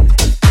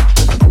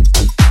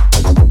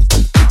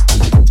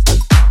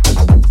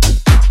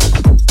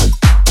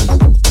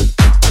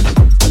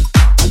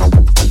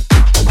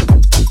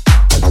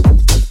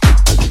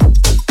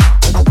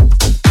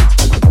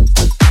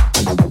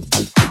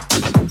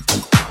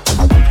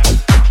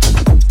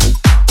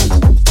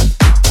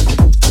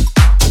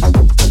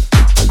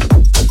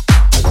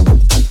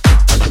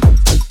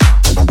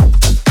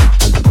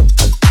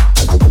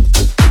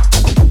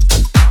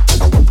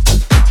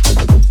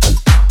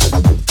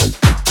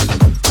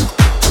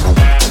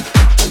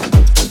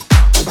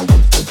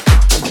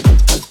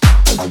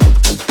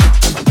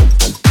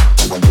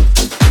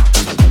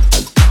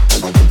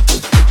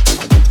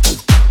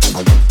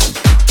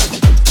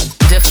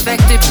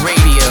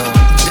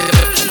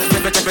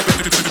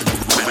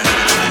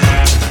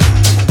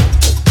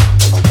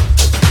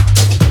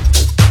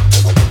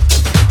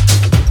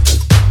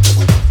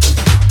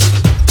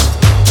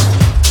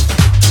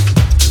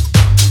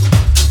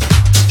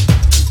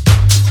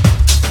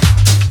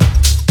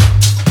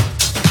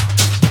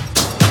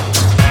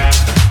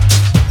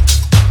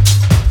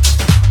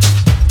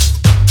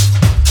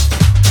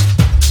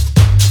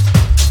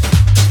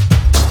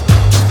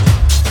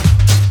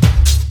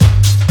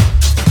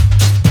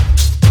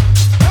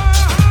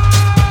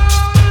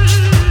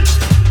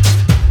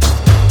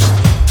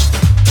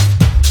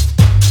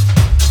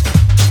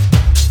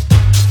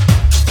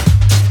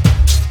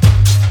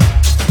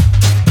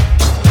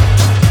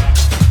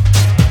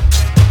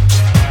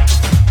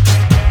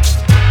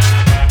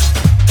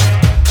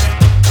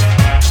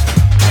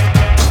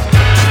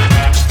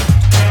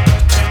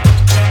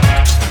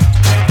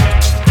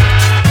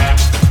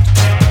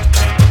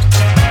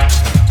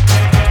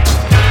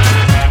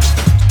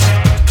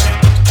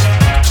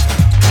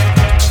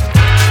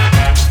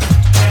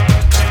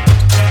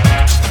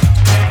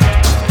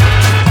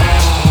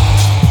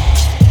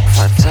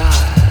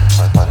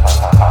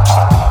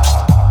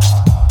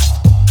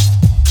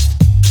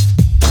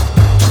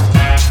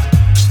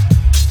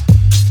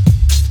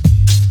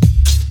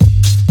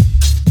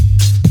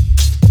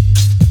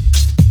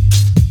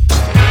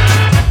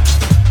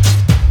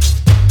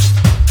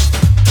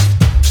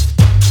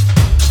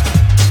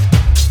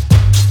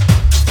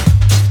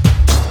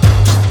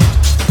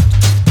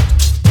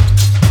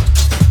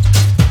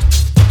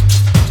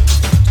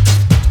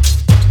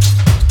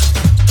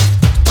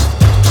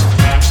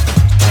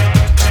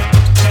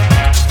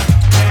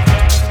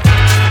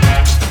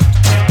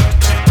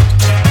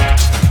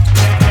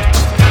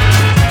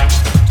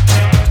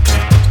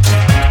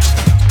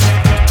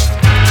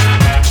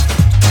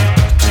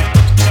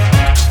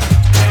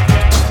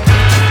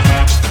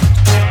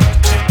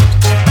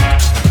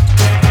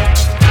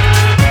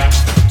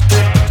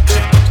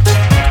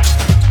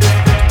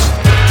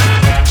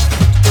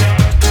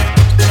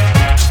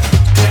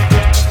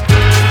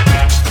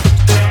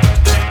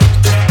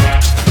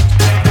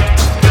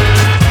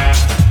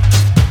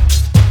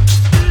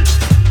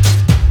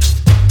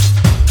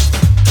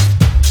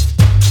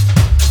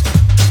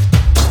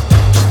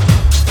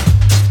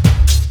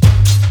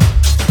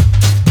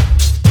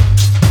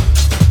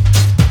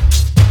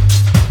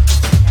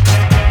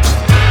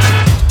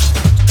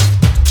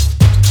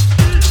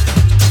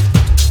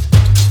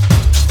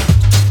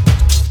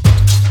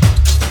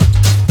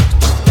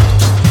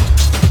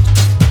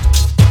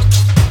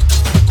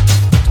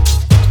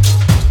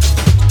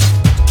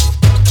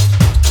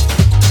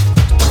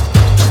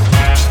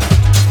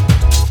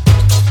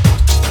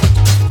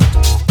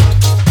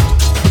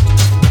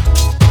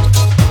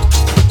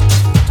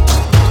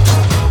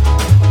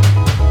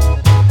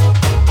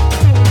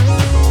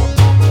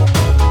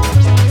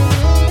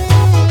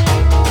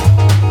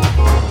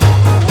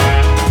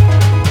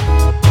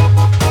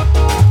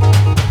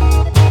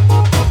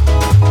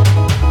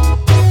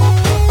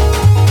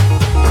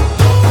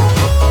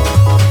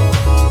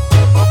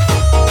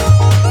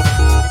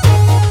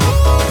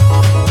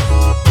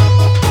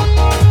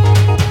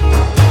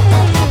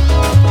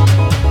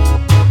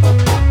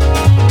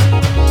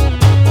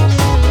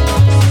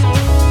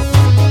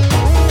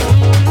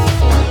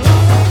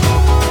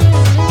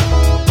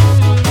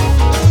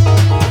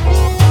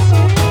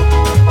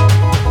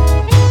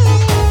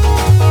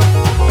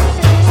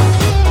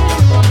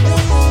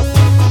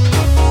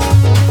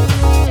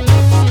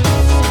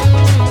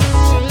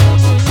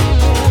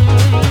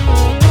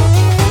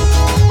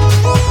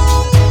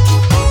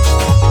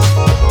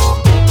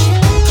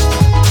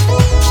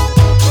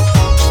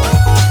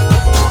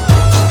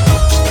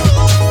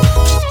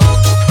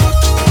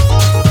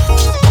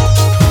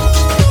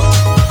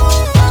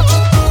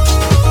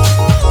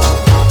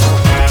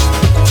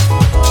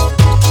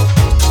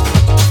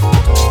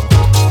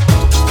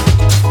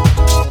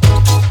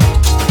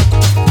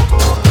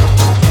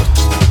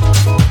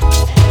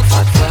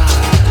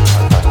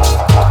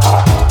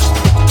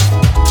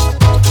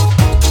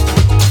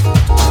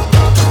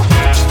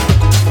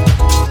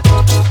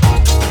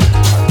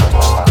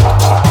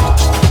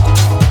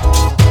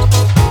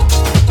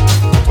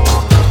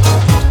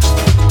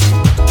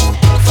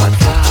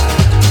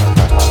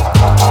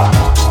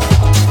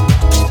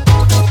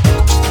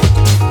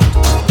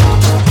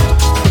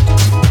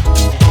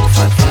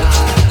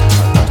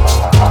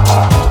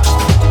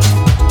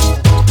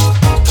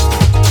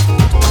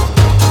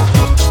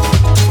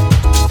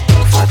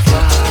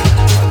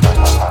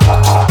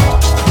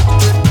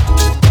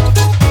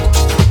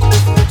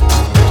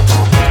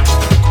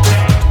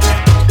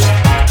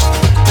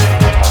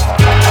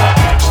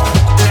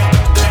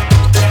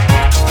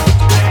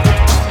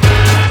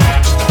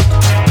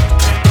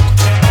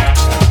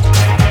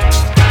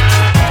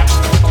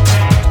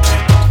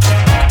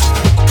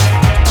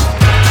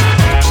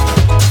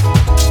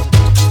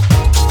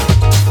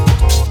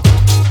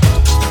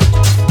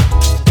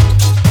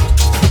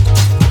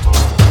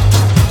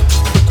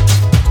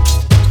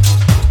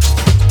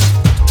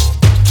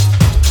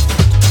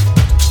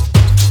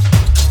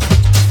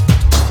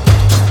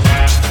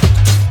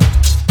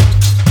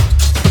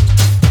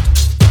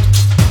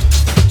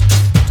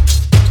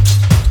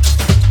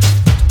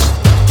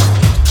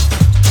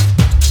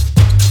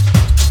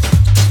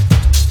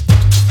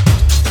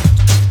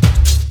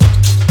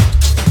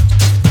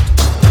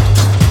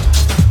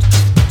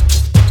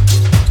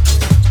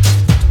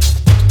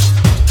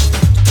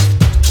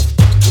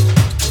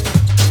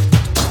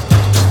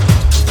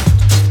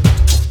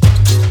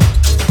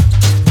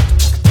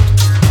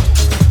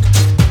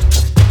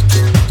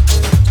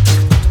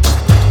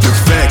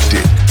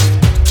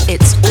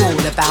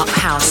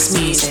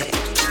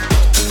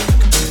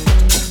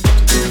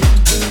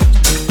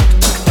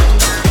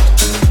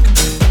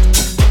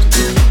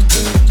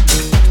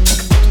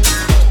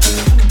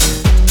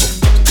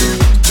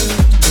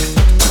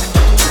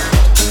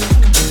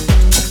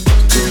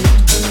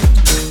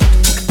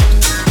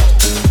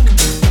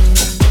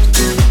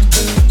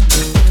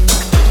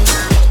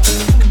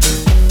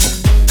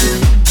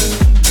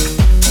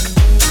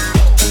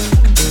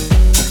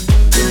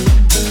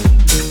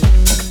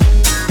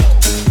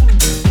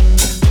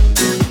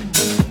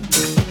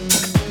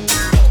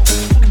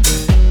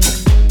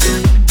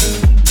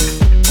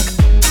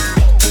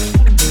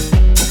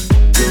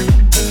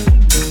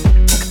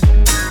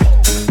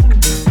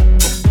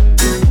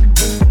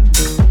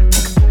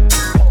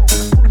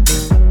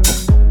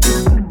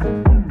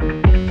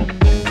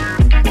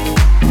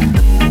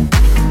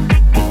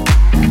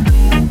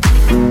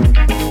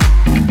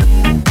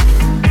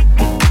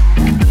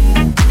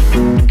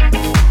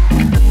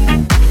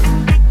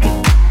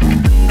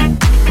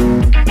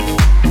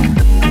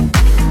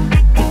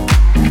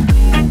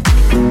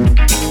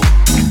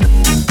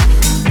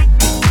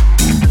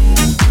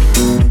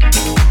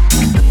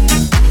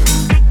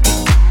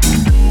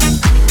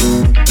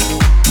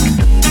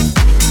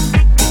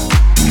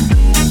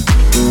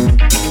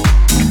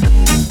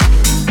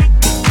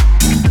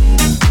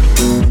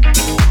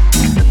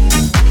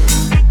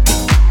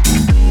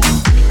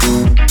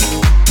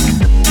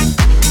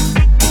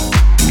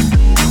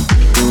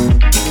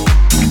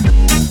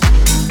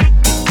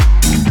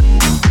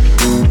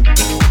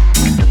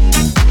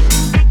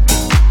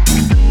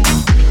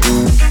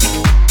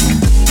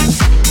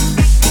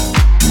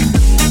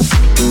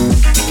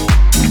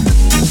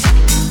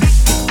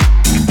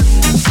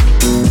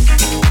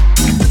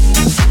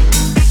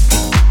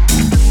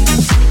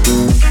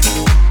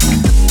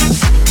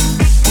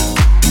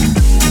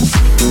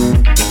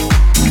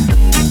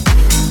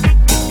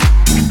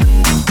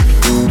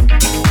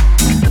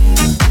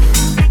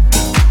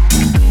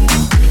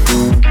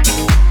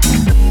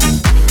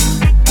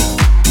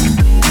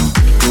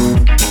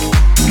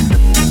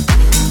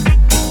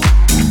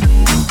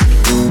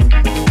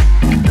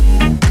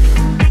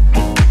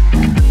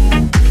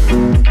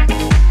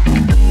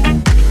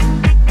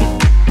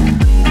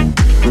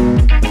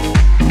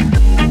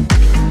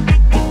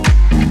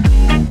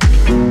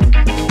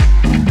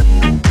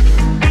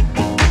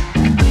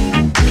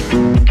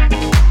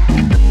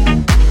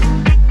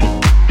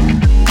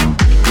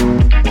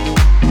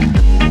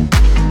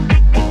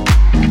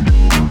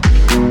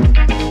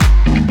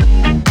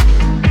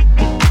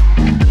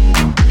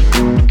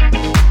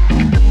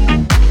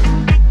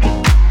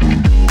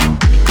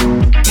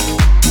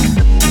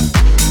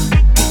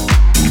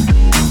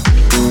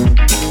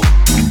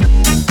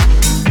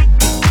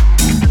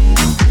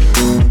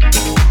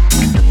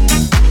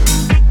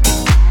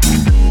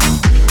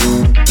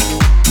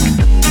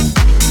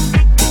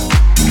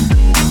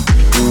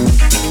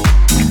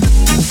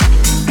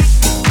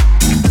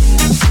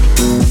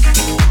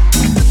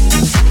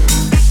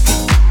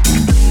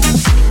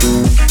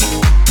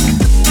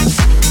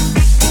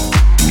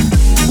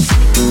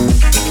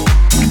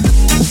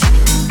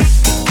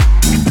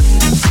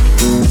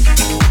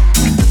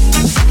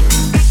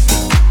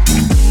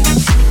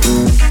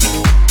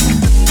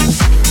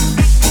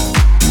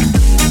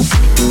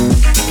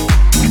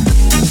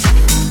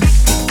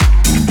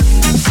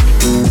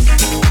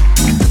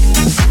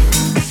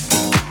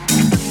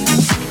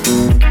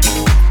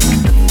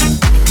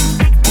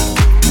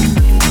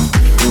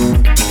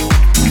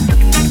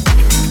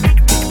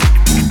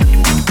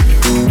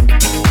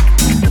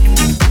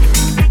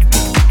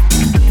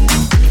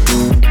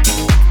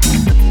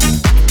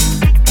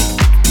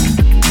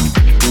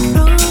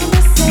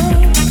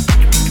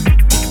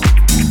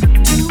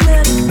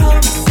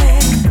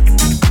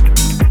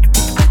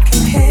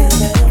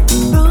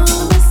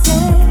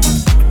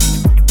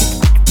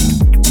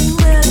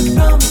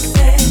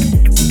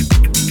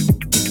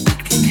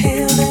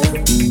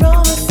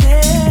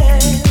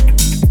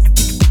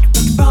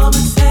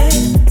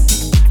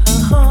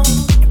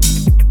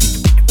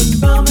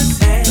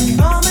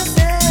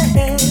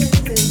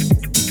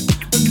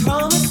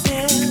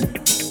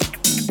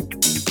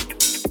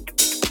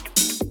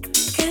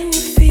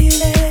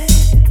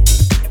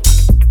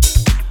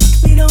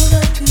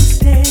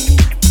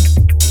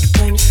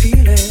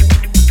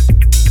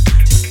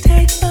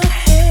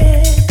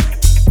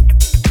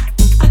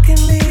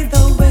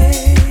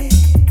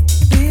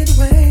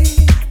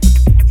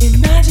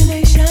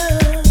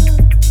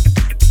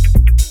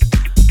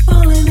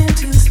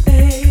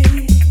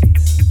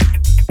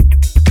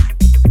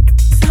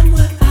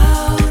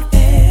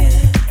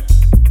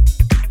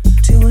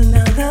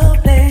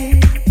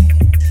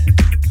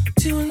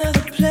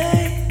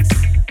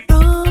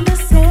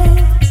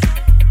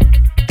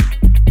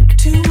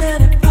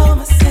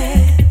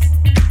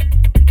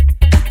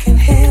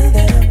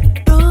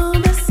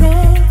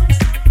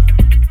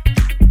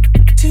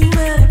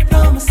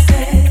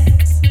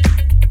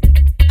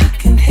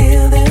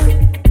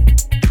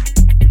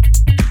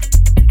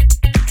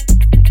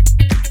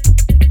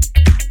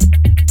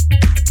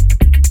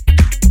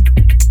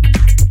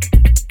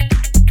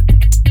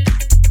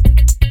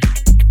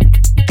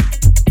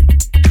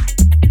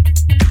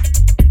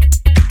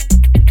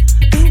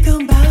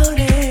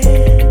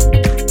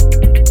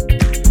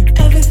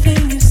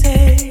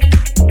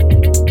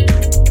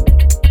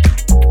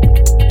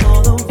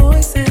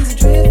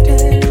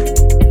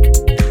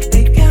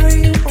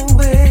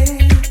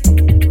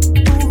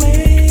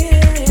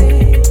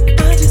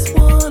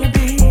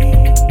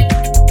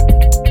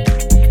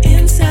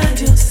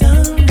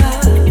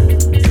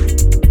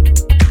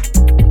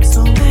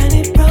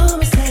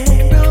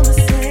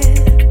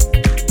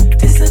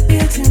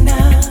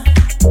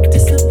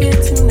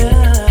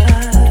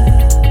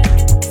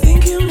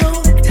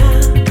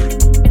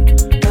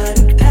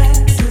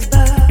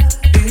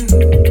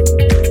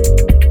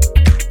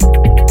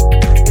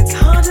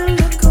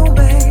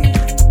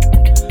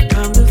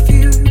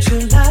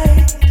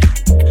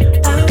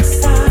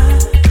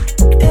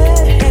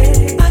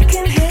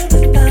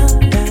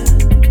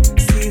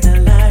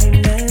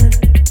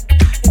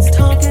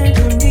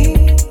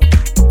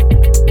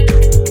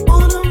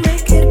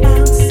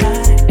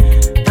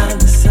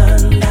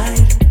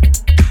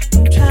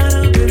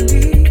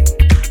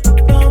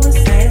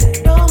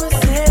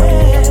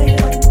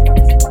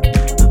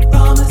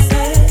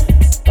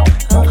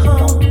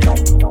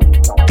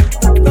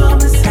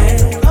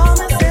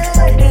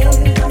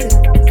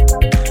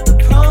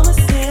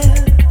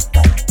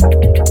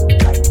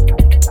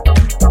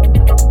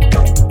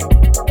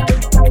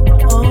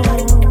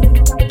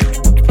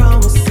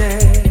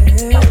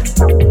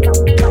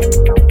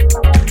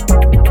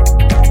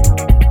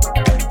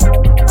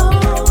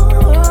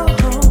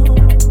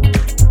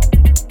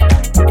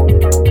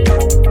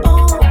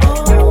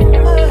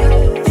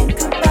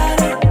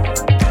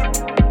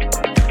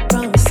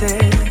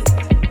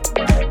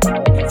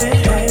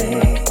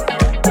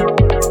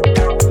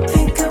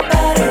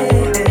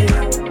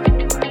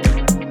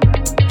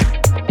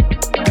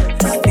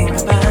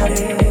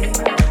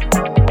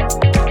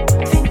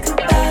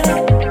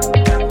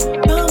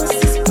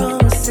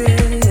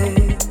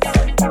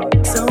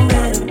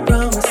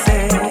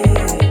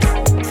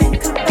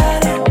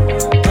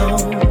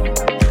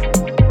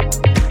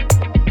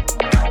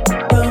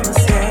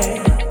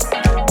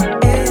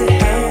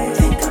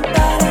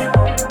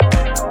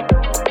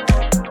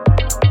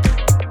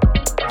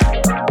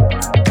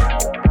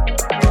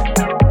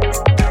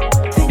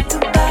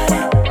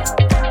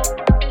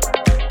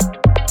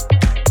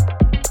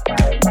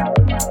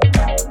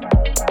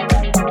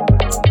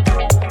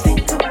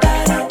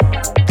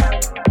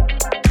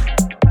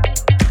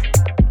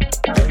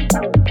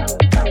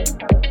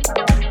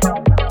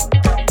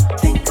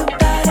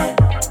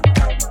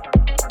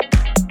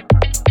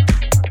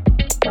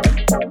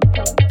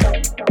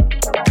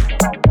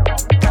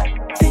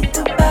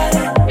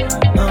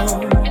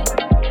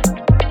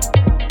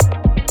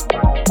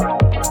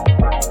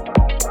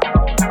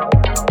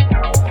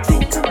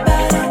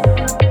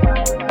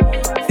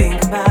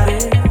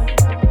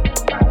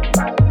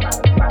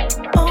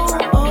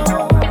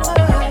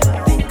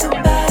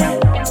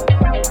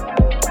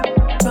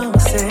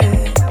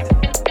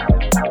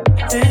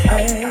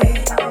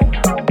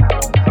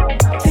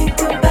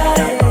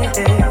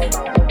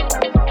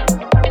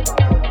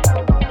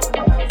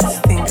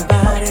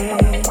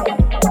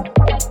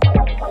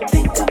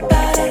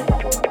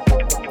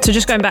So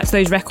just going back to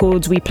those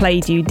records we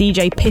played you,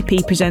 DJ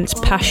Pippi presents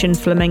Passion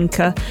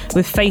Flamenca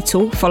with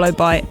Fatal, followed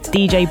by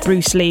DJ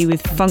Bruce Lee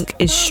with Funk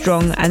is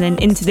Strong, and then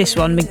into this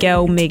one,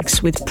 Miguel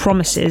Miggs with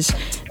Promises,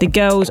 the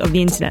Girls of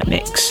the Internet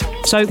mix.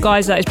 So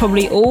guys, that is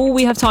probably all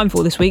we have time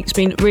for this week. It's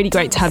been really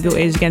great to have your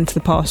ears again for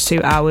the past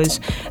 2 hours.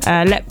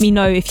 Let me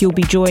know if you'll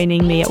be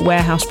joining me at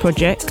Warehouse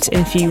Project in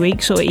a few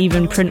weeks, or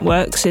even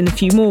Printworks in a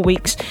few more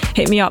weeks.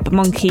 Hit me up,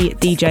 Monkey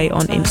DJ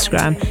on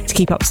Instagram, to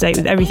keep up to date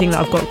with everything that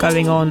I've got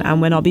going on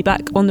and when I'll be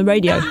back on the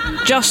radio.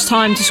 Just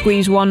time to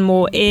squeeze one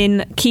more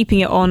in, keeping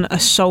it on a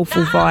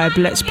soulful vibe.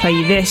 Let's play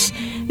you this.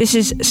 This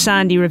is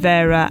Sandy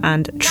Rivera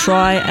and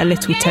Try a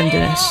Little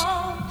Tenderness.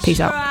 Peace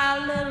out.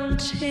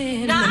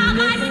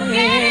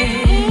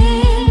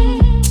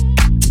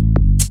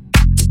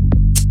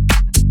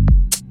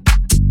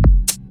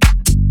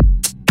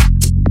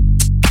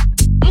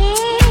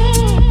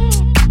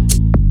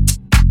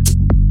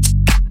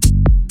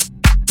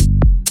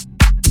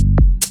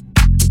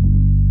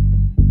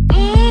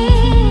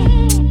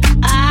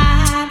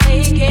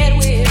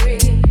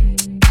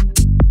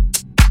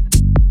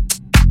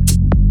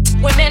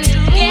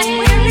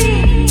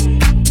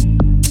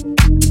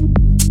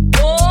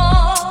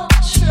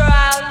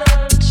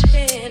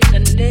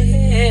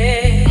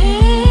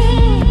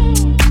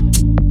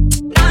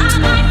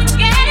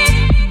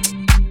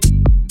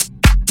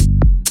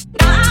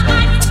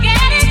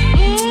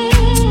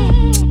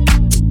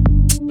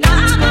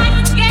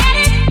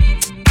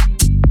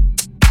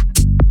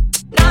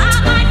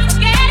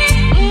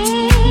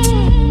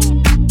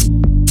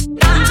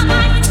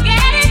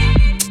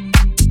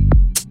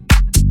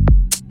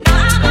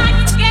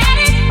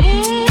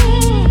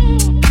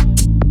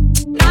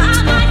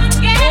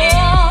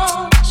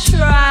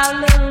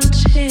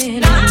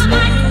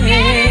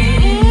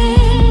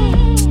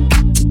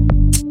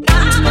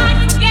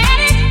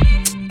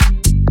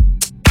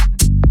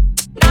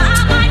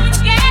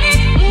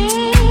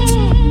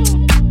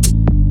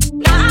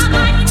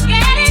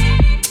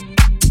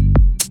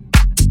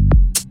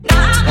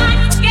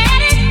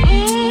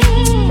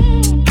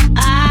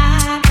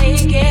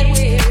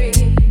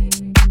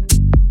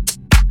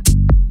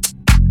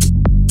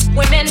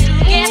 Women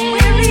get